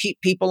agendas keep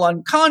people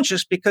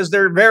unconscious because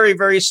they're very,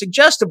 very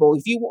suggestible.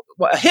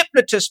 A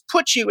hypnotist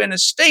puts you in a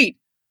state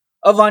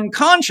of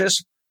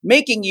unconscious,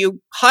 making you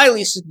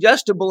highly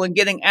suggestible and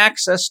getting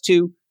access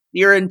to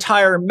your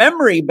entire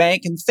memory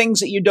bank and things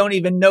that you don't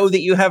even know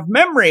that you have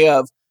memory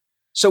of.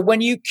 So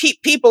when you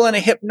keep people in a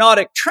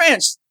hypnotic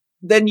trance,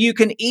 then you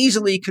can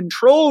easily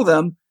control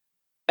them.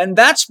 And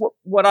that's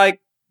what I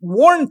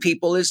warn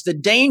people is the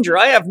danger.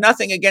 I have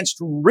nothing against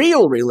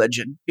real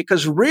religion,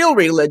 because real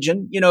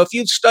religion, if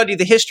you study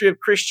the history of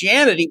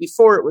Christianity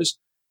before it was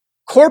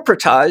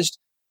corporatized,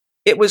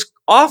 it was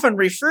often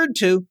referred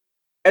to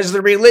as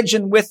the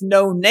religion with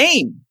no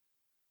name.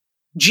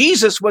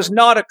 Jesus was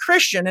not a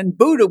Christian and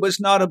Buddha was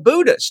not a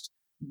Buddhist.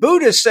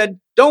 Buddha said,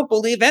 don't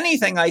believe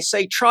anything I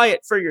say, try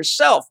it for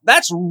yourself.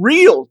 That's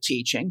real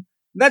teaching.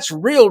 That's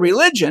real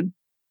religion.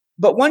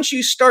 But once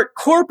you start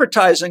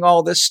corporatizing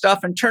all this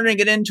stuff and turning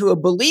it into a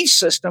belief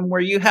system where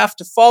you have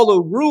to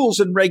follow rules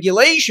and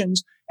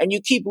regulations, and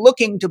you keep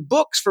looking to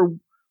books for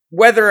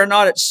whether or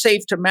not it's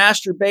safe to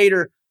masturbate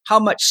or how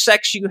much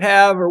sex you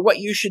have or what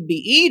you should be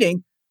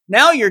eating,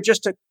 now you're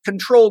just a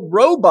controlled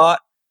robot.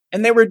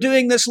 And they were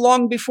doing this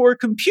long before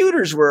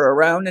computers were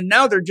around, and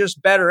now they're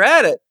just better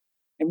at it.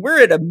 And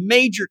we're at a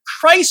major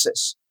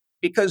crisis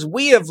because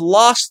we have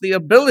lost the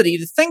ability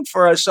to think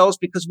for ourselves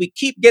because we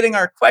keep getting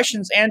our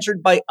questions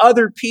answered by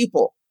other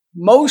people,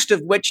 most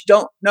of which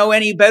don't know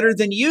any better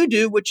than you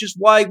do, which is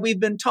why we've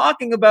been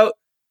talking about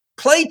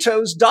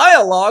Plato's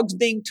dialogues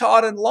being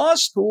taught in law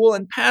school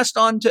and passed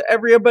on to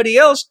everybody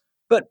else.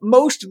 But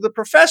most of the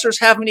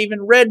professors haven't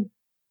even read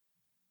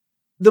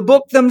the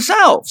book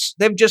themselves.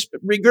 They've just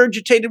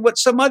regurgitated what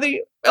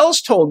somebody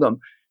else told them.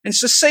 And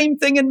it's the same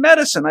thing in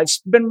medicine. I've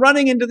been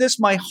running into this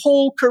my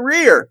whole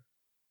career.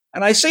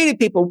 And I say to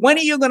people, when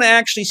are you going to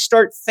actually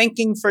start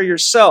thinking for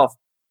yourself?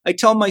 I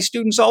tell my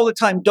students all the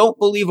time, don't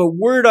believe a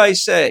word I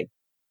say.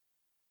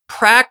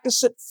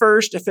 Practice it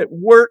first. If it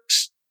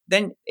works,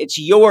 then it's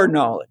your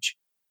knowledge.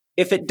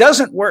 If it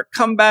doesn't work,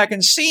 come back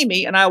and see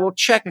me and I will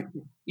check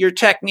your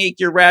technique,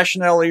 your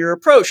rationale, or your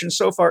approach. And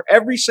so far,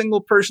 every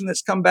single person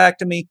that's come back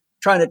to me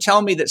trying to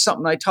tell me that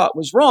something I taught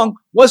was wrong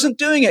wasn't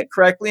doing it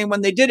correctly. And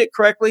when they did it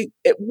correctly,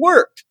 it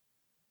worked.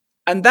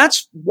 And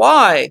that's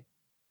why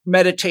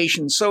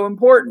meditation is so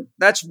important.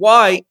 That's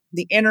why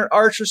the inner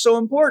arts are so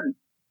important.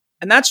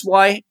 And that's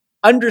why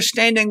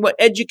understanding what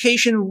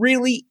education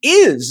really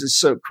is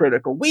so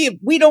critical.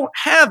 We don't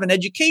have an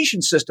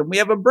education system. We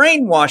have a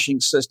brainwashing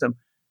system.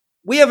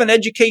 We have an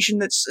education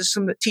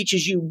system that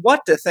teaches you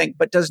what to think,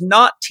 but does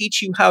not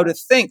teach you how to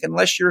think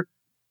unless you're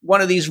one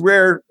of these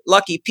rare,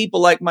 lucky people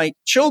like my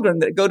children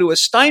that go to a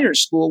Steiner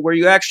school where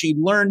you actually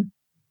learn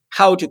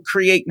how to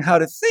create and how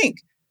to think.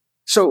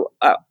 So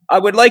I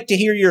would like to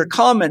hear your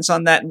comments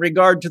on that in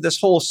regard to this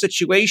whole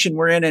situation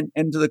we're in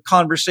and to the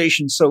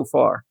conversation so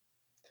far.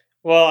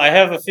 Well, I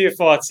have a few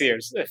thoughts here.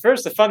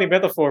 First, a funny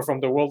metaphor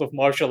from the world of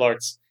martial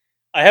arts.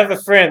 I have a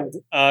friend,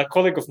 a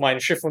colleague of mine,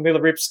 Shifu Neil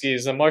Ripsky,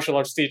 is a martial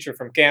arts teacher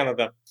from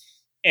Canada.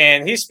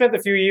 And he spent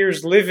a few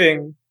years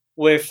living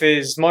with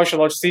his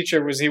martial arts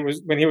teacher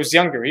when he was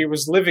younger. He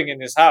was living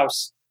in his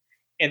house.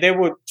 And they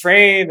would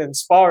train and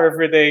spar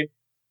every day.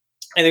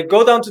 And they'd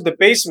go down to the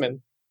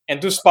basement and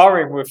do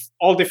sparring with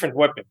all different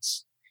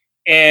weapons.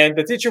 And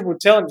the teacher would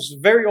tell him, this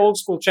very old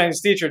school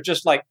Chinese teacher,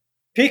 just like,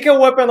 pick a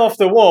weapon off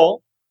the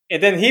wall.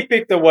 And then he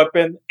picked a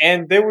weapon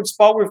and they would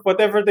spar with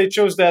whatever they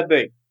chose that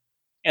day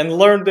and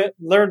learn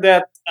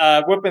that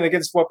weapon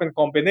against weapon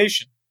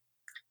combination.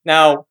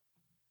 Now,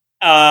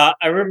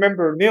 I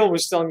remember Neil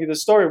was telling me the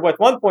story. At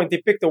one point,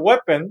 he picked a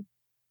weapon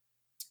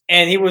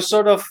and he was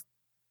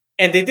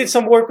and they did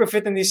some work with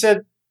it. And he said,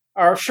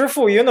 our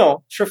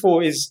Shifu,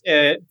 Shifu is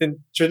the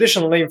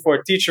traditional name for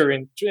a teacher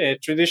in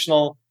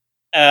traditional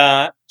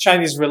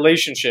Chinese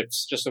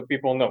relationships, just so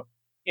people know.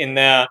 In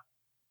a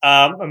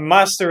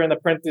master and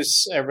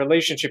apprentice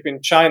relationship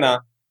in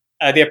China,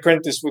 the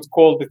apprentice would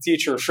call the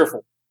teacher Shifu,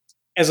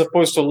 as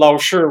opposed to Lao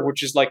Shi,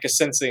 which is like a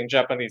sensei in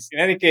Japanese. In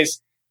any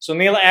case, so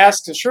Neil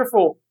asked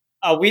Shifu,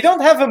 we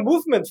don't have a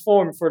movement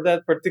form for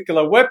that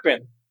particular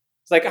weapon.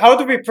 It's like, how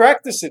do we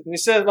practice it? And he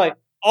said,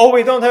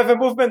 we don't have a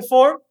movement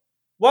form?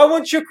 Why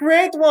won't you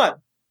create one?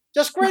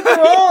 Just create your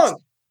own.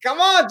 Come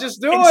on,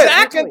 just do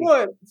it. You can do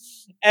it.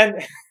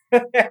 And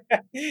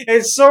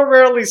it's so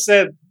rarely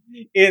said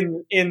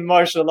in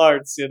martial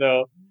arts,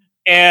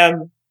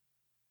 And,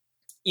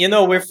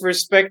 with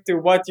respect to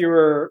what you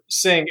were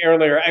saying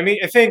earlier,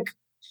 I think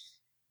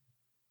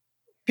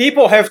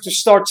people have to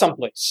start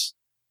someplace.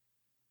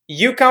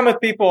 You come at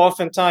people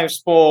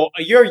oftentimes, Paul,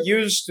 you're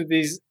used to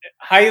these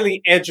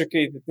highly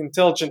educated,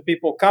 intelligent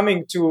people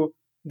coming to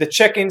the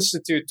Czech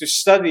Institute to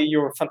study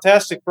your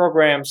fantastic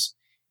programs.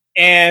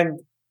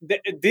 And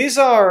these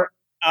are,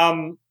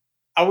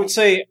 I would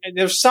say,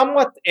 they're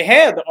somewhat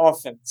ahead of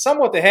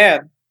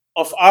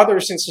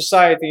others in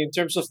society in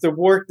terms of the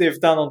work they've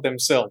done on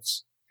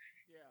themselves.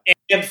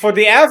 Yeah. And for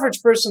the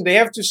average person, they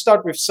have to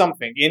start with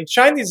something. In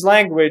Chinese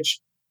language,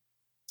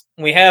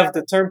 we have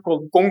the term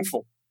called Gong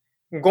Fu.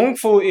 Gong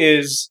Fu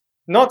is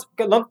not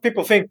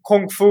people think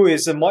Kung Fu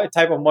is a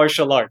type of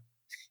martial art.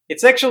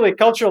 It's actually a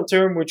cultural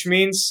term which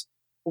means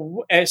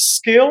a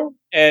skill,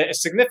 a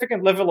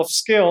significant level of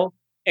skill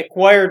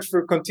acquired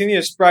through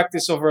continuous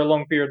practice over a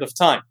long period of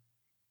time.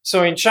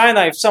 So in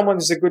China, if someone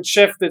is a good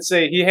chef, let's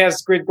say he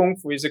has great Gong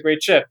Fu, he's a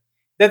great chef.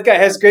 That guy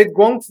has great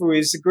Gong Fu,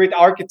 he's a great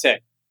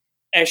architect.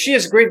 And she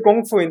has great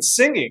Gong Fu in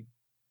singing.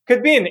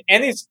 Could be in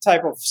any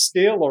type of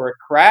skill or a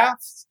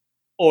craft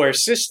or a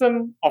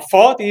system of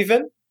thought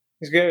even.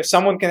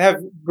 Someone can have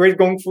great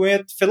Kung Fu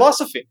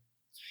philosophy.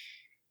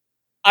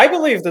 I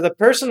believe that a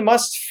person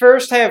must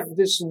first have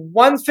this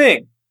one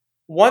thing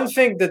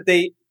that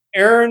they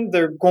earn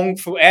their Kung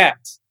Fu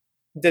at,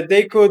 that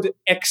they could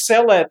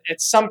excel at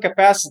some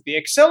capacity.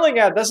 Excelling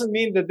at doesn't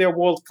mean that they're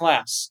world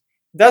class.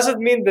 Doesn't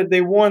mean that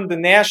they won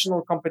the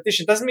national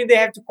competition. Doesn't mean they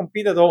have to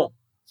compete at all.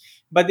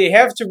 But they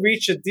have to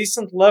reach a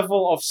decent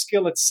level of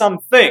skill at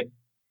something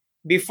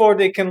before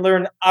they can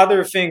learn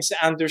other things,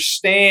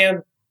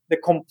 understand the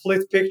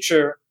complete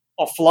picture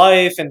of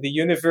life and the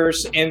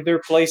universe and their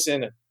place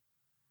in it.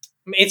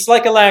 It's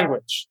like a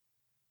language.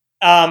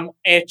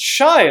 A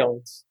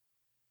child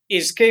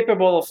is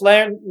capable of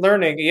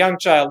learning, a young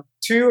child,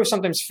 2 or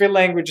sometimes 3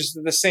 languages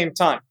at the same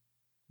time.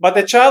 But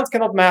the child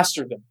cannot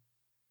master them.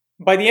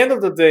 By the end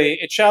of the day,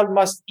 a child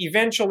must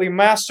eventually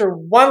master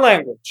one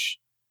language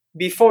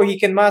before he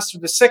can master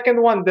the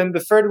second one, then the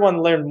third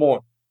one, learn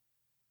more.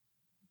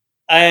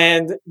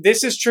 And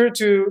this is true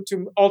to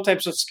all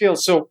types of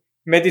skills. So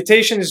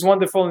meditation is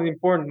wonderful and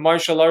important.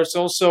 Martial arts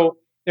also.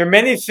 There are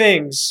many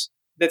things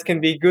that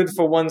can be good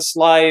for one's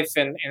life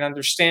and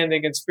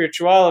understanding and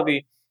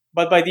spirituality.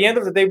 But by the end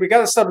of the day, we got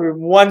to start with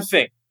one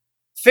thing.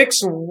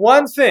 Fix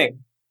one thing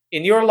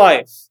in your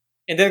life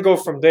and then go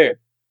from there.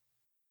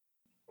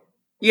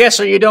 Yeah,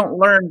 so you don't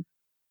learn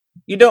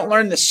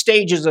the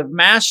stages of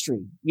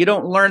mastery. You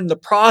don't learn the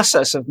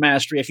process of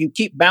mastery. If you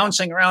keep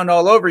bouncing around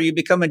all over, you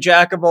become a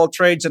jack of all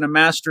trades and a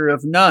master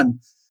of none.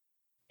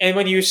 And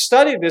when you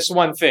study this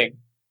one thing,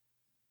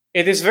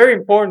 it is very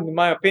important, in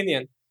my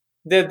opinion,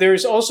 that there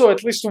is also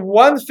at least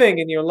one thing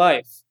in your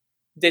life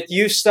that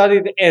you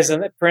studied as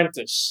an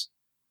apprentice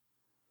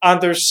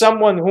under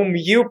someone whom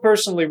you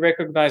personally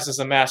recognize as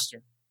a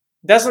master.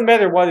 Doesn't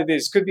matter what it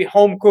is. Could be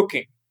home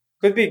cooking.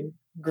 Could be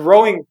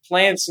growing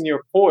plants in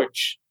your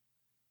porch.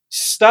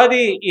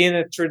 Study in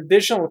a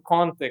traditional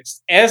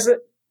context as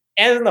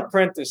an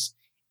apprentice,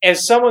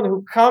 as someone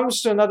who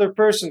comes to another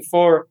person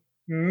for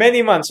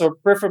many months or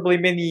preferably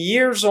many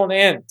years on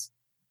end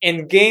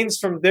and gains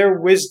from their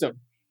wisdom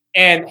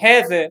and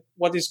have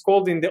what is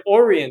called in the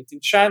Orient, in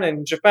China and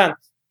in Japan,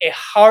 a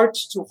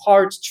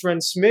heart-to-heart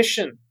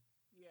transmission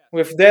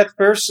with that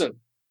person.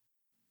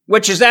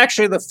 Which is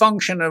actually the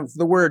function of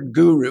the word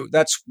guru.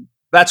 That's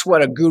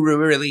what a guru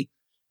really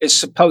is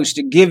supposed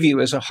to give you,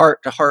 as a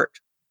heart-to-heart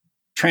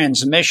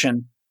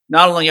transmission,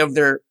 not only of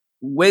their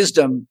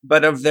wisdom,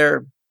 but of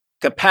their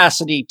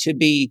capacity to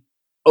be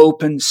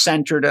open,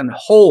 centered, and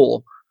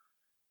whole.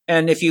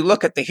 And if you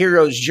look at the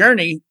hero's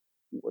journey,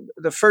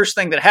 the first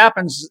thing that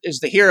happens is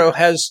the hero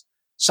has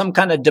some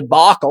kind of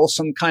debacle,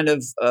 some kind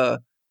of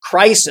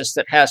crisis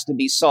that has to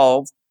be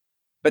solved.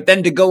 But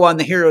then to go on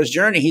the hero's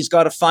journey, he's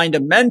got to find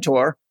a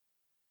mentor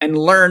and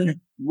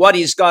learn what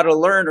he's got to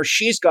learn or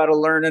she's got to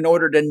learn in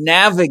order to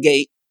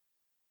navigate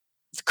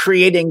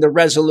creating the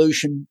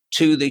resolution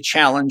to the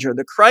challenge or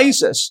the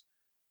crisis.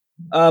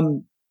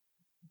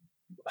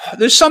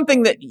 There's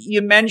something that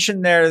you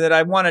mentioned there that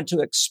I wanted to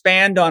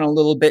expand on a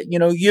little bit. You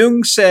know,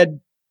 Jung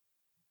said,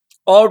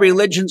 all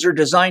religions are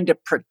designed to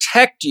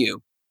protect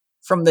you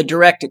from the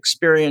direct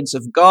experience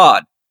of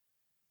God.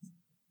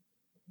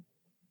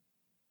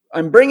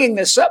 I'm bringing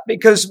this up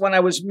because when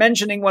I was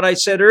mentioning what I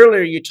said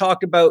earlier, you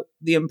talked about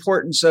the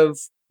importance of,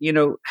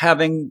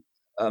 having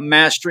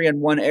mastery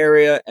in one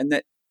area and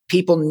that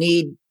people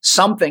need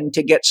something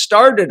to get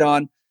started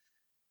on.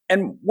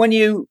 And when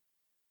you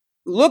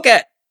look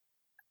at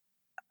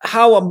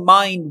how a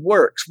mind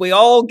works, we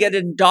all get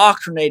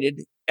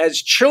indoctrinated as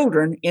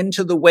children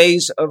into the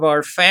ways of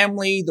our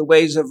family, the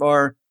ways of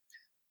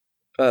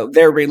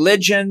their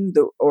religion,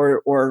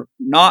 or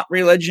not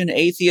religion,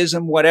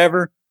 atheism,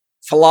 whatever,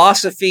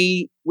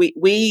 philosophy.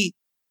 We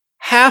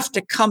have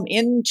to come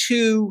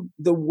into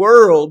the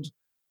world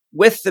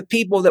with the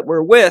people that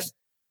we're with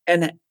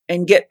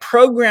and get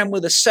programmed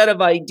with a set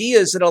of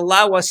ideas that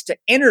allow us to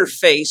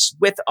interface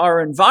with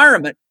our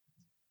environment.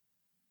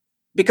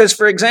 Because,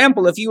 for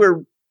example, if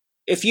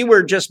you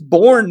were just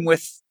born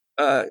with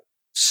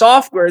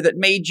software that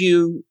made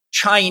you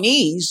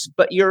Chinese,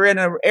 but you're in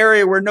an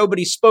area where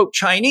nobody spoke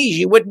Chinese,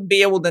 you wouldn't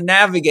be able to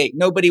navigate.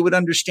 Nobody would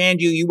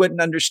understand you. You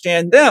wouldn't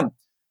understand them.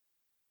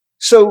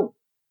 So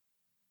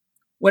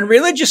when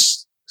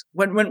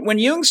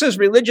Jung says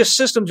religious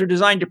systems are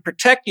designed to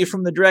protect you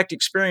from the direct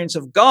experience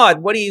of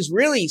God, what he's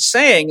really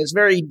saying is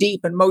very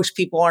deep, and most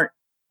people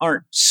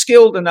aren't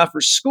skilled enough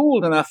or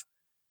schooled enough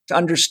to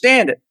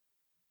understand it.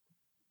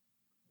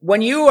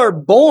 When you are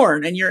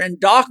born and you're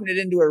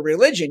indoctrinated into a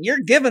religion, you're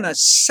given a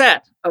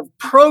set of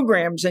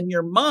programs in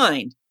your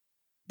mind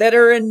that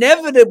are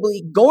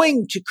inevitably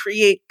going to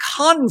create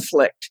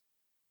conflict.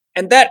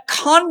 And that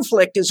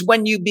conflict is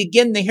when you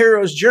begin the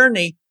hero's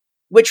journey,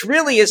 which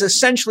really is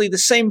essentially the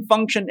same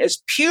function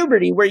as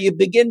puberty, where you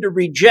begin to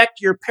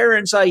reject your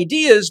parents'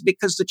 ideas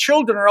because the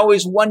children are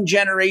always one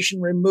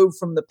generation removed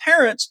from the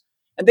parents,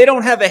 and they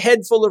don't have a head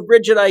full of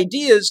rigid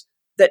ideas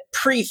that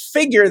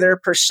prefigure their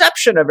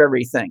perception of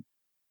everything.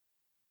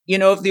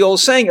 If the old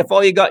saying, if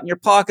all you got in your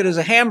pocket is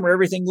a hammer,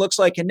 everything looks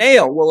like a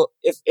nail. Well,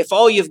 if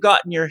all you've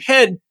got in your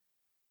head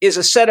is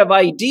a set of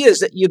ideas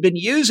that you've been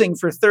using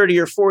for 30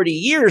 or 40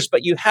 years,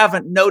 but you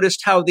haven't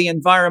noticed how the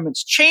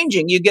environment's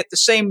changing. You get the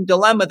same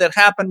dilemma that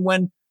happened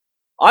when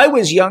I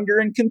was younger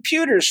and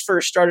computers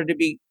first started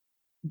to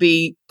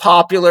be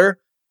popular.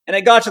 And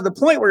it got to the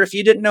point where if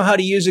you didn't know how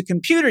to use a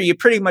computer, you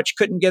pretty much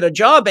couldn't get a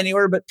job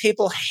anywhere, but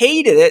people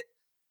hated it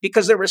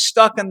because they were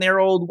stuck in their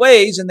old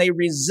ways and they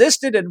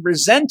resisted and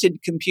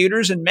resented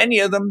computers. And many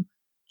of them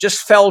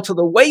just fell to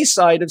the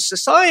wayside of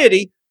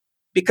society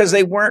because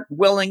they weren't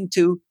willing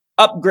to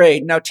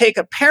upgrade. Now take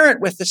a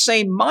parent with the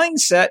same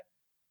mindset.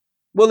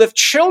 Well, if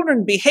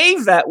children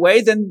behave that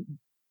way, then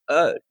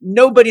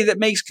nobody that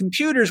makes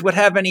computers would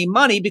have any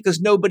money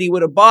because nobody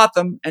would have bought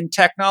them and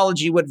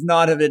technology would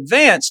not have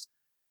advanced.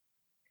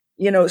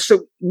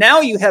 So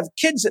now you have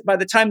kids that by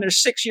the time they're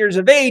 6 years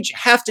of age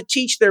have to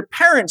teach their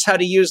parents how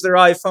to use their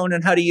iPhone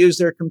and how to use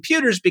their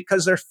computers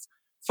because they're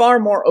far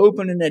more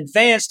open and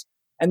advanced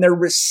and they're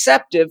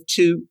receptive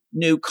to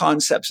new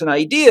concepts and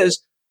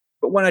ideas.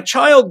 But when a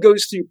child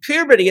goes through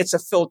puberty, it's a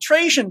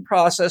filtration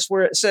process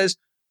where it says,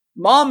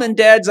 Mom and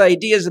Dad's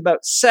ideas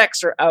about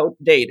sex are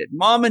outdated.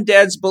 Mom and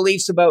Dad's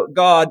beliefs about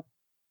God,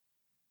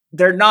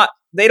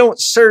 they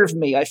don't serve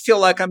me. I feel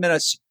like I'm in a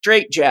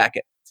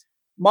straitjacket.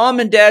 Mom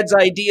and Dad's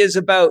ideas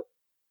about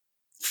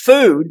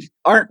food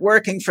aren't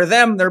working for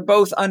them. They're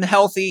both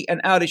unhealthy and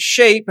out of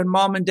shape. And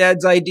Mom and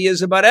Dad's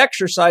ideas about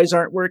exercise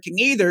aren't working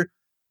either.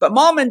 But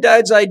Mom and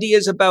Dad's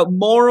ideas about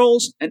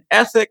morals and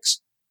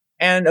ethics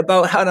and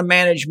about how to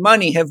manage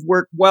money have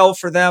worked well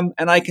for them.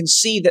 And I can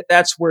see that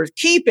that's worth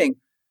keeping.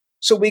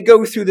 So we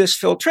go through this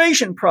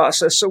filtration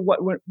process. So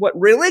what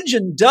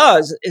religion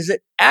does is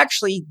it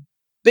actually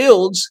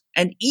builds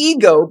an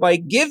ego by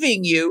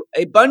giving you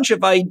a bunch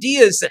of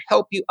ideas that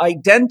help you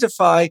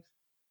identify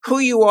who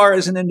you are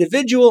as an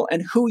individual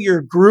and who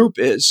your group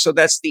is. So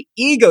that's the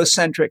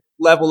egocentric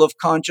level of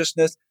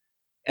consciousness.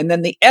 And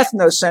then the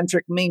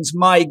ethnocentric means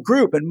my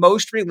group. And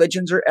most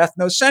religions are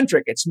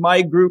ethnocentric. It's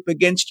my group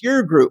against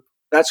your group.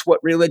 That's what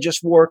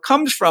religious war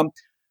comes from.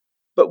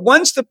 But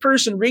once the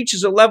person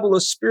reaches a level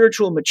of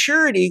spiritual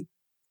maturity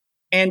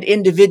and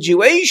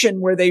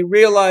individuation where they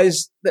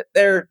realize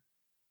that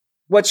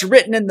what's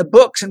written in the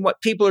books and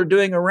what people are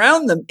doing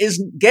around them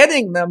isn't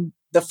getting them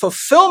the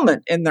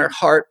fulfillment in their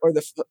heart or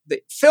the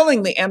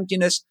filling the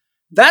emptiness,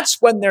 that's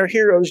when their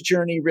hero's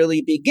journey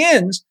really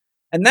begins.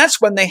 And that's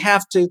when they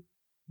have to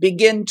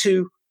begin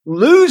to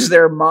lose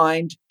their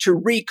mind to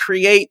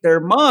recreate their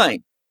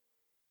mind.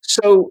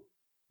 So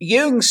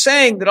Jung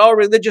saying that all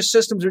religious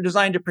systems are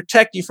designed to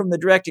protect you from the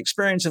direct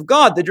experience of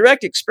God. The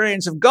direct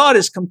experience of God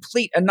is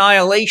complete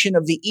annihilation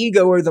of the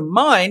ego or the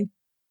mind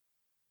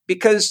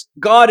because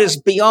God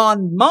is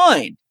beyond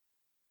mind.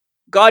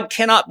 God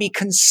cannot be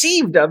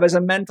conceived of as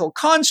a mental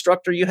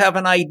construct, or you have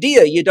an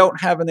idea. You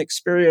don't have an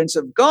experience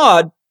of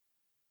God.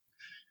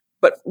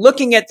 But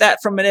looking at that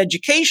from an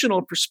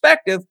educational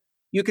perspective,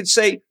 you could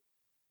say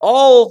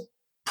all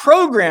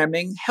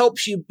programming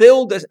helps you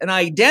build an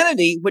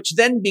identity, which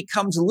then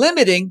becomes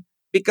limiting,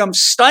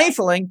 becomes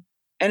stifling.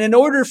 And in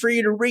order for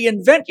you to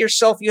reinvent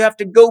yourself, you have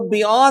to go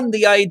beyond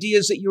the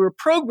ideas that you were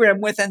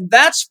programmed with. And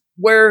that's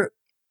where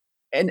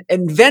an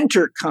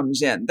inventor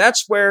comes in.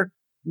 That's where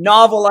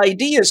novel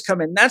ideas come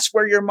in. That's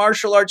where your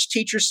martial arts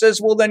teacher says,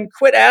 well, then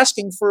quit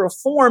asking for a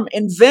form,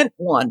 invent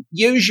one.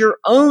 Use your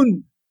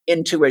own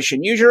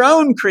intuition. Use your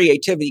own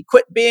creativity.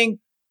 Quit being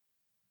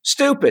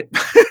stupid.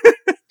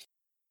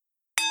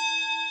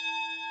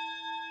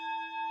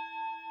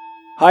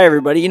 Hi,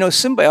 everybody.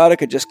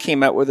 Symbiotica just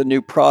came out with a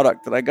new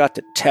product that I got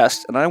to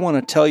test, and I want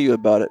to tell you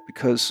about it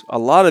because a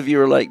lot of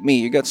you are like me.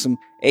 You got some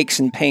aches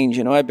and pains.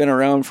 I've been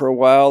around for a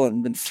while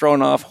and been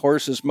thrown off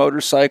horses,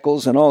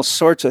 motorcycles, and all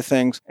sorts of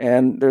things.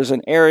 And there's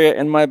an area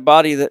in my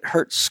body that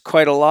hurts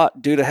quite a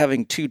lot due to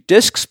having 2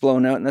 discs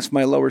blown out, and that's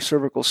my lower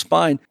cervical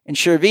spine. And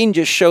Shervin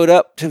just showed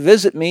up to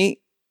visit me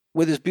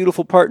with his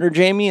beautiful partner,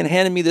 Jamie, and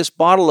handed me this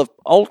bottle of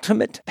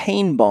Ultimate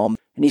Pain Balm.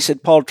 And he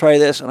said, Paul, try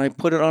this. And I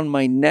put it on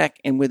my neck,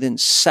 and within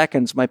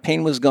seconds, my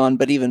pain was gone.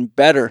 But even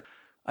better,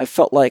 I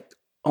felt like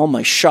all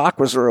my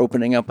chakras are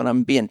opening up and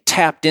I'm being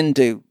tapped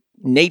into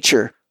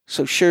nature.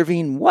 So,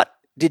 Shervin, what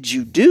did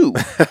you do?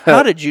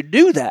 How did you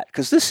do that?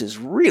 Because this is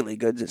really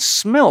good. It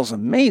smells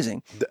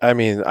amazing. I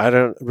mean, I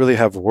don't really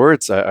have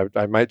words.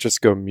 I might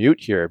just go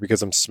mute here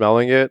because I'm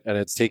smelling it and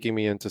it's taking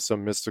me into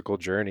some mystical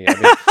journey.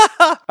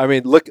 I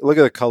mean, look at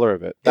the color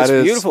of it. It's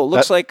beautiful. It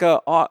looks like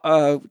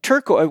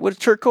turquoise. What,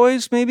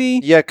 turquoise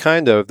maybe? Yeah,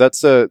 kind of.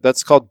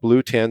 That's called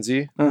blue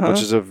tansy,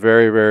 which is a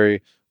very,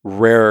 very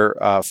rare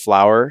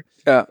flower.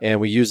 Yeah. And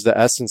we use the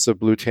essence of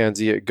blue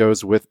tansy. It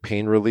goes with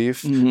pain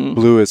relief. Mm-hmm.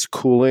 Blue is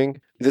cooling.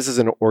 This is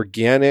an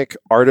organic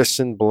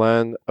artisan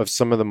blend of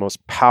some of the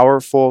most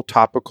powerful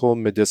topical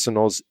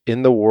medicinals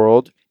in the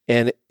world.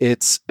 And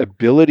its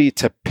ability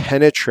to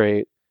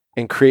penetrate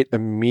and create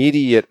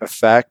immediate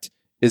effect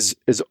is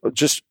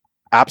just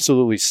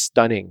absolutely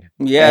stunning.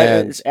 Yeah,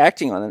 And it's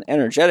acting on an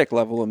energetic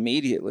level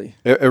immediately.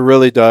 it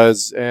really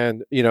does.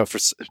 And, for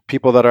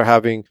people that are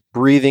having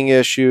breathing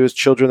issues,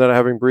 children that are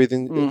having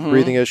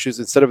breathing issues,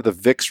 instead of the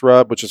Vicks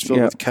rub, which is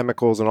filled with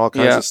chemicals and all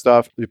kinds of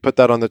stuff, you put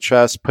that on the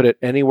chest, put it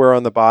anywhere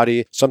on the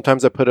body.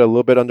 Sometimes I put it a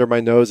little bit under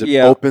my nose. It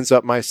opens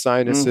up my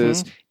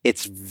sinuses.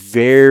 It's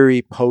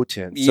very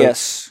potent.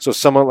 So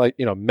someone like,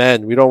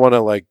 men, we don't want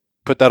to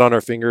put that on our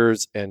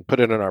fingers and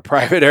put it in our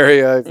private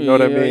area, if you know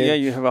what I mean. Yeah,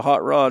 you have a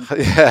hot rod.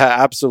 Yeah,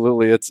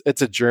 absolutely.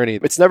 It's a journey.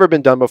 It's never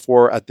been done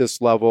before at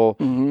this level.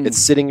 It's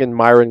sitting in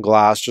Myron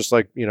glass, just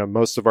like,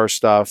 most of our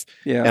stuff.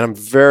 Yeah. And I'm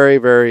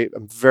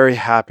very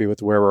happy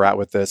with where we're at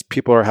with this.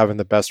 People are having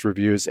the best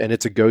reviews, and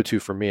it's a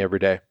go-to for me every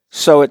day.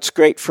 So it's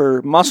great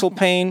for muscle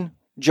pain,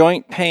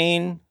 joint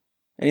pain,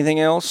 anything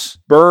else?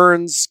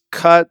 Burns,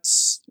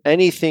 cuts,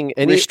 anything.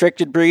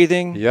 Restricted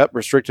breathing. Yep,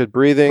 restricted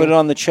breathing. Put it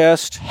on the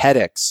chest.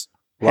 Headaches.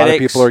 A lot of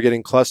people are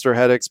getting cluster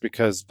headaches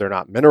because they're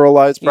not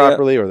mineralized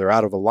properly or they're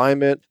out of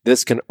alignment.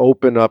 This can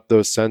open up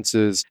those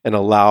senses and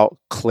allow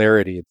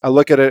clarity. I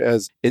look at it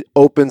as it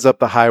opens up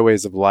the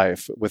highways of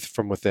life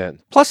from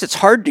within. Plus, it's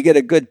hard to get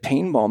a good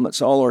pain balm that's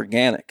all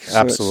organic. So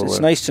Absolutely. It's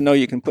nice to know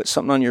you can put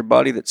something on your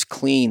body that's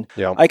clean.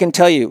 Yeah. I can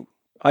tell you,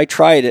 I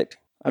tried it.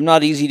 I'm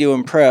not easy to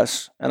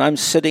impress. And I'm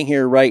sitting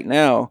here right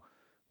now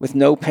with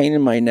no pain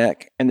in my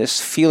neck and this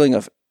feeling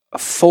of a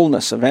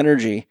fullness of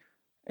energy.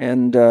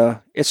 And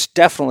it's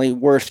definitely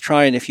worth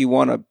trying if you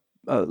want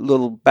a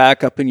little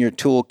backup in your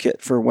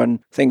toolkit for when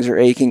things are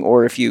aching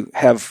or if you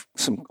have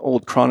some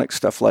old chronic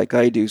stuff like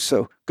I do.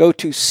 So go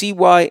to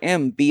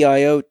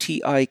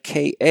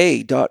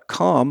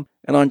cymbiotика.com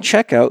and on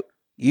checkout,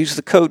 use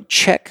the code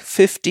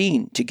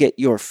CHECK15 to get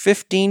your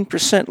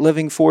 15%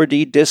 Living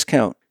 4D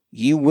discount.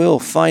 You will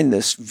find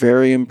this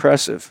very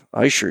impressive.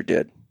 I sure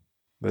did.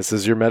 This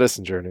is your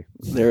medicine journey.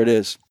 There it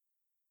is.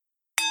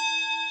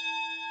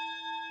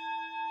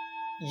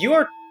 You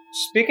are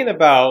speaking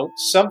about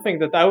something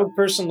that I would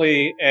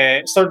personally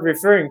start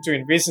referring to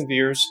in recent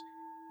years,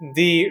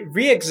 the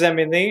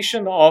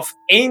re-examination of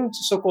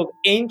so-called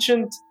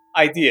ancient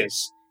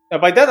ideas. Now,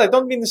 by that, I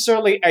don't mean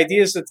necessarily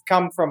ideas that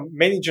come from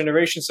many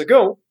generations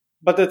ago,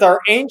 but that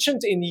are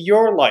ancient in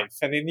your life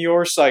and in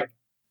your psyche.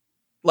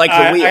 Like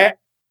the wheel.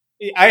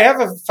 I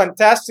have a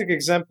fantastic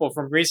example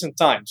from recent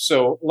times.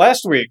 So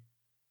last week,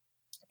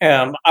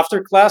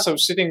 after class, I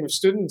was sitting with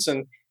students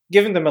and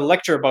giving them a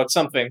lecture about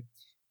something.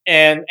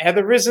 And had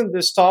arisen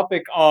this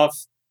topic of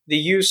the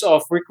use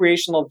of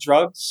recreational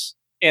drugs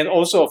and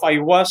also of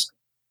ayahuasca.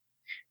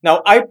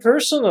 Now, I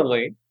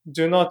personally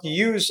do not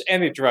use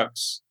any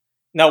drugs.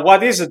 Now,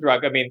 what is a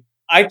drug? I mean,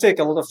 I take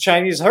a lot of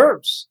Chinese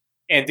herbs,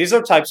 and these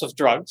are types of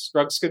drugs.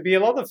 Drugs could be a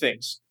lot of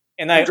things.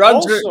 And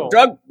drug,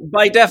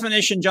 by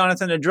definition,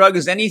 Jonathan, a drug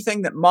is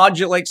anything that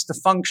modulates the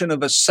function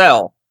of a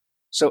cell.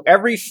 So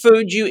every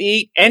food you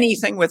eat,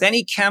 anything with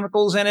any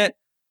chemicals in it,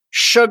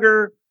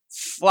 sugar,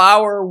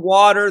 flour,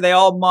 water, they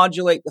all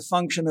modulate the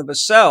function of a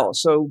cell.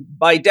 So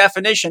by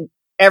definition,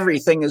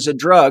 everything is a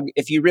drug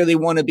if you really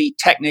want to be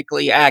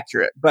technically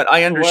accurate. But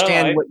I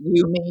understand what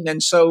you mean,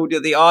 and so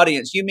do the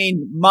audience. You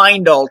mean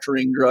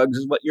mind-altering drugs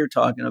is what you're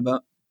talking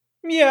about.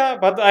 Yeah,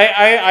 but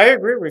I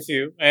agree with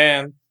you.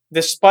 And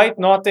despite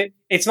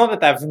it's not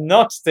that I've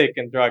not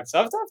taken drugs.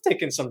 I've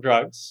taken some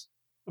drugs.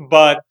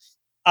 But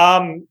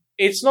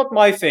it's not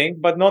my thing.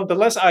 But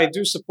nonetheless, I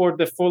do support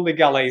the full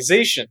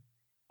legalization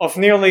of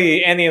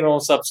nearly any and all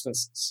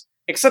substances,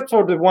 except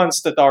for the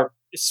ones that are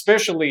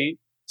specifically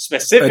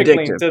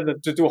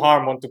intended to do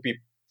harm onto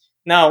people.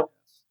 Now,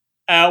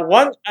 I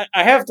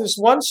have this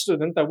one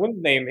student, I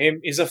wouldn't name him,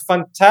 is a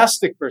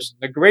fantastic person,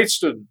 a great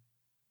student.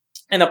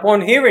 And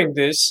upon hearing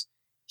this,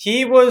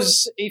 he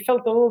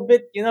felt a little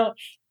bit,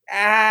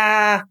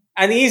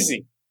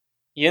 uneasy,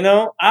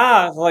 and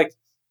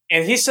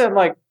he said,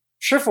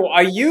 Shifu,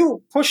 are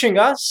you pushing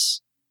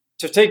us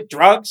to take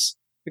drugs?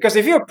 Because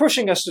if you're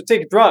pushing us to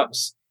take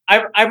drugs,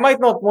 I might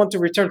not want to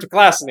return to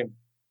class anymore.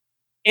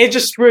 It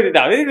just screwed it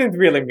out. It didn't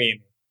really mean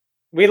it.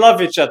 We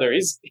love each other.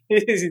 He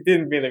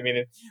didn't really mean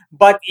it.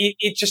 But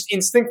it just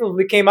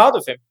instinctively came out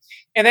of him.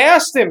 And I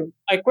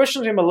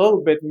questioned him a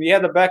little bit. We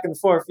had a back and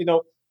forth,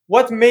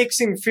 what makes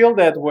him feel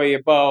that way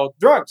about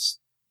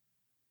drugs?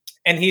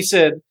 And he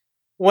said,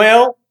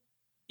 well,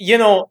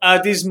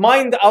 these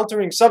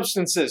mind-altering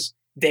substances,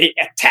 they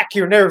attack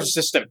your nervous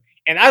system.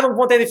 And I don't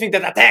want anything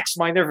that attacks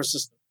my nervous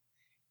system.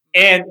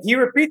 And he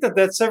repeated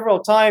that several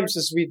times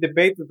as we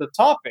debated the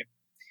topic.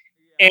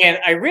 And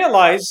I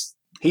realized...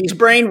 He's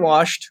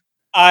brainwashed.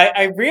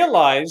 I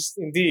realized,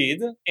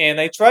 indeed, and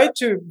I tried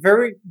to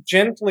very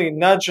gently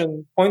nudge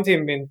and point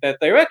him in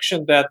that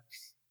direction, that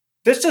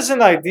this is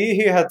an idea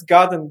he had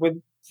gotten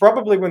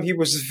probably when he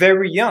was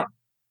very young.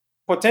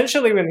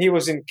 Potentially when he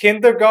was in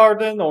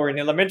kindergarten or in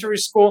elementary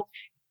school.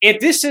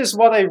 This is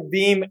what I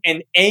deem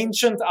an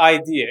ancient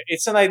idea.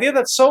 It's an idea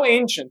that's so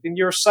ancient in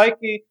your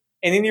psyche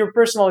and in your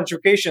personal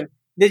education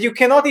that you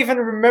cannot even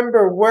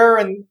remember where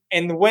and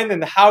when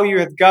and how you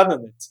had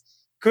gotten it.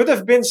 Could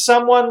have been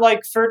someone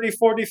like 30,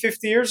 40,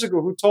 50 years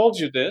ago who told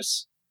you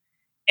this.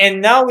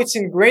 And now it's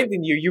ingrained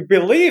in you. You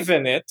believe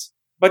in it,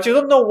 but you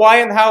don't know why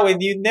and how,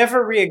 and you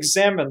never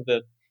re-examined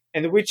it.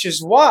 And which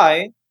is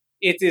why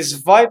it is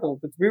vital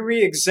that we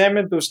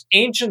re-examine those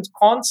ancient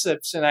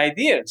concepts and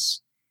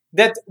ideas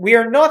that we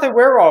are not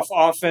aware of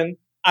often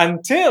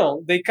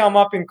until they come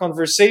up in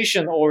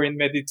conversation or in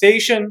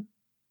meditation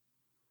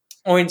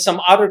or in some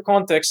other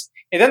context.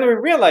 And then we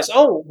realize,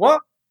 oh,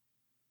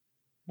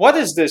 what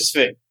is this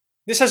thing?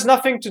 This has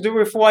nothing to do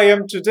with who I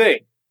am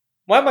today.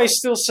 Why am I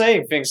still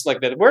saying things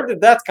like that? Where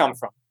did that come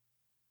from?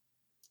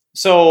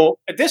 So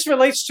this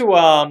relates to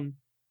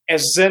a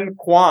Zen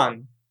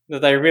koan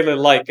that I really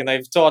like, and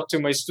I've taught to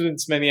my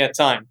students many a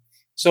time.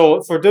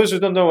 So for those who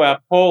don't know,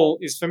 Paul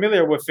is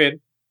familiar with it.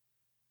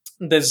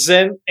 The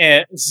Zen,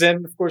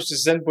 of course, the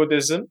Zen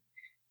Buddhism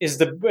is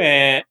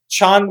the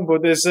Chan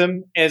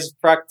Buddhism as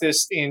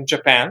practiced in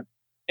Japan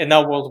and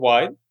now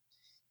worldwide.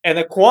 And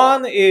a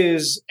koan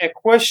is a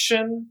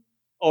question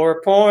or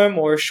a poem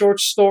or a short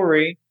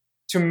story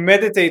to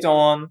meditate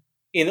on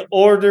in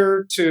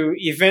order to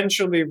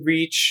eventually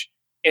reach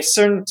a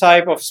certain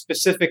type of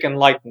specific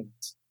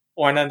enlightenment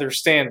or an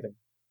understanding.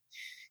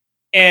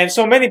 And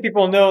so many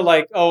people know,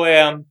 like,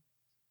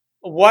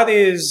 what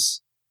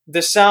is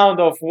the sound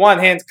of one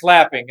hand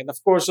clapping? And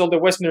of course, all the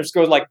Westerners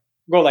go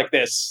like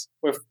this,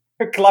 with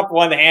clap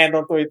one hand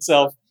onto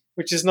itself,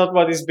 which is not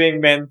what is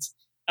being meant.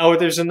 Or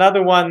there's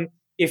another one,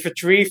 if a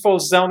tree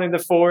falls down in the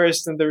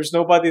forest and there's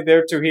nobody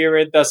there to hear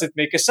it, does it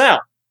make a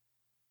sound?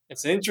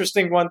 It's an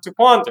interesting one to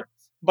ponder.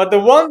 But the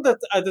one that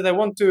I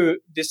want to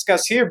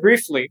discuss here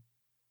briefly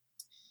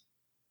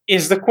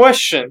is the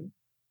question,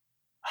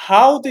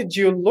 how did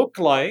you look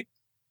like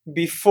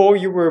before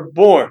you were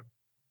born?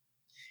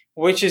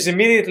 Which is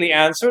immediately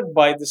answered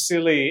by the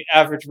silly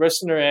average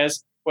Westerner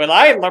as, well,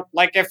 I look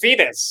like a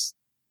fetus.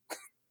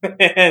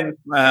 And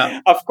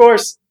wow. Of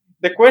course,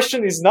 the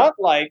question is not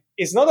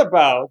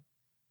about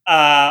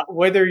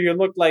whether you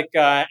look like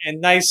a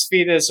nice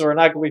fetus or an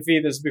ugly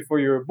fetus before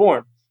you were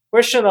born.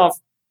 Question of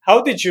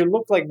how did you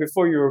look like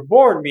before you were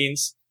born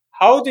means,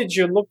 how did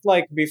you look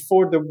like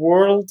before the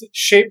world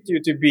shaped you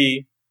to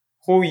be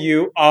who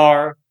you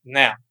are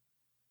now?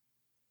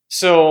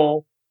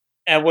 So,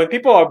 and when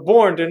people are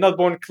born, they're not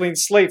born clean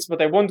slates,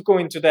 but I won't go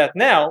into that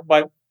now.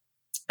 But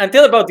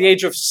until about the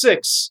age of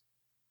 6,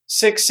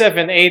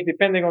 7, 8,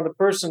 depending on the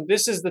person,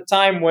 this is the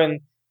time when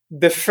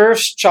the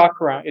first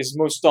chakra is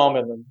most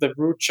dominant, the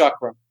root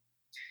chakra.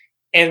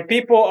 And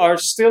people are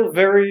still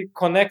very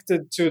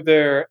connected to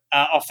their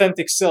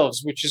authentic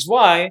selves, which is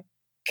why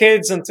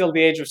kids until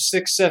the age of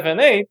 6, 7,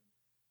 8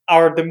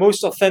 are the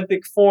most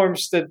authentic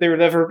forms that there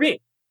would ever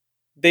be.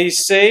 They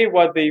say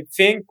what they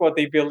think, what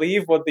they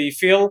believe, what they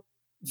feel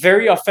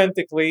very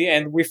authentically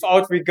and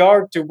without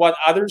regard to what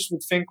others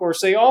would think or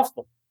say of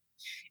them.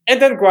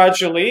 And then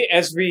gradually,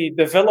 as we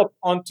develop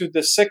onto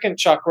the second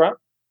chakra,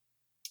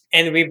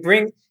 and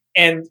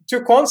and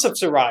two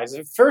concepts arise.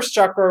 The first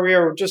chakra, we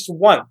are just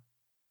one.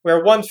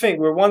 We're one thing.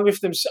 We're one with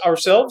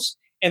ourselves,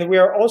 and we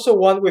are also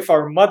one with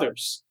our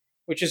mothers,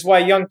 which is why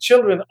young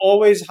children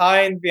always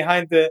hide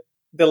behind the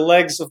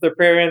legs of their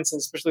parents, and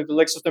especially the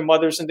legs of their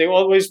mothers, and they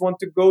always want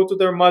to go to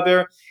their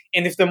mother.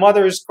 And if the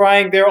mother is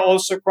crying, they're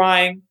also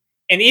crying.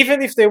 And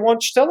even if they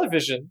watch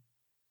television,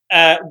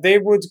 they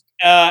would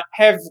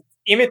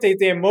imitate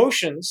the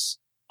emotions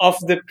of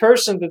the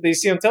person that they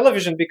see on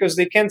television because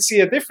they can't see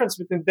a difference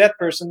between that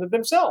person and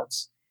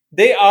themselves.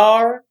 They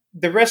are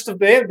the rest of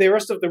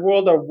the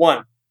world are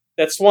one.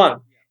 That's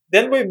one.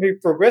 Then when we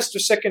progress to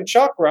second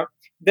chakra,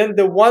 then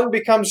the one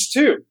becomes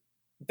two.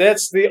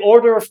 That's the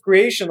order of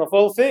creation of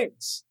all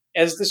things,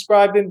 as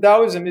described in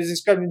Taoism, is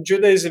described in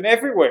Judaism,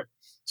 everywhere.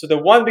 So the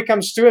one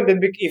becomes two and then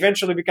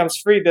eventually becomes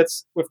three.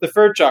 That's with the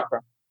third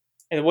chakra.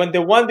 And when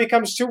the one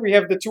becomes two, we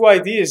have the two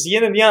ideas,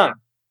 yin and yang,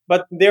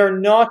 but they're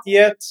not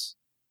yet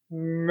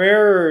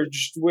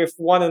merged with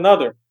one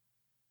another.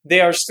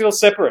 They are still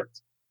separate.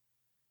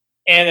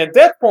 And at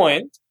that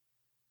point,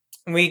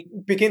 we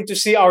begin to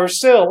see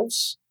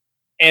ourselves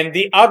and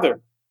the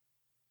other.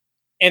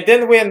 And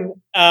then when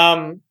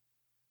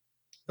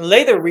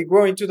later we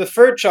grow into the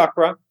third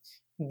chakra,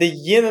 the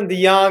yin and the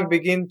yang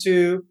begin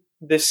to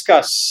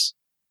discuss.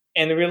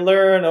 And we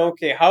learn,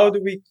 okay, how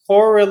do we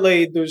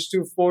correlate those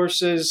two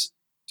forces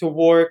to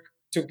work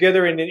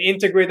together in an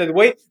integrated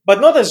way,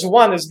 but not as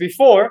one as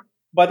before,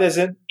 but as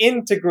an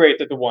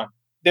integrated one.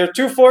 They're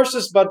two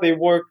forces, but they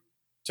work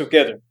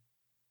together.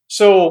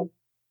 So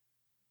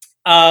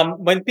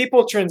when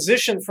people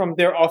transition from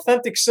their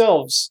authentic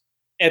selves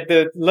at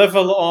the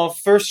level of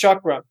first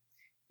chakra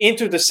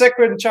into the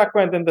second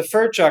chakra and then the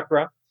third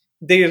chakra,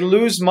 they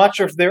lose much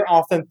of their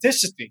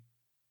authenticity.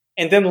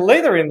 And then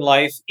later in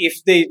life,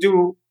 if they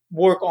do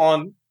work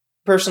on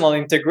personal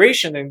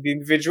integration and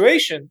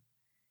individuation,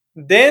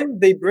 then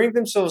they bring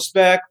themselves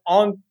back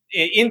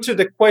into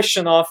the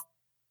question of,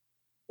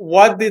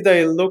 what did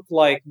I look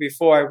like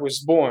before I was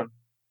born?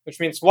 Which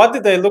means, what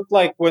did I look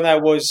like when I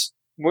was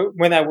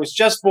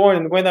just born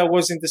and when I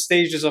was in the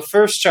stages of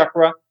first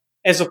chakra,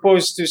 as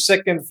opposed to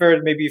second,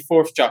 third, maybe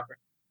fourth chakra?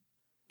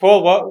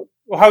 Paul,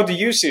 how do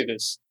you see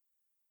this?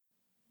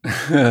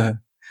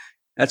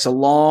 That's a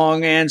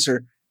long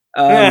answer.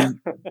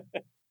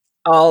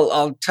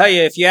 I'll tell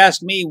you, if you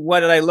ask me what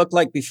did I look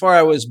like before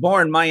I was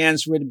born, my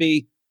answer would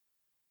be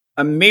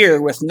a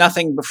mirror with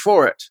nothing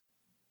before it.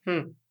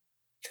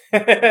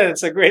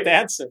 That's a great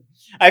answer.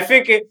 I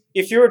think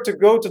if you were to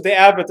go to the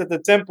abbot at the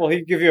temple,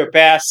 he'd give you a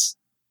pass.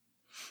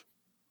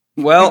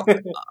 Well,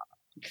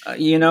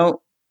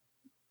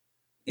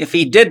 if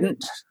he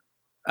didn't,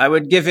 I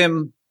would give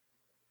him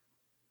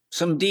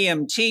some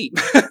DMT.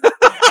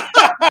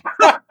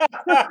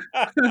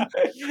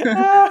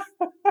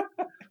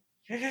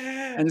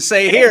 And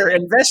say, here,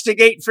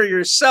 investigate for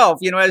yourself.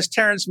 As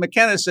Terence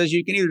McKenna says,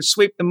 you can either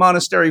sweep the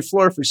monastery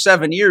floor for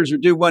 7 years or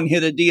do one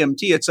hit of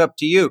DMT. It's up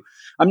to you.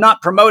 I'm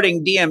not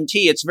promoting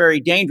DMT. It's very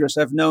dangerous.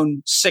 I've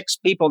known 6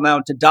 people now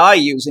to die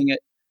using it,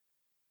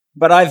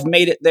 but I've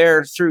made it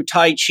there through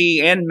Tai Chi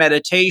and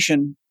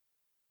meditation.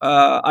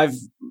 I've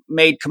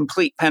made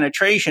complete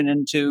penetration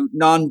into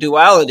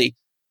non-duality.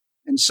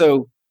 And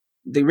so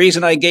the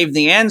reason I gave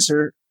the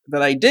answer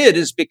that I did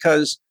is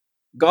because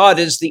God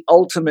is the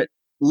ultimate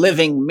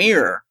living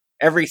mirror.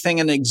 Everything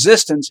in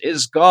existence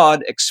is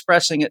God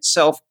expressing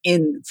itself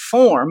in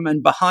form,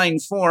 and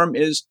behind form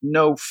is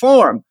no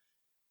form.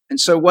 And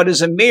so what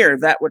is a mirror?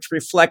 That which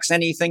reflects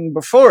anything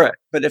before it.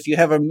 But if you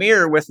have a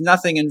mirror with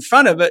nothing in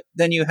front of it,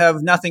 then you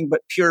have nothing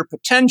but pure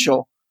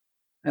potential.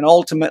 And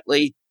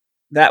ultimately,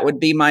 that would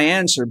be my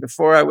answer.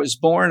 Before I was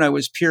born, I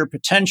was pure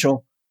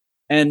potential,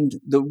 and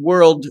the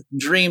world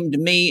dreamed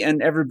me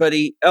and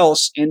everybody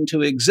else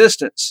into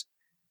existence.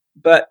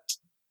 But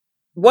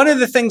one of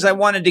the things I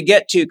wanted to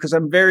get to, because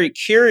I'm very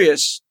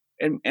curious,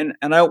 and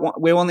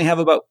we only have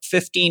about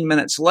 15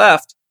 minutes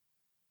left.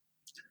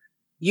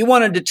 You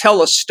wanted to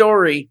tell a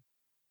story,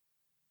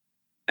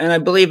 and I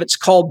believe it's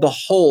called The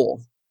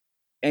Hole,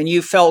 and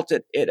you felt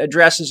it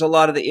addresses a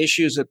lot of the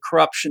issues of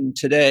corruption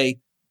today.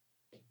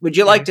 Would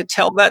you like to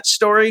tell that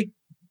story?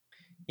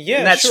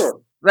 Yeah,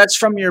 sure. That's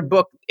from your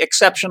book,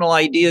 Exceptional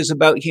Ideas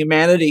About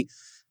Humanity.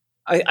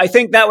 I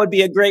think that would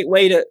be a great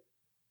way to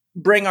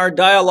bring our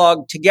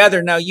dialogue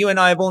together. Now, you and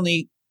I have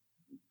only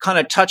kind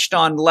of touched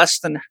on less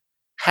than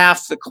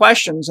half the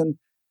questions, and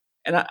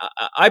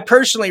I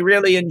personally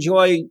really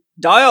enjoy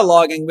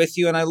dialoguing with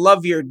you, and I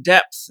love your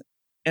depth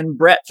and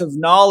breadth of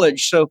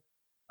knowledge. So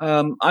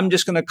I'm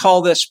just going to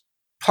call this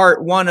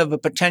part 1 of a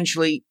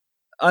potentially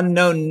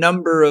unknown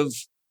number of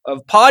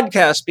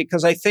podcasts,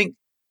 because I think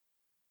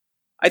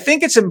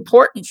it's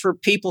important for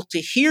people to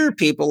hear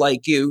people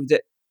like you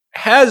that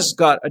has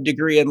got a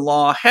degree in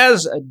law,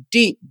 has a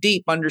deep,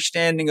 deep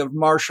understanding of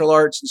martial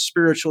arts and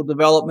spiritual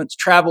developments,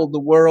 traveled the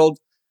world.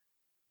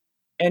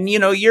 And,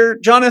 you're,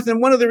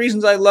 Jonathan, one of the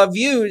reasons I love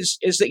you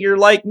is that you're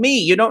like me.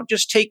 You don't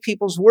just take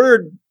people's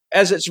word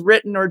as it's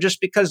written or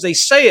just because they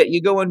say it.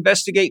 You go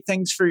investigate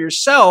things for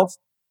yourself.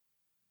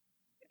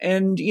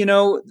 And,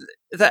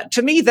 that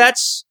to me,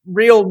 that's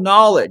real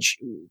knowledge.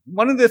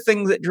 One of the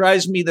things that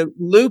drives me the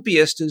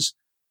loopiest is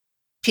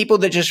people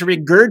that just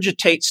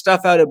regurgitate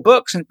stuff out of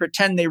books and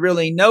pretend they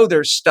really know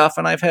their stuff.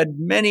 And I've had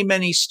many,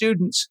 many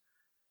students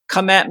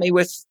come at me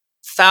with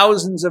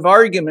thousands of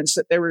arguments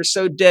that they were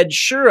so dead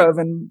sure of.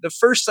 And the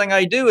first thing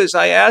I do is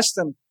I ask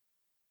them,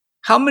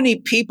 how many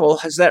people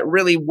has that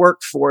really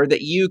worked for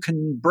that you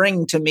can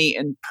bring to me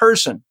in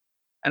person?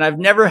 And I've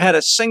never had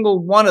a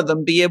single one of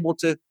them be able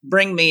to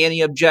bring me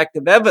any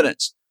objective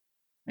evidence.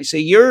 I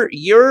say,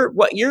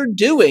 what you're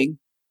doing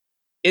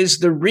is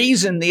the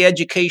reason the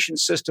education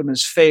system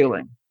is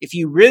failing. If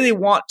you really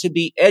want to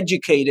be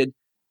educated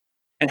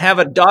and have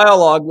a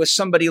dialogue with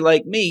somebody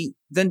like me,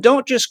 then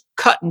don't just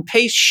cut and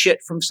paste shit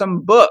from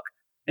some book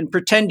and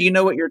pretend you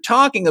know what you're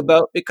talking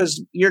about,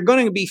 because you're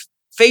going to be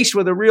faced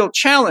with a real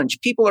challenge.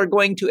 People are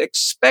going to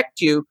expect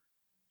you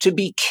to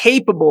be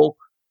capable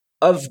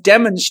of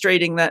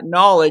demonstrating that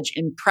knowledge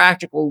in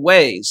practical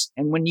ways.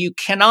 And when you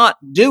cannot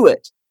do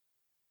it,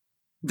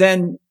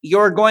 then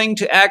you're going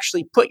to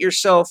actually put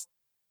yourself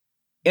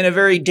in a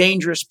very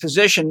dangerous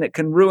position that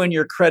can ruin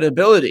your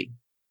credibility.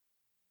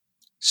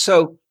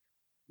 So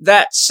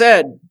that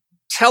said,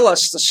 tell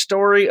us the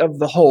story of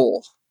The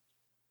Hole.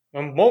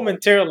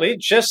 Momentarily,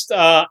 just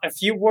a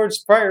few words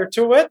prior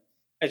to it,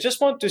 I just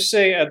want to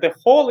say The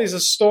Hole is a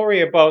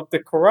story about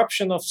the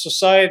corruption of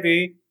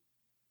society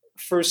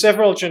for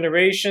several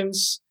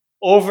generations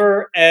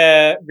over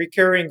a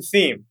recurring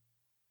theme.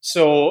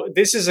 So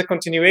this is a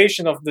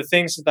continuation of the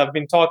things that I've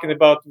been talking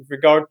about with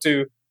regard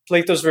to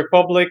Plato's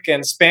Republic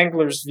and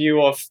Spangler's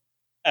view of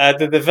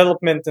the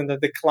development and the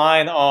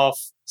decline of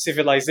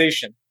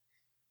civilization.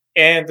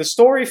 And the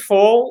story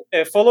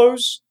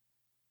follows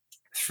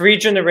 3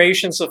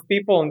 generations of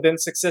people and then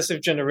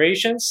successive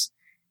generations,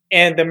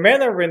 and the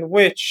manner in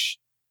which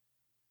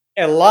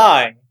a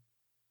lie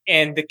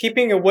and the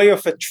keeping away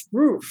of a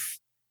truth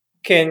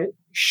can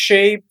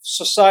shape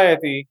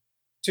society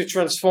to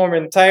transform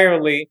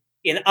entirely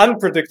in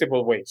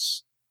unpredictable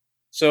ways.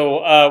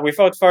 So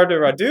without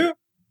further ado,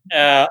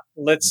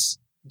 let's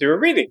do a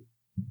reading.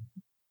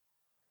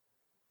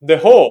 The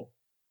Hole.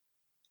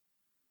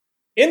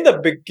 In the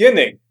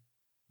beginning,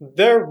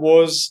 there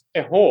was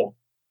a hole.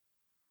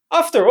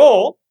 After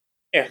all,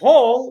 a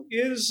hole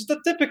is the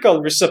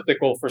typical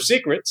receptacle for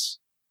secrets.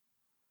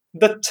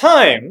 The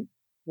time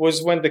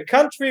was when the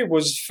country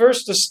was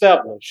first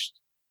established,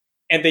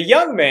 and the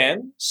young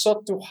man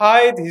sought to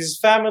hide his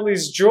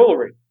family's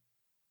jewelry.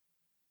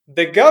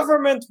 The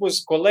government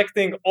was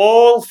collecting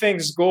all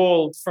things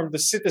gold from the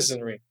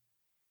citizenry,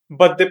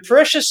 but the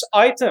precious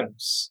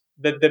items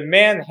that the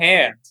man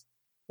had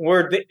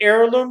were the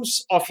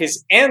heirlooms of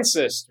his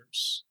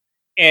ancestors,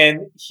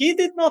 and he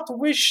did not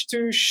wish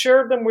to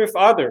share them with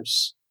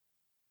others.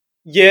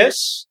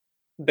 Yes,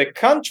 the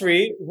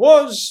country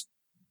was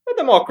a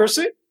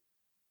democracy,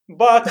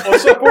 but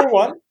also a poor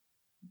one.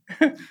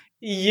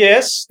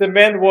 Yes, the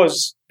man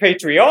was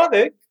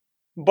patriotic,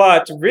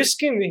 but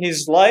risking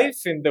his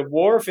life in the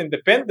War of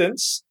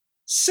Independence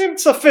seemed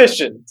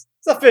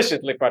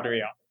sufficiently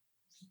patriotic.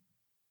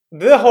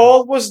 The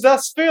hall was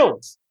thus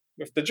filled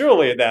with the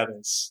jewelry, that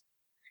is.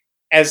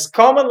 As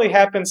commonly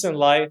happens in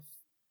life,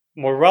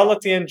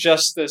 morality and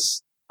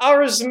justice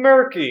are as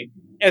murky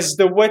as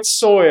the wet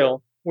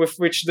soil with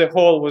which the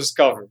hall was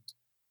covered.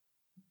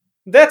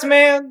 That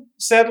man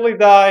sadly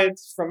died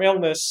from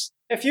illness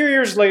a few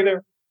years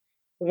later,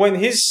 when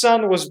his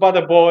son was but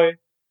a boy,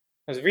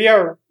 as we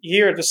are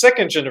here the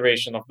second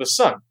generation of the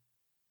son.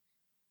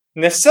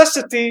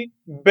 Necessity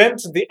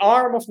bent the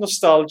arm of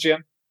nostalgia,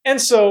 and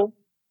so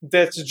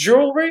that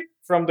jewelry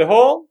from the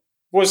hall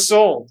was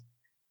sold,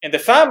 and the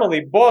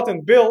family bought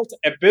and built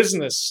a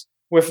business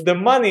with the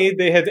money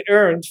they had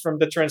earned from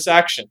the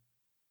transaction.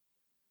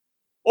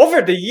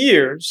 Over the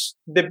years,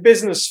 the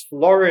business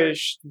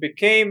flourished,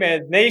 became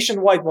a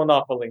nationwide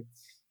monopoly,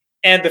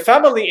 and the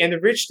family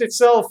enriched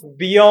itself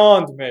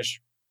beyond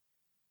measure,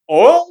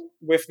 all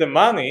with the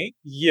money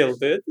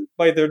yielded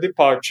by their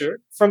departure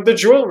from the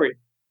jewelry,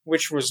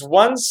 which was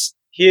once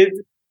hid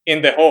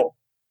in the hall.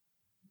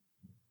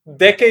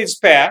 Decades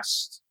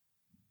passed.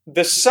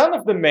 The son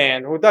of the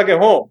man who dug a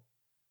hole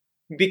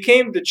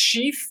became the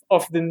chief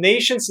of the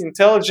nation's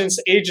intelligence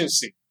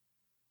agency,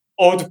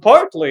 owed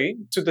partly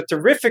to the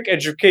terrific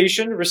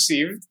education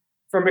received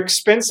from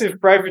expensive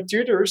private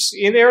tutors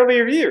in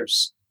earlier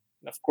years.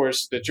 Of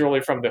course, the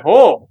jewelry from the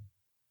hole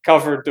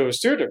covered those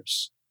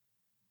tutors.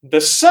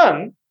 The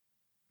son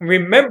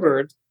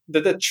remembered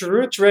that a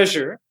true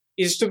treasure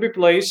is to be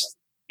placed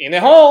in a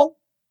hole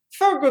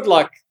for good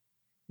luck.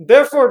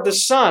 Therefore, the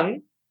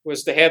son, who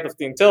was the head of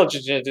the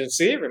intelligence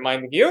agency,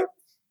 reminding you,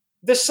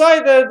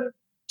 decided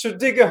to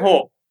dig a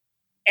hole,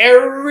 a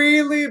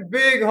really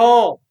big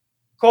hole,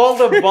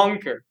 called a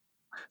bunker,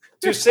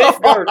 to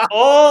safeguard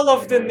all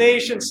of the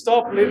nation's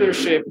top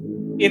leadership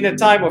in a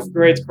time of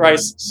great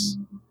crisis.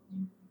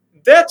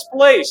 That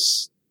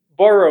place,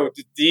 burrowed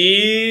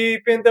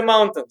deep in the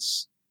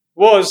mountains,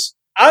 was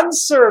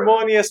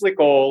unceremoniously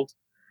called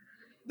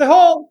the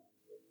hole.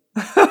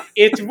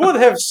 It would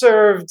have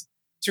served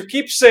to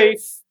keep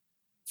safe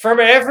from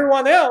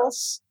everyone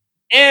else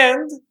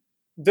and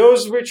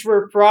those which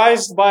were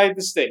prized by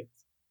the state.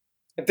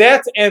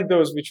 That and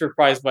those which were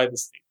prized by the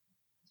state.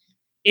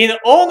 In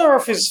honor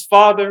of his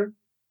father,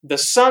 the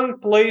son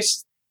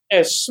placed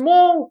a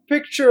small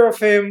picture of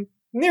him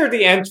near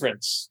the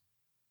entrance,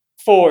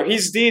 for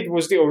his deed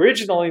was the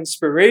original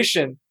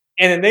inspiration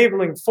and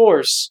enabling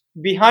force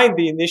behind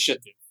the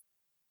initiative.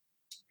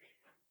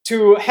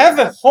 To have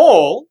a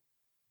hole,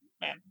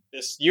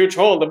 this huge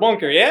hole, the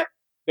bunker, yeah?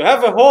 To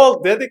have a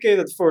hole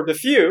dedicated for the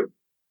few,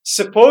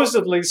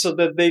 supposedly so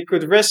that they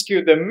could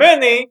rescue the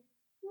many,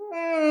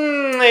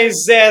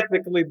 is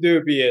ethically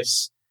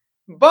dubious.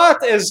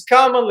 But as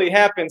commonly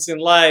happens in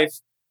life,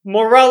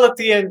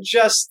 morality and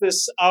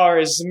justice are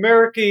as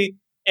murky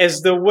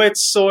as the wet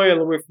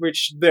soil with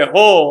which the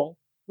hole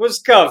was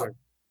covered.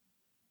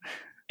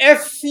 A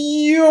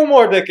few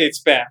more decades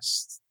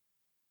passed.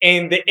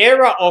 In the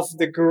era of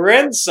the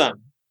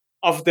grandson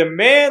of the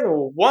man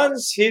who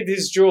once hid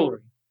his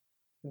jewelry,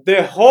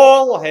 the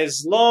hall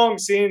has long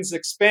since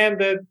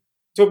expanded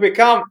to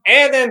become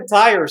an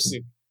entire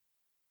city.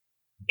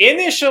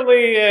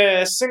 Initially,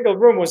 a single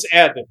room was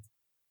added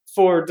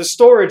for the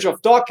storage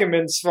of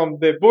documents from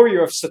the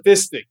Bureau of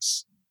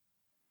Statistics.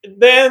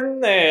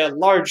 Then a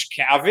large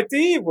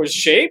cavity was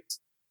shaped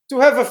to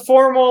have a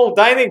formal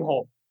dining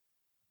hall.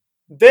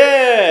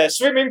 The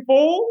swimming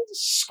pool,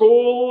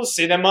 school,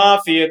 cinema,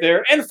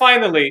 theater, and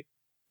finally,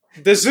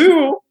 the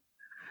zoo.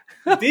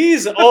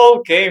 These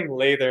all came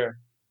later.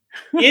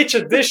 Each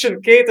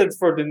addition catered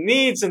for the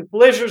needs and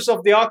pleasures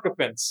of the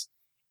occupants,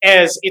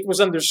 as it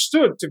was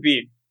understood to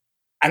be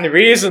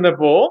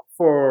unreasonable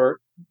for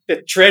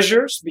the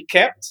treasures be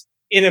kept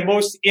in a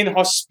most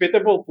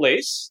inhospitable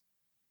place.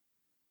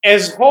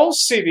 As Hall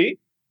City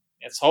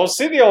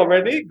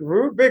already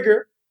grew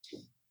bigger,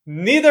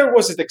 neither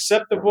was it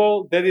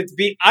acceptable that it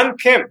be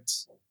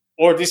unkempt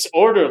or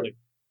disorderly.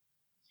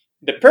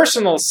 The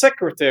personal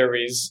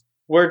secretaries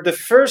were the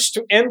first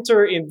to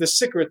enter in the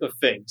secret of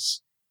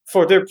things,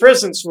 for their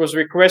presence was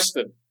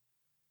requested.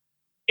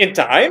 In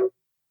time,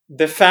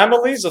 the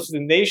families of the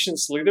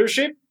nation's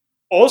leadership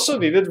also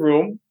needed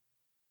room.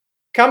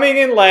 Coming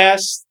in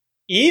last,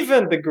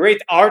 even the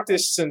great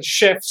artists and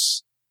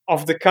chefs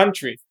of the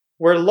country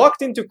were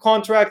locked into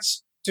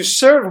contracts to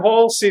serve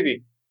Hall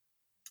City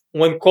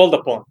when called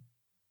upon.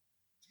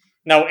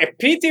 Now, a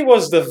pity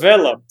was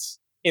developed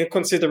in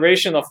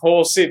consideration of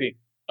whole city.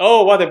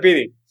 Oh, what a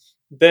pity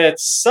that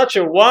such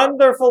a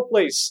wonderful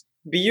place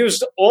be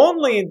used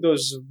only in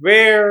those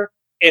rare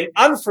and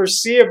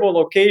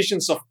unforeseeable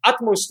occasions of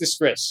utmost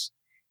distress,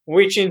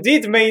 which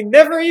indeed may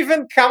never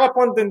even come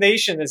upon the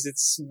nation, as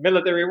its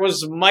military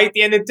was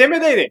mighty and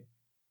intimidating.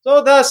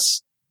 So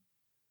thus,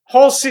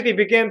 whole city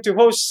began to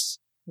host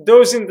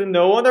those in the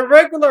know on a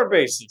regular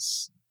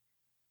basis.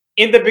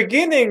 In the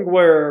beginning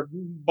were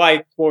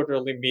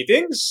bi-quarterly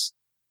meetings,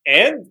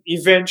 and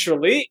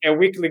eventually a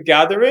weekly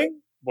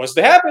gathering was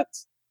the habit.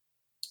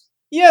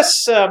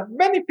 Yes,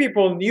 many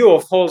people knew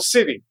of whole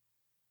city.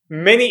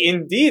 Many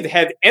indeed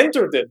had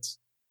entered it.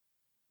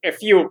 A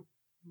few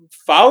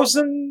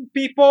thousand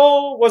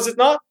people, was it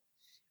not?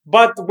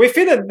 But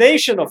within a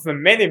nation of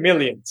many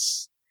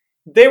millions,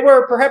 they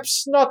were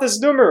perhaps not as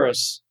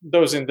numerous,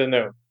 those in the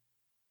know.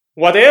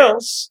 What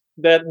else?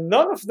 That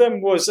none of them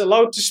was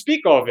allowed to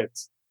speak of it.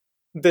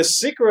 The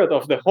secret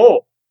of the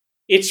whole,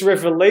 its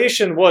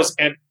revelation was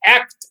an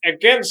act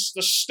against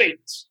the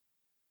state,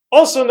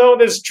 also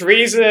known as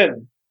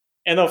treason,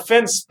 an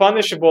offense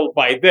punishable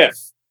by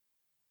death.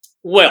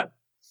 Well,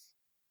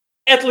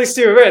 at least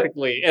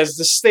theoretically, as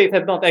the state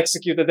had not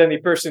executed any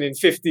person in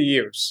 50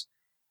 years.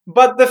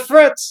 But the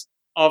threat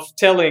of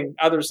telling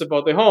others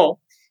about the whole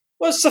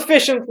was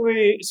sufficient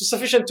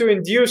to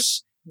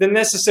induce the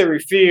necessary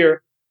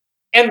fear,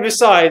 and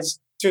besides,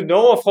 to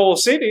know of whole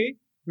city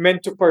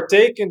meant to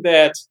partake in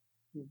that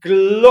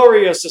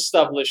glorious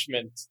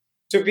establishment,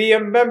 to be a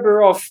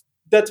member of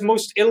that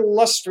most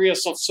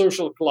illustrious of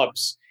social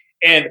clubs.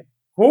 And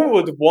who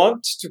would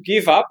want to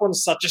give up on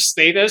such a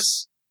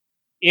status?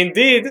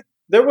 Indeed,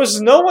 there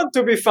was no one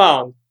to be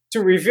found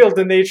to reveal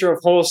the nature of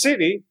whole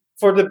city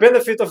for the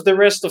benefit of the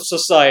rest of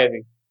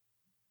society.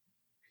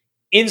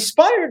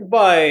 Inspired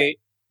by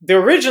the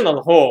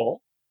original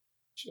whole,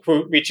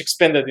 which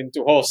expanded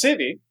into whole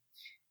city,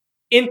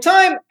 in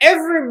time,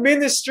 every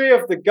ministry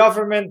of the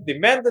government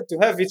demanded to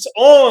have its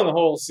own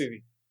whole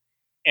city.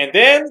 And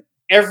then,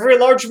 every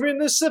large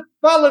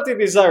municipality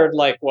desired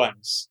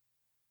likewise.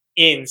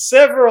 In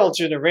several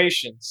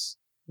generations,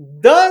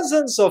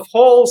 dozens of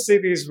whole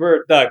cities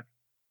were dug.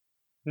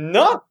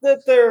 Not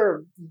that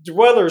their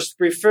dwellers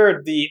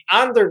preferred the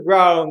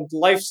underground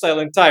lifestyle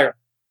entirely.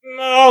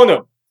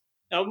 No.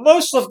 Now,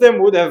 most of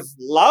them would have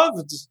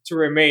loved to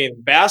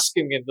remain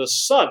basking in the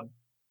sun.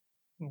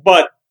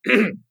 But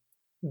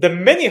the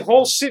many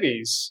whole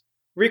cities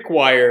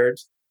required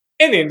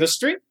an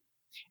industry,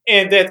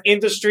 and that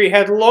industry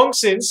had long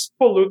since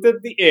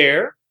polluted the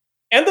air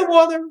and the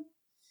water.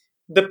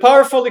 The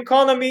powerful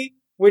economy,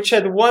 which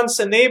had once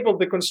enabled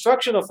the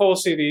construction of whole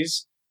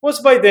cities, was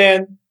by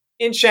then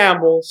in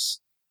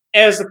shambles,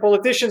 as the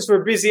politicians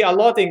were busy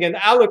allotting and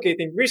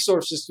allocating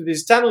resources to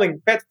this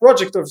tunneling pet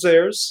project of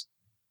theirs.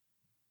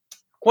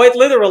 Quite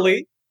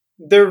literally,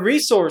 the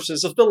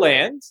resources of the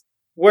land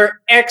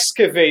were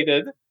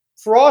excavated,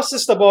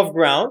 processed above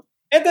ground,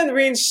 and then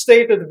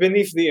reinstated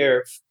beneath the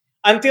earth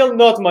until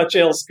not much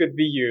else could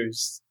be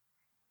used.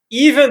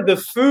 Even the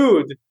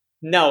food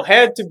now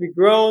had to be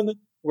grown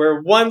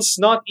where once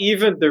not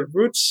even the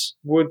roots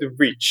would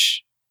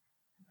reach.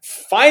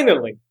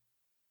 Finally,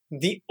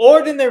 the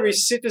ordinary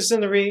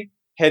citizenry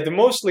had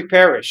mostly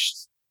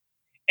perished,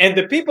 and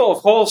the people of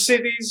whole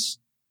cities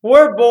who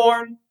were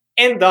born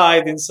and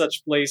died in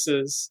such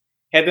places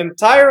had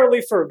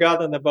entirely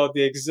forgotten about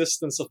the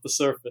existence of the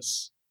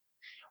surface.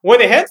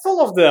 When a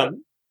handful of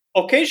them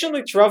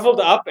occasionally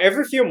traveled up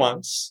every few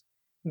months,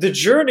 the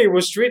journey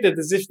was treated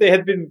as if they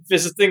had been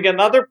visiting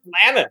another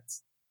planet,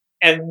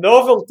 a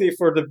novelty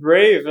for the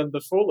brave and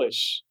the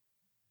foolish.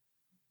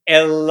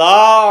 A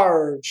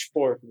large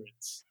portrait,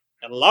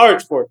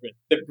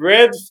 the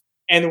breadth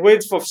and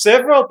width of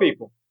several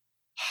people,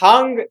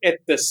 hung at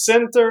the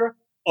center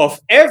of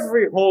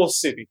every whole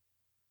city.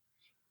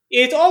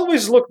 It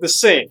always looked the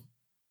same.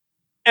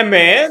 A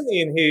man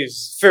in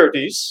his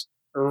 30s,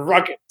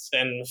 rugged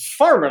and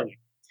farmerly,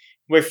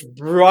 with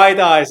bright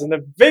eyes and a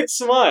big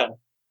smile,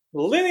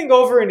 leaning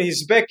over in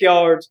his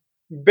backyard,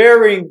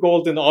 bearing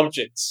golden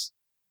objects.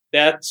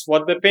 That's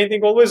what the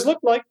painting always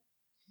looked like.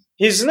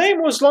 His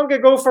name was long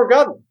ago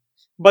forgotten,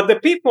 but the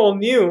people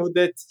knew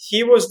that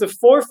he was the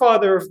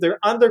forefather of their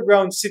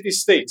underground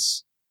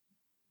city-states.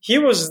 He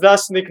was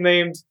thus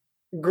nicknamed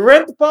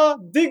Grandpa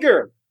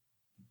Digger.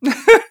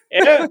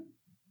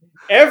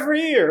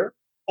 Every year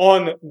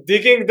on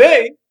digging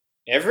day,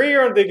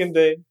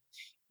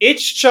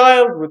 each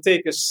child would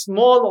take a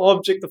small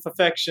object of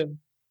affection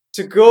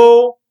to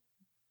go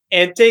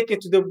and take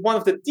it to one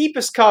of the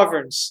deepest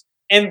caverns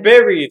and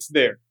bury it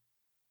there,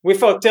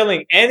 without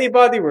telling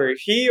anybody where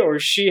he or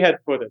she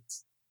had put it.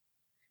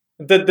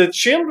 That the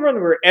children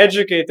were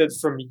educated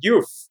from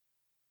youth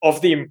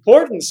of the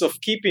importance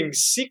of keeping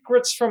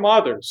secrets from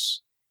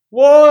others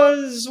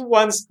was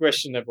once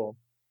questionable,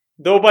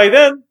 though by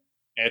then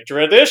a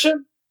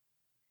tradition.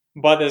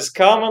 But as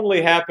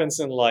commonly happens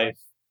in life,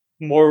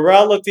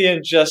 morality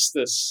and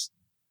justice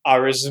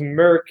are as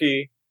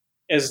murky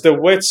as the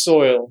wet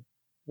soil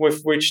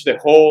with which the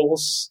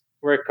holes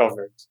were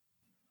covered.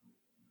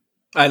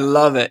 I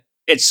love it.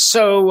 It's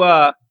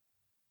so,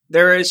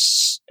 there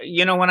is,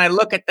 when I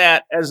look at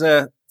that as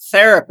a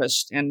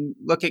therapist and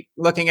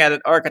looking at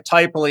it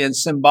archetypally and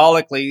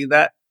symbolically,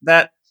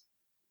 that's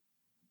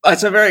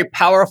a very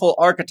powerful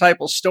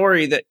archetypal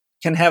story that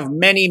can have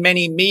many,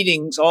 many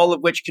meanings, all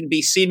of which can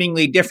be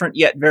seemingly different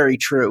yet very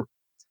true.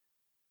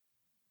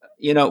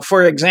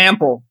 For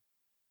example,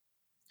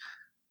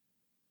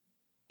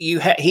 he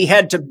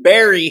had to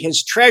bury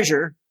his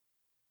treasure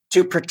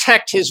to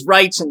protect his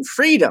rights and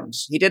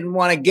freedoms. He didn't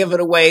want to give it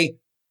away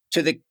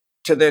to the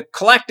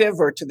collective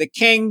or to the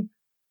king.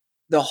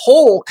 The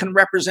whole can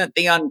represent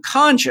the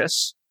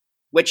unconscious,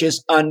 which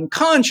is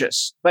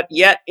unconscious, but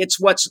yet it's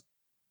what's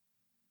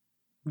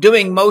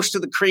doing most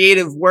of the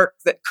creative work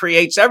that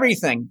creates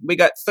everything. We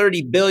got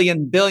 30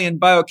 billion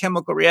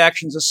biochemical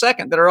reactions a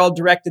second that are all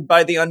directed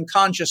by the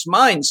unconscious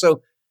mind.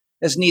 So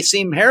as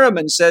Nassim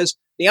Haramein says,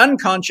 the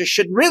unconscious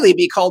should really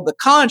be called the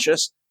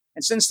conscious.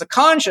 And since the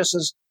conscious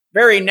is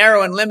very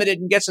narrow and limited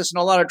and gets us in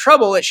a lot of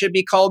trouble, it should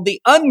be called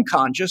the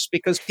unconscious,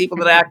 because people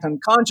that act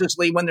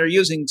unconsciously when they're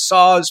using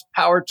saws,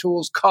 power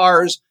tools,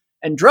 cars,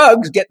 and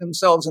drugs get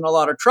themselves in a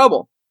lot of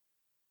trouble.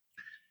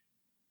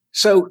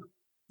 So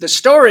the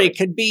story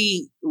could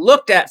be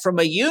looked at from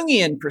a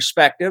Jungian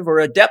perspective or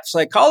a depth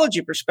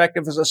psychology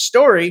perspective as a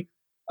story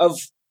of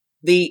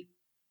the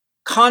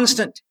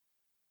constant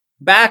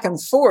back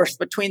and forth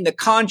between the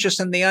conscious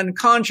and the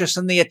unconscious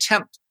and the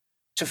attempt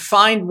to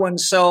find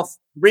oneself,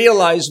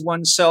 realize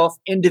oneself,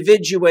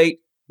 individuate,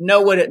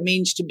 know what it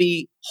means to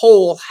be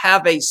whole,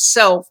 have a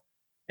self,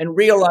 and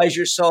realize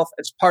yourself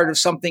as part of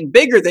something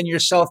bigger than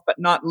yourself, but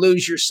not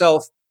lose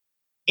yourself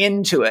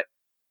into it.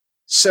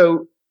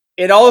 So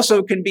it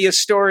also can be a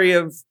story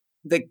of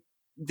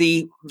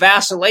the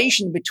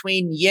vacillation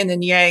between yin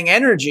and yang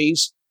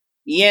energies,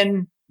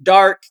 yin,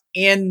 dark,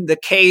 in the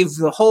cave,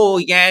 the whole,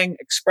 yang,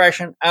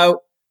 expression, out.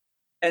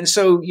 And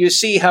so you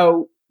see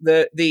how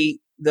the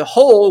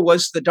whole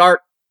was the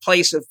dark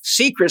place of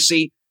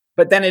secrecy,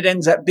 but then it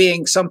ends up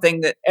being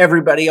something that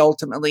everybody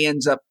ultimately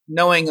ends up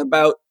knowing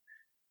about.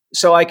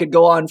 So I could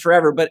go on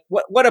forever, but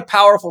what a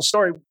powerful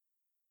story.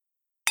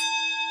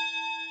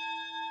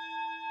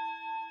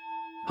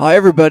 Hi,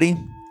 everybody.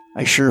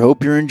 I sure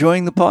hope you're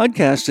enjoying the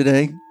podcast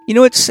today.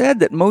 It's said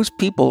that most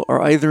people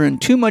are either in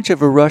too much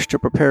of a rush to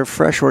prepare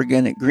fresh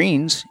organic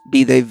greens,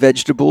 be they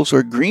vegetables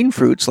or green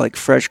fruits like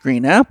fresh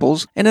green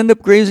apples, and end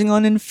up grazing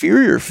on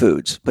inferior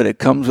foods, but it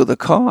comes with a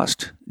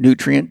cost.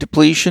 Nutrient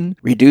depletion,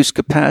 reduced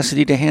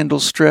capacity to handle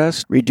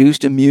stress,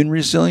 reduced immune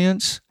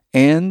resilience,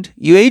 and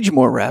you age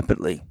more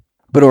rapidly.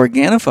 But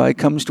Organifi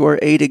comes to our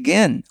aid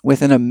again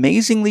with an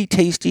amazingly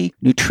tasty,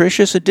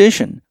 nutritious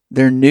addition,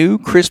 their new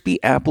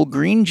crispy apple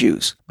green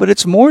juice. But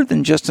it's more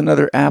than just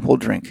another apple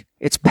drink.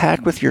 It's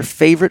packed with your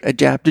favorite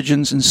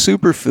adaptogens and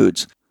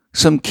superfoods.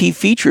 Some key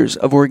features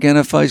of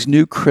Organifi's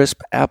new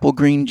crisp apple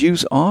green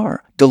juice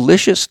are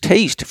delicious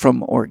taste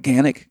from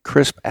organic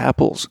crisp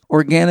apples,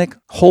 organic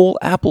whole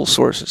apple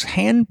sources,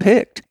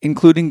 hand-picked,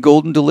 including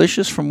Golden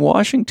Delicious from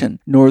Washington,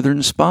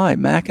 Northern Spy,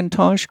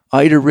 Macintosh,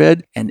 Ida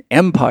Red, and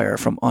Empire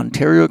from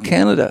Ontario,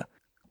 Canada.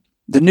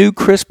 The new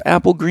crisp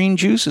apple green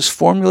juice is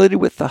formulated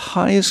with the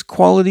highest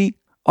quality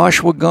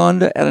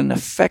ashwagandha at an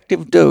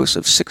effective dose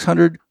of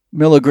 600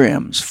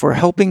 milligrams for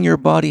helping your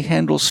body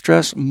handle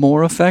stress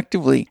more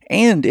effectively.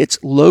 And it's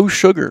low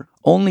sugar,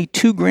 only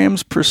 2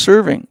 grams per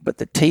serving, but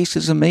the taste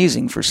is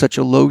amazing for such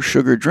a low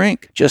sugar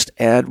drink. Just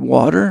add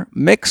water,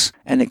 mix,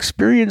 and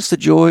experience the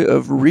joy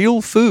of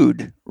real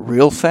food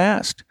real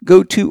fast.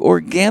 Go to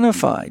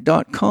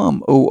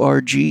Organifi.com,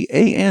 Organifi.com,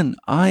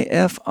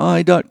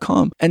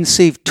 and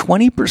save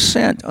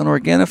 20% on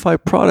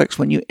Organifi products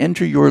when you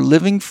enter your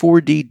Living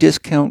 4D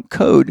discount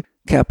code,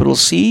 capital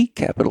C,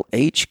 capital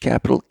H,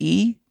 capital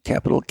E,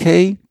 capital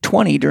K,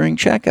 20 during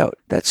checkout.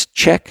 That's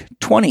check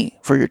 20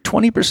 for your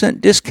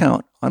 20%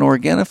 discount on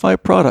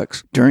Organifi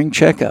products during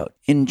checkout.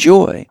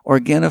 Enjoy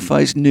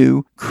Organifi's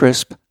new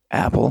crisp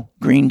apple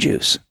green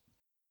juice.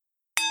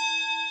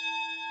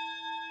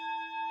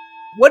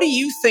 What do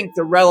you think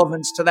the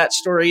relevance to that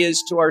story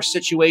is to our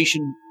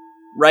situation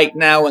right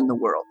now in the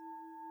world?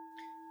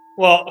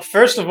 Well,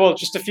 first of all,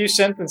 just a few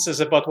sentences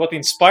about what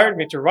inspired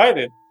me to write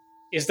it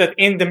is that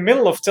in the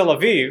middle of Tel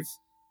Aviv,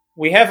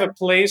 we have a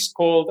place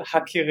called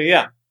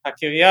Hakirya.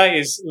 Hakirya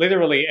is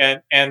literally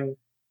an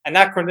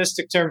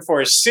anachronistic term for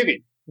a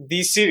city,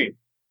 the city.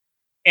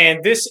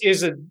 And this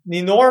is an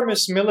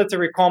enormous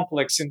military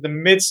complex in the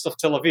midst of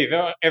Tel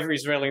Aviv. Every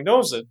Israeli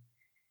knows it.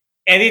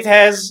 And it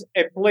has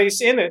a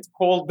place in it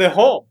called the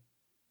Hall.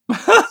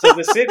 So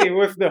the city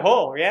with the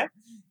Hall, yeah?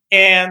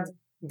 And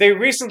they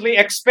recently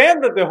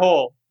expanded the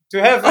Hall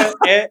to have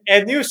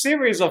a new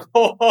series of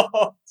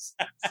halls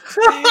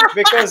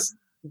because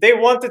they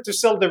wanted to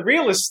sell the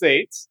real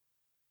estate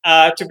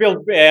to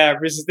build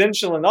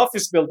residential and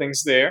office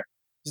buildings there.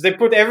 So they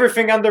put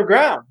everything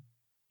underground.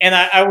 And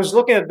I was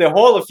looking at the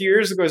hall a few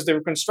years ago as they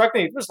were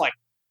constructing it. It was like,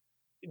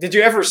 did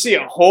you ever see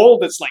a hall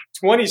that's like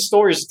 20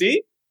 stories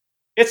deep?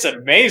 It's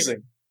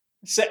amazing.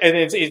 And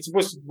it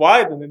was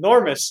wide and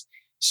enormous.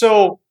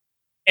 So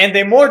And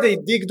the more they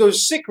dig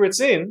those secrets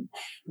in,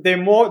 the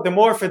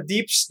more of a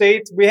deep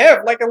state we have.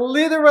 Like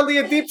literally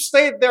a deep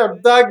state, they're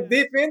dug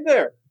deep in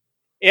there.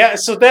 Yeah,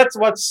 so that's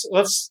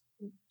what's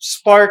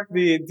sparked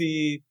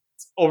the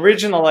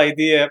original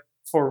idea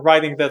for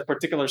writing that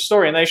particular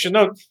story. And I should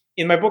note,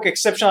 in my book,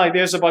 Exceptional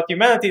Ideas About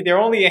Humanity, there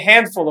are only a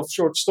handful of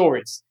short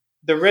stories.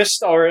 The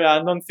rest are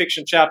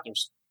nonfiction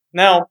chapters.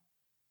 Now,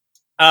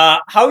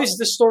 how is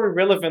this story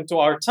relevant to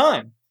our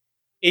time?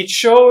 It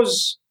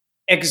shows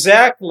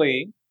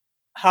exactly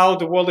how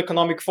the World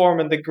Economic Forum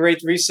and the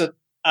Great Reset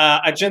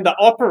agenda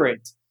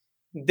operate.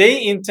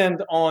 They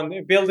intend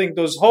on building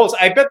those holes.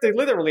 I bet they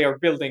literally are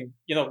building,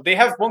 they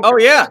have bunkers. Oh,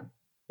 yeah.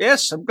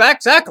 Yes,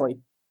 exactly.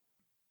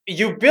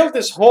 You build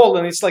this hole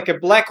and it's like a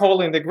black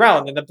hole in the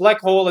ground, and the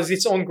black hole has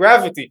its own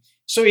gravity.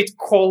 So it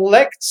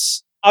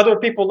collects other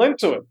people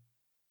into it.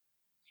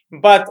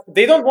 But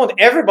they don't want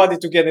everybody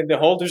to get in the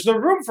hole. There's no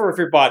room for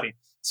everybody.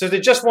 So they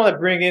just want to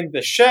bring in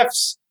the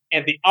chefs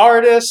and the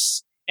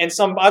artists and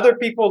some other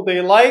people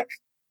they like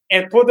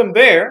and put them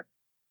there.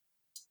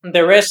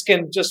 The rest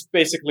can just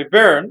basically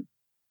burn.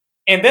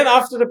 And then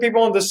after the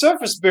people on the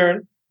surface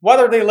burn, what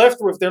are they left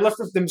with? They're left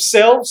with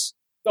themselves,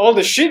 all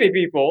the shitty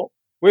people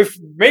with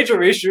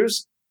major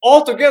issues,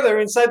 all together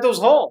inside those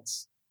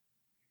holes.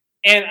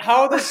 And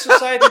how does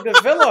society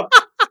develop,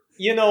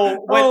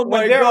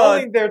 when they're all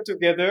in there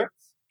together?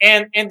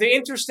 And the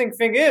interesting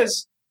thing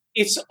is,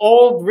 it's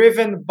all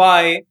driven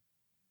by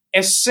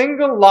a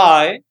single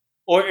lie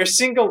or a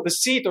single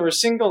deceit or a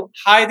single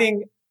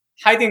hiding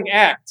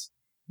act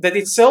that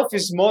itself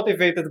is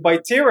motivated by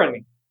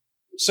tyranny.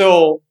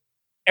 So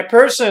a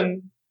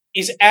person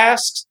is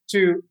asked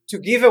to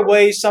give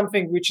away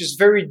something which is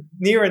very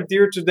near and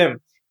dear to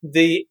them,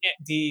 the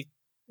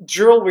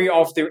jewelry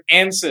of their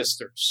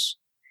ancestors.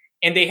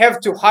 And they have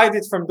to hide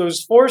it from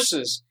those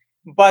forces.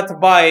 But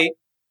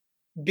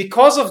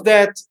because of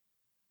that,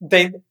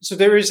 so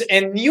there is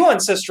a new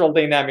ancestral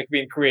dynamic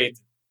being created.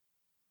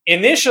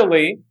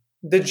 Initially,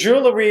 the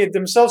jewelry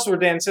themselves were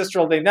the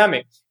ancestral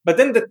dynamic. But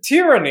then the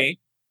tyranny,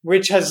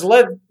 which has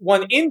led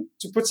one in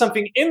to put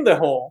something in the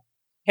hole,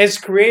 has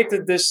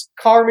created this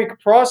karmic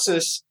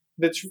process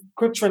that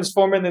could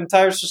transform an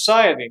entire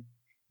society.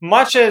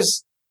 Much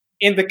as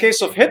in the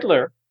case of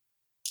Hitler,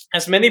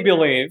 as many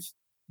believe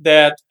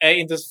that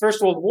in the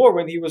First World War,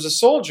 when he was a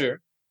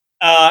soldier,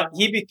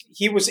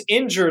 he was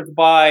injured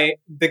by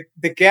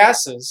the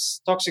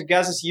gases, toxic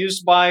gases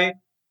used by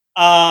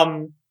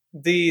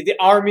the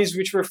armies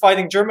which were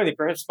fighting Germany,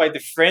 perhaps by the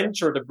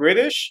French or the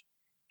British,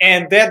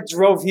 and that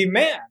drove him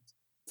mad.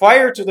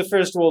 Prior to the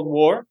First World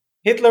War,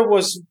 Hitler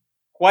was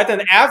quite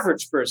an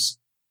average person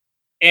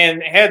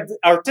and had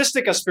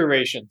artistic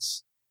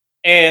aspirations.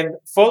 And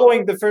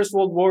following the First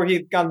World War, he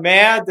got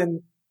mad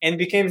and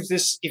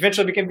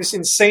eventually became this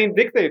insane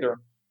dictator.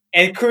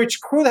 And which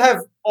could have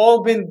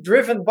all been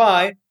driven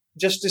by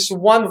just this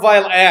one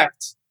vile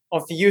act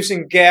of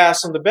using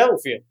gas on the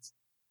battlefield.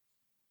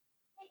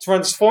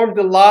 Transformed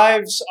the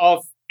lives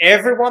of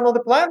everyone on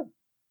the planet.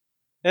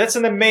 That's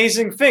an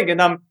amazing thing.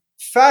 And I'm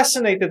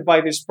fascinated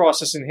by this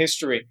process in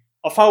history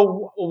of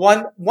how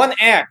one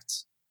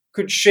act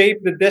could shape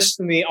the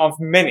destiny of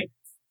many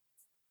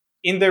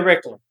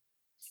indirectly.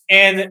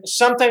 And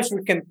sometimes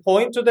we can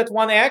point to that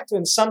one act,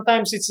 and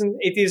sometimes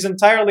it is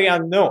entirely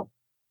unknown.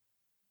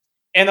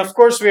 And of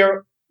course, we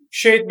are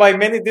shaped by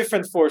many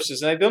different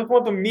forces. And I don't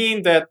want to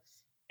mean that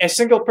a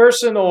single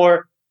person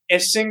or a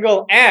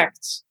single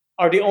act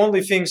are the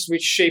only things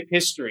which shape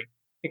history.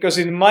 Because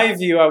in my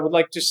view, I would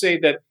like to say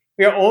that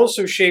we are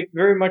also shaped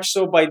very much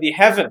so by the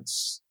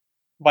heavens,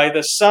 by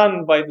the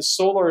sun, by the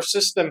solar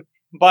system,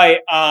 by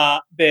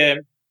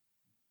the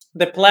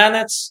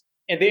planets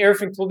and the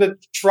earth included,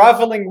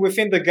 traveling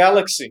within the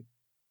galaxy.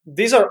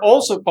 These are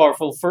also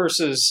powerful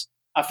forces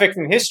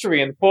affecting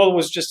history. And Paul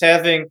was just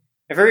having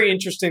a very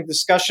interesting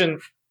discussion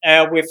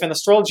with an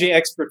astrology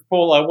expert.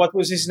 Paul, what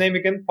was his name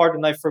again?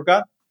 Pardon, I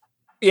forgot.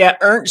 Yeah,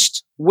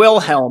 Ernst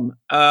Wilhelm.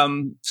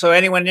 So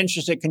anyone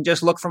interested can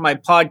just look for my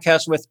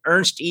podcast with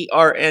Ernst,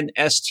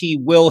 E-R-N-S-T,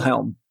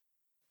 Wilhelm.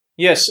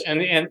 Yes,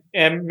 and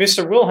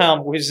Mr.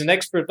 Wilhelm, who is an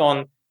expert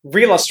on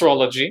real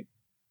astrology,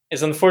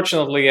 is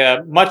unfortunately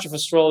much of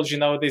astrology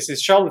nowadays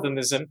is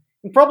charlatanism,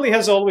 and probably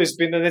has always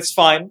been, and it's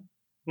fine.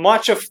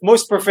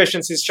 Most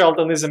professions is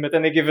charlatanism at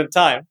any given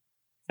time,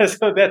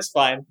 so that's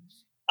fine.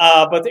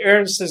 But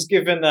Ernst has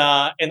given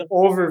an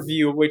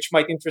overview which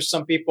might interest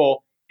some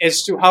people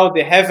as to how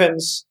the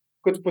heavens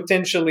could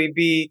potentially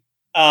be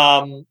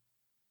a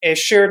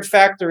shared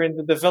factor in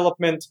the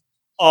development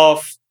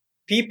of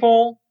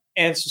people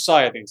and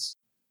societies.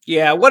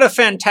 Yeah, what a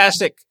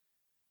fantastic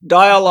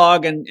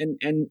dialogue,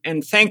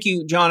 and thank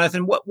you,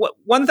 Jonathan. What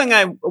one thing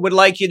I would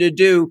like you to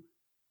do,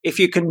 if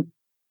you can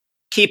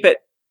keep it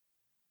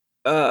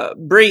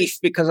brief,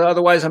 because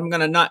otherwise I'm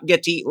going to not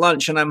get to eat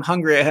lunch and I'm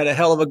hungry. I had a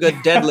hell of a good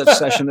deadlift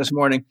session this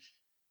morning.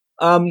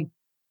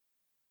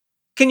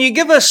 Can you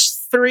give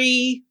us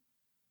 3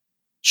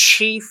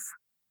 chief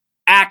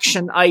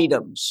action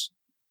items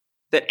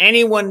that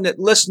anyone that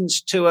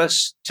listens to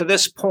us to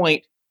this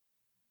point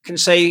can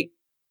say,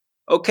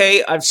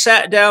 Okay, I've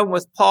sat down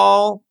with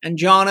Paul and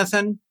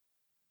Jonathan.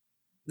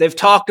 They've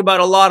talked about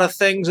a lot of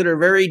things that are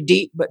very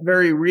deep but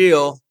very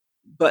real.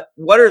 But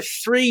what are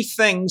 3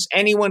 things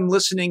anyone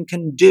listening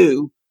can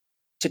do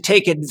to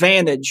take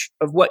advantage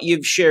of what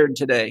you've shared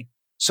today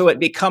so it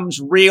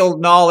becomes real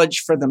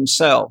knowledge for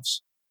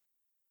themselves?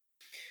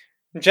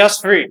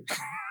 Just 3.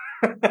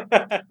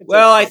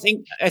 Well, I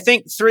think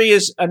 3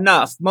 is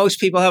enough. Most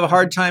people have a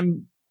hard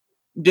time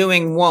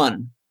doing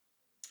 1.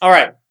 All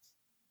right.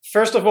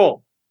 First of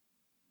all,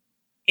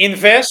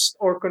 invest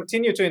or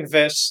continue to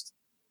invest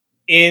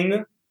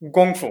in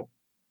Gong Fu.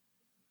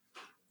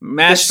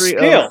 Mastery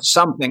of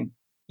something.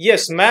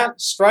 Yes,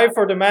 strive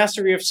for the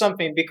mastery of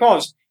something,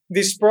 because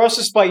this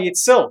process by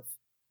itself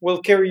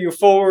will carry you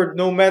forward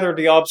no matter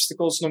the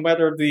obstacles, no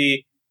matter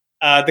the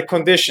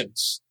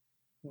conditions.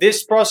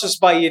 This process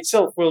by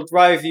itself will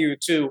drive you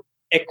to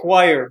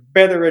acquire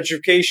better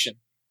education,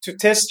 to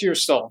test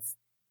yourself,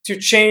 to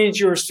change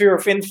your sphere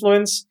of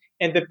influence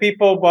and the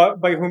people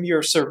by whom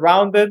you're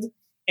surrounded,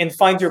 and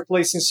find your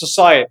place in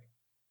society.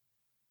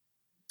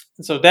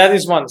 So that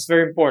is one. It's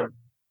very important.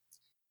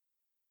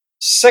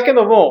 Second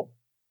of all,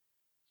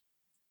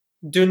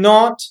 do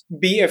not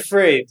be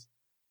afraid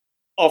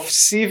of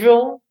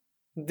civil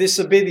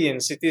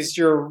disobedience. It is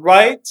your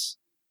right,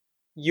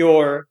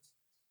 your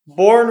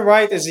born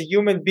right as a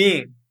human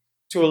being,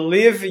 to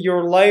live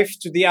your life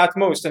to the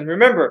utmost. And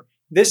remember,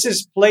 this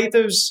is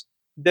Plato's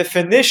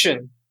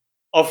definition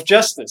of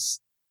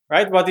justice,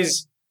 right? What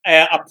is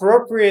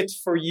appropriate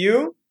for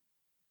you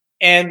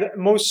and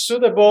most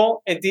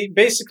suitable, and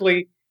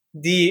basically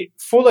the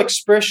full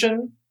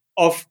expression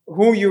of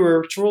who you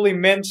are truly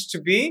meant to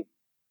be,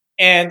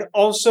 and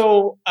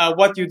also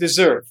what you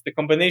deserve, the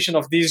combination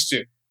of these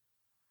two.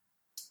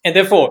 And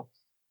therefore,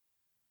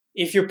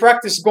 if you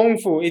practice Gong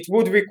Fu, it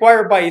would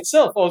require by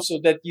itself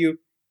also that you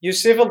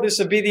civil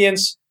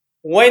disobedience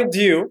when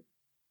due.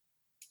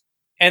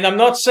 And I'm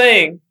not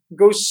saying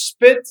go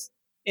spit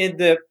in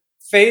the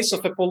face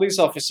of a police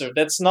officer.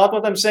 That's not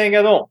what I'm saying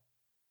at all.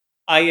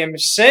 I am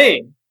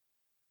saying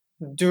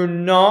do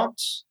not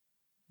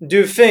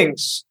do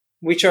things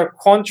which are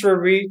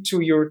contrary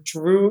to your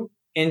true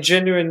and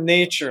genuine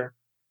nature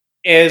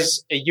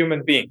as a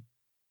human being.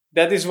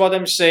 That is what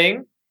I'm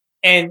saying.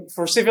 And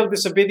for civil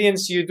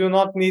disobedience, you do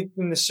not need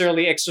to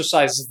necessarily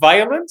exercise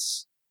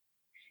violence,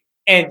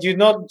 and you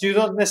do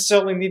not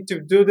necessarily need to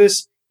do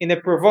this in a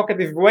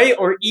provocative way,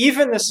 or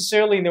even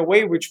necessarily in a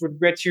way which would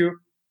get you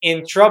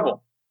in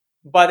trouble.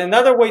 But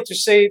another way to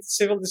say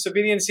civil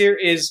disobedience here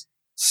is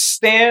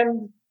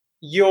stand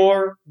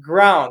your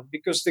ground,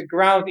 because the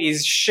ground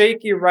is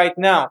shaky right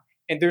now,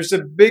 and there's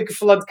a big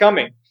flood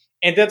coming.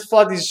 And that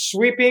flood is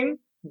sweeping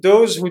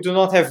those who do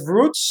not have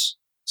roots,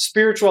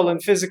 spiritual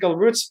and physical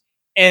roots,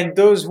 and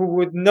those who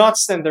would not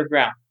stand their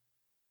ground,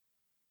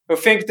 who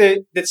think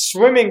that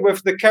swimming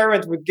with the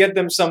current would get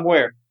them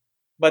somewhere.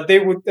 But they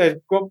would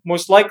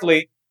most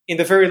likely, in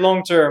the very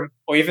long term,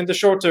 or even the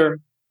short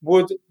term,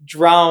 would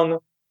drown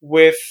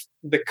with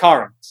the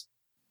current.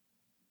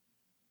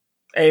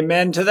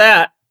 Amen to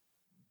that.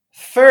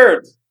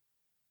 Third,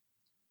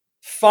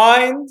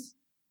 find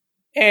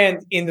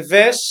and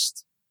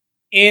invest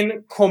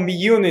in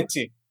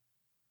community.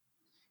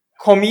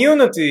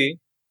 Community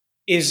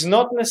is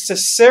not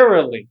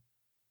necessarily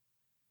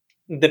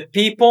the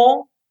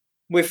people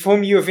with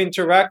whom you have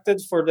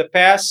interacted for the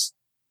past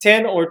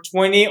 10 or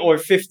 20 or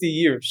 50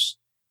 years.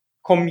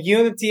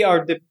 Community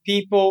are the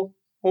people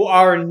who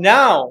are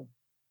now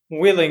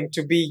willing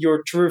to be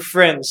your true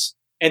friends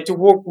and to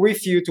work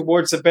with you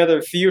towards a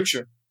better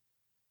future.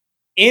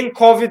 In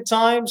COVID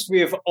times, we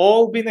have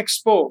all been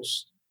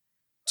exposed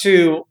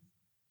to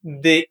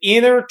the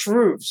inner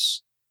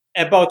truths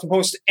about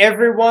most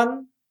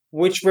everyone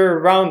which were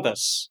around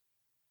us.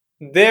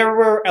 There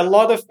were a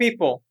lot of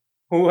people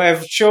who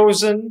have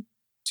chosen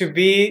to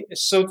be,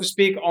 so to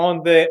speak,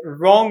 on the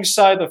wrong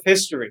side of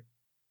history.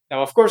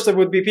 Now, of course, there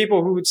would be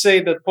people who would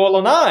say that Paul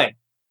and I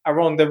are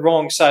on the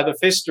wrong side of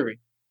history.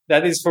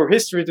 That is for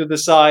history to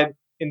decide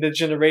in the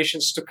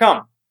generations to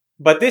come.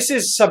 But this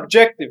is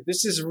subjective.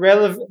 This is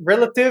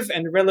relative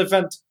and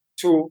relevant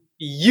to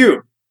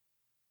you.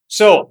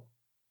 So,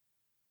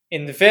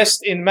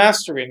 invest in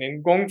mastering,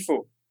 in Gong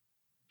Fu.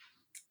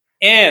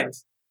 And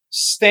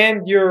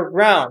stand your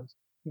ground.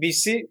 Be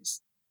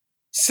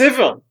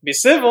civil,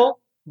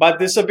 but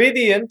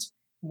disobedient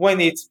when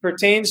it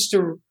pertains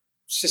to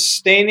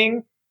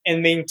sustaining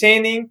and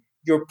maintaining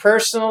your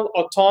personal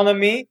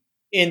autonomy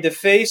in the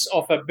face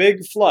of a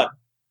big flood.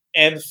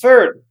 And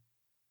third,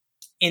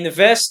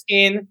 invest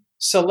in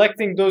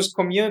selecting those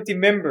community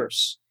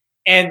members.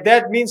 And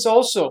that means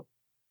also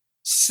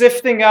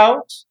sifting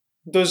out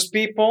those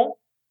people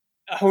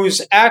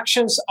whose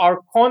actions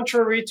are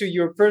contrary to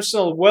your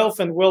personal wealth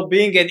and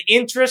well-being and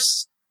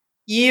interests,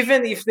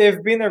 even if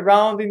they've been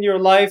around in your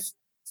life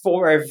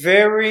for a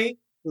very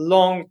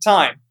long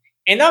time.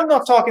 And I'm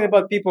not talking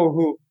about people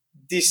who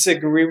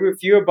disagree with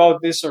you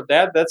about this or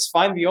that. That's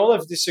fine. We all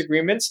have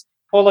disagreements.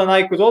 Paul and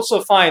I could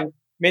also find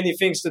many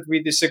things that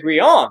we disagree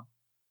on.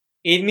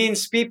 It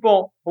means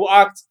people who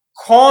act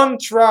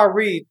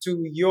contrary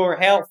to your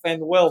health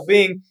and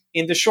well-being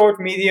in the short,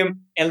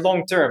 medium, and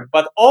long term.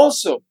 But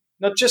also,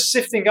 not just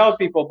sifting out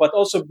people, but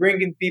also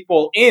bringing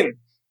people in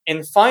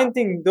and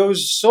finding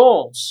those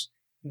souls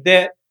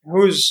that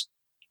whose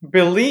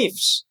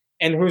beliefs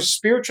and whose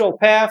spiritual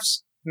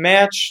paths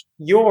match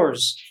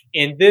yours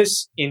in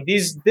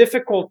these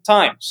difficult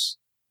times.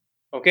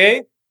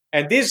 Okay?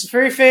 And these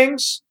three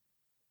things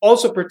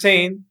also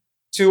pertain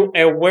to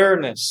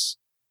awareness.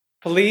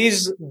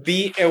 Please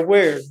be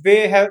aware.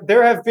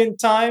 There have been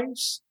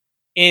times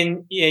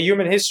in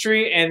human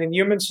history and in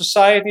human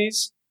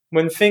societies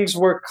when things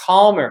were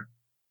calmer,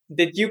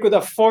 that you could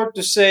afford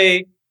to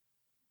say,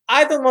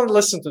 I don't want to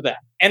listen to that.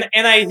 And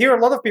I hear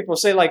a lot of people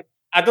say, like,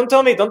 don't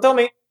tell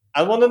me.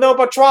 I want to know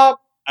about Trump.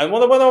 I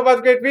want to know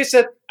about Great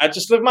Reset. I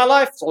just live my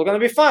life. It's all going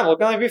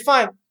to be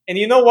fine. And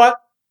you know what?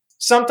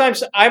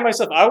 Sometimes I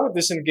would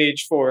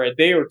disengage for a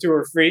day or two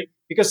or three,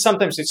 because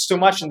sometimes it's too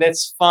much, and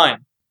that's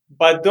fine.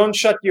 But don't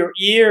shut your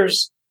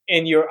ears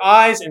and your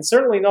eyes, and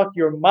certainly not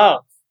your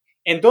mouth.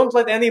 And don't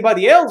let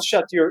anybody else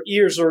shut your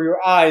ears or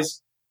your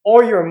eyes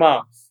or your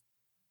mouth.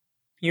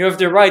 You have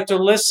the right to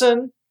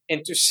listen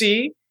and to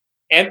see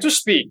and to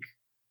speak.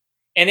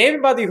 And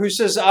everybody who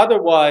says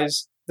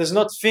otherwise does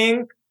not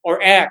think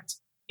or act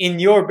in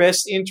your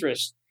best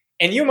interest.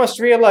 And you must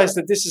realize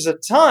that this is a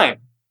time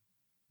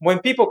when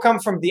people come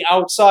from the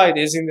outside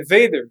as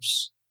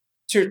invaders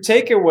to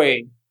take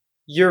away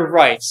your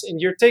rights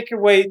and you take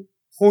away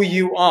who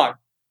you are.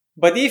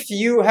 But if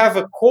you have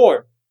a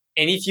core,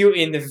 and if you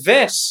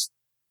invest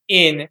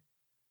in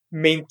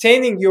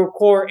maintaining your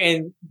core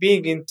and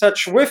being in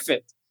touch with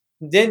it,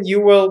 then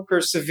you will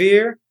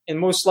persevere and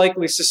most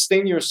likely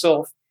sustain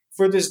yourself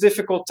for this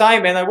difficult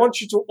time. And I want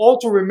you to all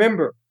to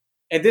remember,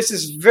 and this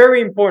is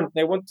very important,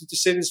 I wanted to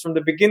say this from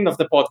the beginning of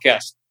the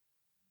podcast.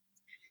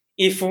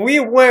 If we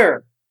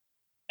were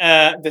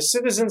the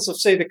citizens of,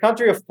 say, the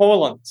country of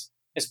Poland,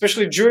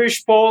 especially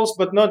Jewish Poles,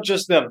 but not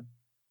just them,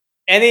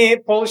 any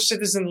Polish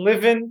citizen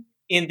living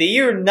in the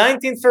year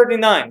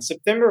 1939,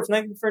 September of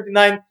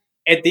 1939,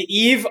 at the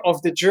eve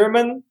of the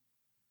German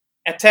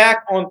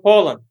attack on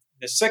Poland,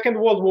 the Second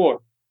World War,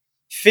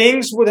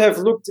 things would have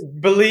looked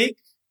bleak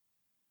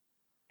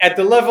at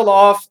the level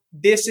of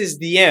this is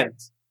the end.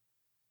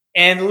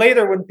 And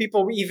later, when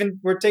people even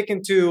were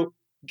taken to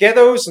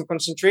ghettos and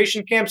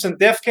concentration camps and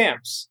death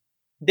camps,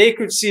 they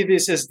could see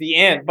this as the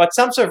end. But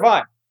some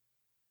survived.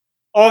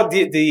 Oh,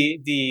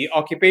 the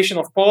occupation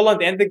of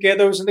Poland and the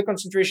ghettos and the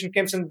concentration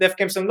camps and death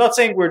camps. I'm not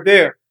saying we're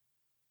there,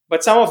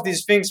 but some of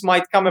these things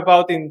might come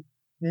about in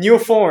new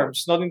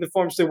forms, not in the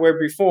forms they were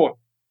before.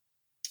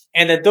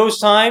 And at those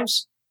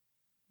times,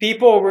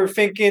 people were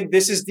thinking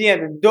this is the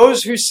end. And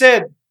those who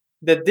said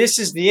that this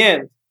is the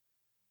end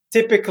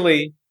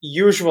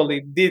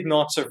usually did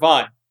not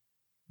survive.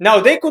 Now,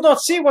 they could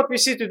not see what we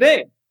see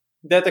today,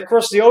 that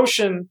across the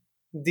ocean,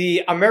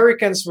 the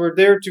Americans were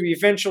there to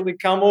eventually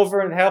come over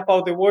and help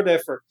out the war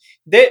effort.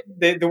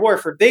 The war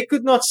effort. They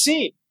could not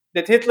see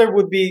that Hitler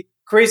would be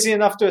crazy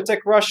enough to attack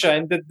Russia,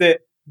 and that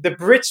the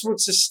Brits would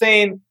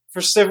sustain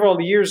for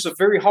several years of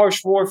very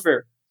harsh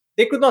warfare.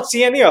 They could not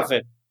see any of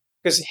it,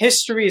 because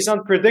history is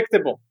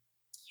unpredictable.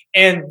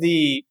 And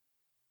the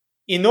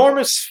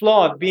enormous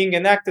fraud being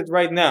enacted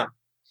right now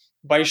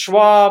by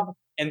Schwab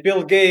and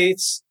Bill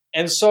Gates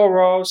and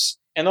Soros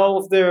and all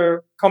of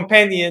their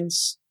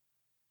companions,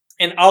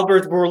 and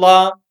Albert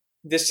Bourla,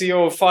 the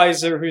CEO of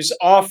Pfizer, who's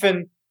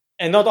often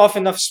and not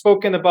often enough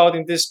spoken about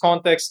in this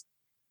context,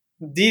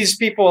 these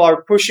people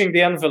are pushing the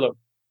envelope,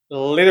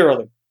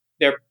 literally.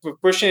 They're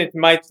pushing it,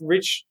 might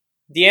reach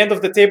the end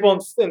of the table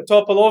and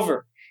topple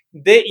over.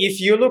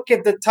 If you look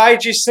at the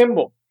Taiji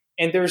symbol,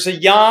 and there's a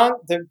yang,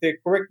 the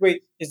correct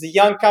way is the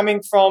yang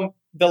coming from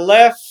the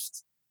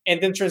left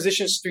and then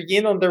transitions to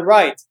yin on the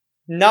right.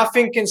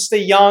 Nothing can stay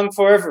yang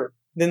forever.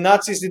 The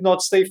Nazis did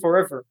not stay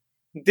forever.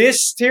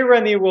 This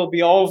tyranny will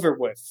be over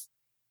with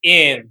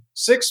in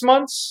 6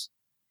 months,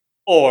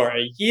 or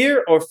a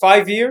year, or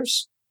 5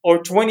 years, or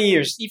 20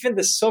 years. Even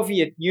the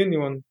Soviet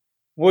Union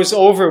was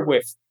over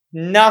with.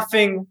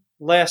 Nothing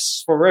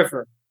lasts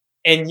forever.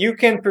 And you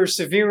can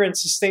persevere and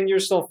sustain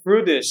yourself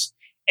through this.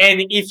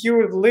 And if you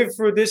would live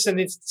through this and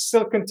it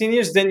still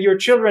continues, then your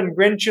children,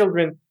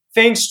 grandchildren,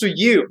 thanks to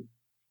you.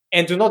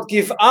 And do not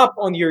give up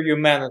on your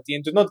humanity,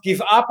 and do not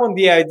give up on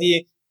the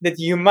idea that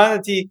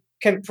humanity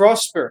can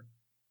prosper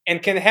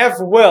and can have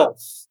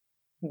wealth.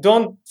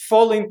 Don't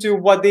fall into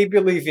what they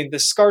believe in, the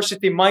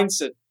scarcity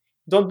mindset.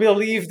 Don't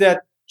believe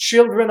that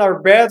children are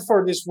bad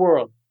for this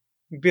world.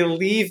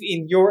 Believe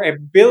in your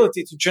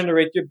ability to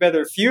generate a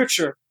better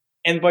future.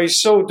 And by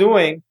so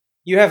doing,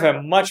 you have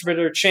a much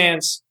better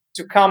chance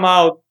to come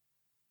out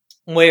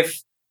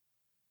with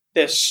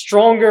on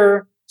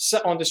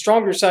the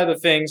stronger side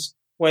of things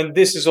when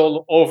this is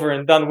all over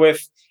and done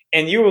with.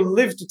 And you will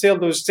live to tell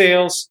those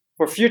tales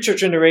for future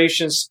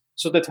generations,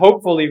 so that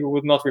hopefully we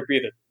would not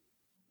repeat it.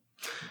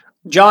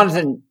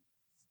 Jonathan,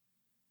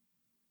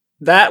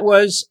 that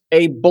was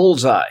a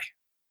bullseye.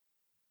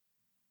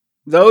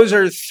 Those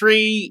are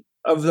three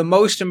of the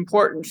most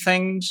important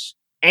things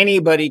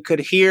anybody could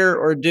hear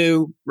or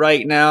do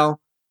right now.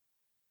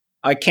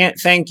 I can't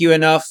thank you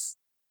enough.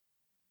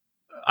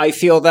 I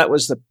feel that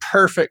was the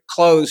perfect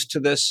close to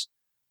this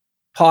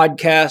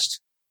podcast.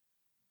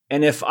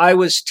 And if I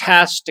was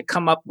tasked to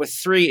come up with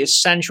 3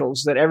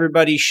 essentials that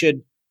everybody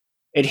should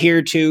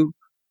adhere to,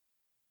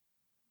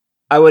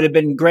 I would have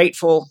been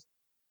grateful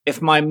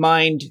if my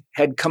mind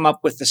had come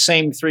up with the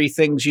same 3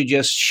 things you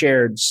just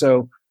shared.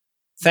 So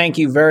thank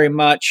you very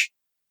much.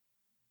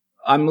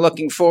 I'm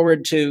looking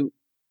forward to,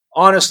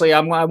 honestly, I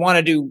want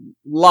to do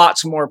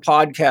lots more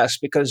podcasts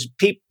because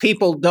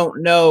people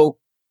don't know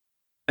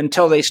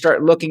until they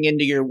start looking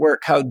into your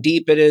work how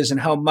deep it is and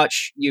how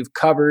much you've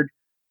covered.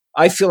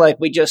 I feel like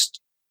we just,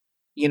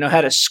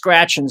 had a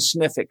scratch and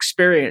sniff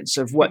experience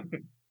of what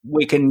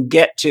we can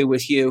get to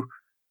with you.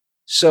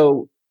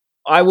 So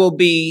I will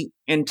be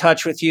in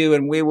touch with you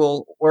and we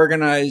will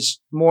organize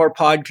more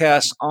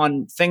podcasts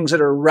on things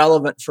that are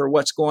relevant for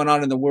what's going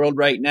on in the world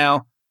right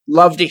now.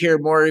 Love to hear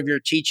more of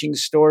your teaching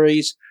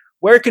stories.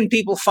 Where can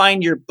people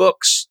find your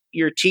books,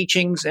 your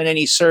teachings, and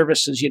any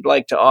services you'd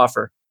like to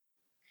offer?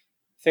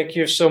 Thank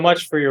you so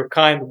much for your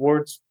kind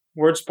words,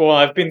 Paul.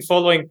 I've been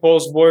following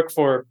Paul's work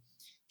for at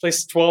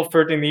least 12,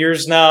 13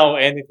 years now,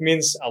 and it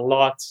means a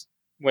lot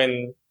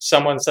when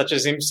someone such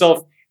as himself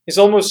is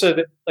almost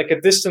like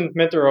a distant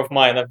mentor of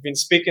mine. I've been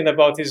speaking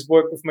about his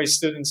work with my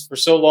students for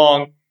so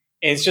long,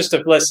 and it's just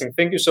a blessing.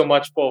 Thank you so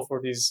much, Paul,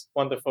 for these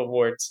wonderful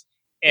words.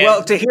 And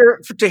well, to hear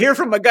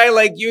from a guy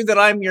like you that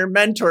I'm your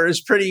mentor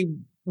is pretty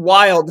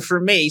wild for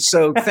me.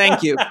 So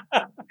thank you.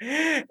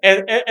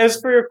 And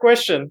as for your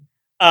question,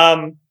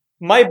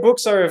 my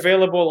books are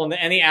available on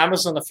any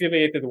Amazon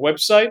affiliated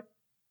website.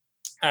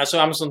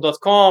 So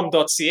Amazon.com,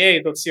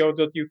 .ca,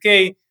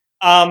 .co.uk.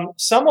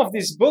 Some of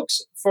these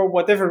books, for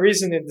whatever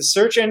reason in the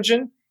search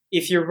engine,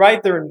 if you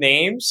write their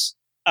names,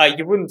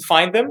 you wouldn't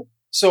find them.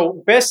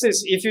 So best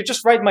is if you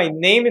just write my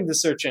name in the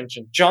search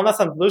engine,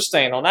 Jonathan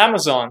Bluestein on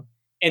Amazon,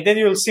 and then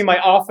you'll see my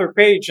author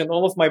page and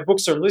all of my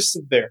books are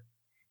listed there.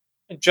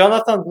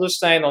 Jonathan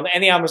Bluestein on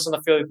any Amazon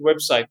affiliate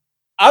website.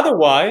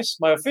 Otherwise,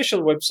 my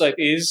official website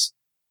is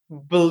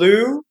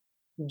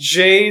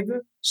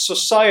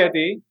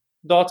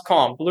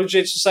bluejadesociety.com.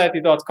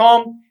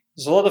 bluejadesociety.com.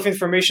 There's a lot of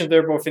information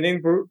there, both in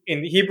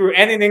Hebrew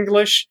and in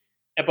English,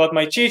 about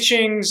my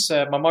teachings,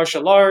 my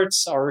martial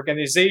arts, our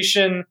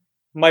organization,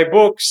 my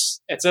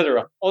books,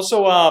 etc.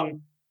 Also,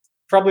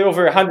 probably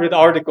over 100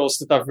 articles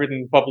that I've written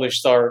and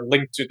published are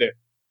linked to there.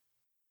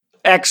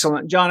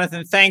 Excellent.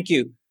 Jonathan, thank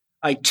you.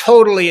 I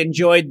totally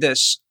enjoyed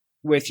this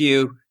with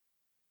you.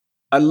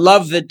 I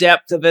love the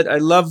depth of it. I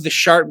love the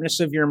sharpness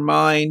of your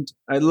mind.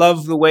 I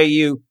love the way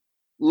you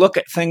look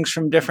at things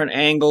from different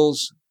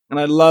angles. And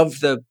I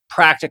love the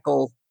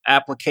practical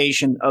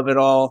application of it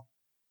all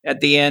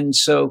at the end.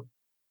 So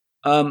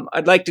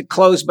I'd like to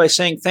close by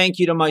saying thank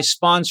you to my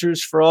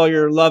sponsors for all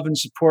your love and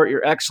support,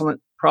 your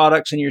excellent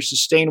products, and your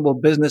sustainable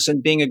business,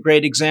 and being a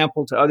great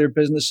example to other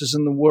businesses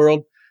in the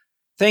world.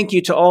 Thank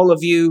you to all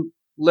of you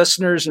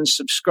listeners and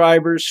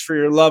subscribers for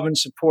your love and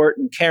support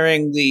and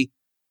carrying the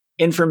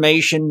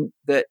information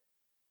that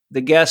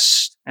the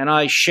guests and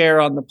I share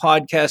on the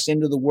podcast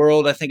into the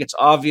world. I think it's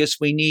obvious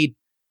we need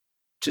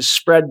to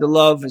spread the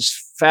love as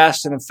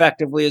fast and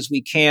effectively as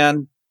we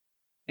can.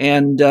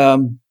 And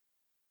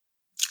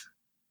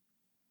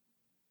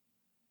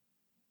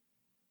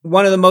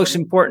one of the most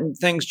important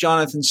things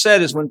Jonathan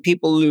said is when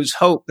people lose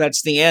hope,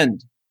 that's the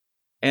end.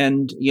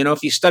 And,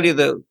 if you study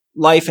the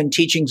life and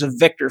teachings of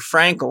Viktor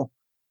Frankl,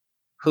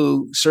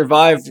 who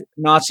survived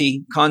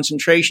Nazi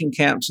concentration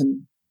camps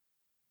and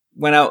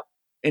went out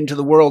into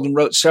the world and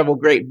wrote several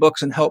great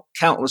books and helped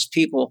countless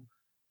people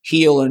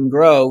heal and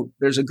grow,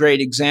 there's a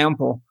great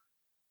example.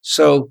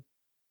 So,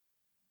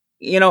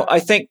 I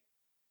think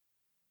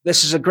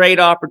this is a great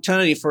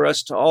opportunity for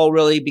us to all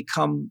really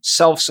become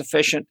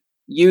self-sufficient,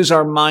 use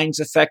our minds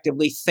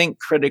effectively, think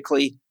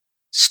critically,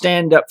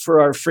 stand up for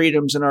our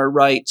freedoms and our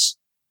rights.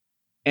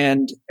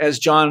 And as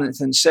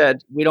Jonathan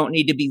said, we don't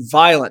need to be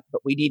violent,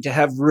 but we need to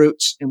have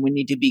roots, and we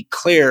need to be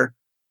clear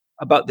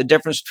about the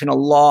difference between a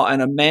law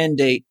and a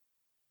mandate.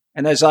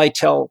 And as I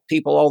tell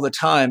people all the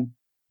time,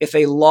 if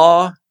a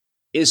law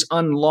is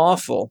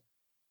unlawful,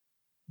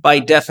 by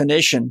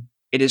definition,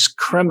 it is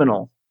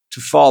criminal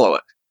to follow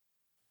it.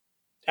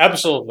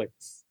 Absolutely.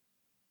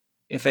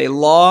 If a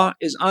law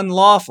is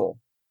unlawful,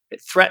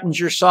 it threatens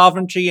your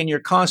sovereignty and your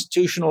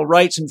constitutional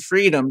rights and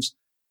freedoms,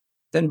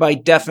 then by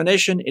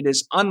definition, it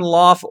is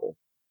unlawful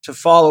to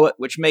follow it,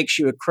 which makes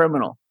you a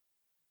criminal.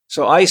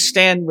 So I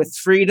stand with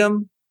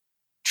freedom,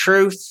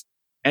 truth,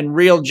 and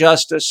real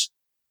justice,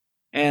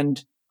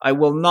 and I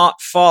will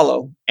not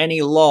follow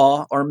any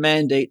law or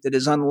mandate that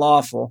is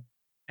unlawful.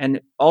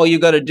 And all you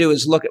got to do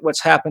is look at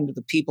what's happened to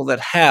the people that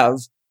have,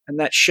 and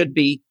that should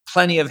be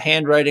plenty of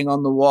handwriting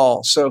on the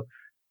wall. So,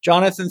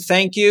 Jonathan,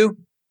 thank you.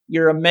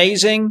 You're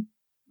amazing.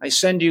 I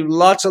send you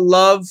lots of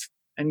love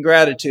and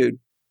gratitude.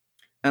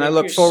 And Thank I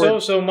look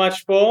forward. So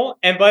much, Paul.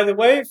 And by the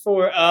way,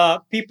 for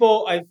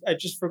people, I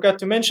just forgot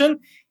to mention,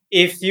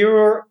 If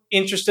you're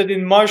interested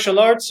in martial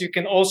arts, you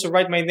can also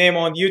write my name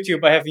on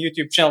YouTube. I have a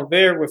YouTube channel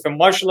there with a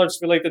martial arts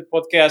related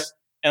podcast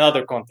and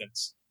other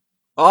contents.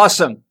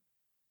 Awesome.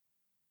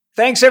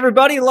 Thanks,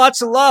 everybody.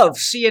 Lots of love.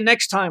 See you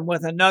next time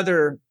with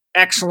another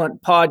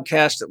excellent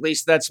podcast. At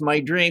least that's my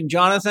dream.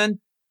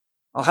 Jonathan,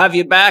 I'll have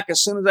you back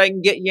as soon as I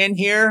can get you in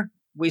here.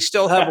 We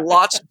still have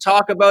lots to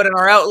talk about in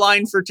our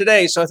outline for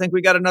today. So I think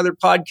we got another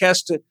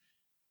podcast to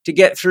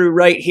get through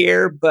right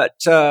here. But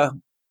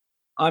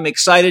I'm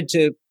excited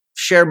to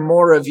share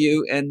more of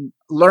you and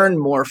learn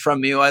more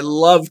from you. I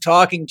love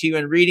talking to you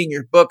and reading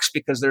your books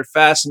because they're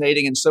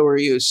fascinating, and so are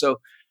you.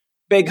 So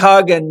big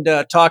hug, and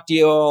talk to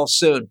you all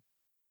soon.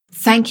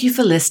 Thank you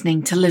for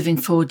listening to Living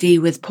 4D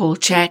with Paul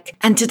Chek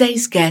and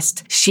today's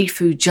guest,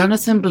 Shifu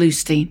Jonathan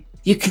Bluestein.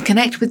 You can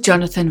connect with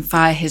Jonathan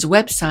via his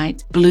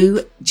website,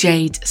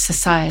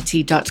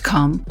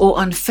 bluejadesociety.com, or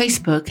on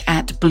Facebook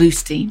at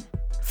Bluestein.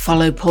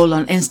 Follow Paul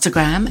on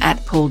Instagram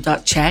at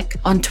paul.chek,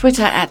 on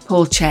Twitter at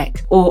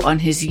paulchek, or on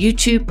his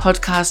YouTube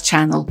podcast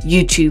channel,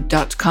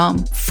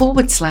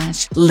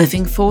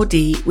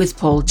 youtube.com/living4d with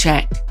Paul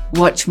Chek.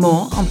 Watch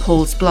more on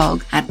Paul's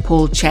blog at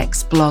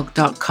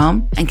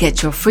paulcheksblog.com and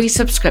get your free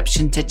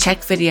subscription to Chek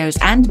videos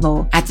and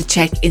more at the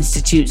Chek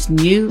Institute's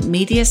new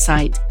media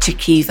site,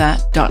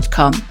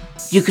 chekiva.com.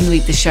 You can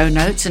read the show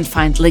notes and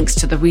find links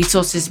to the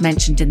resources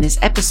mentioned in this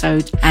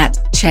episode at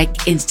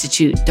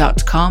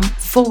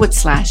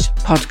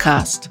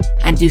chekinstitute.com/podcast.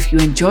 And if you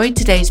enjoyed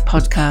today's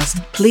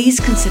podcast, please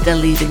consider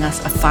leaving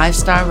us a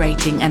 5-star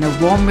rating and a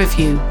warm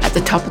review at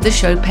the top of the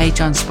show page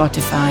on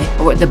Spotify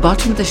or at the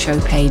bottom of the show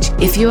page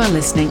if you are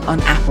listening on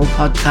Apple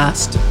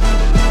Podcast.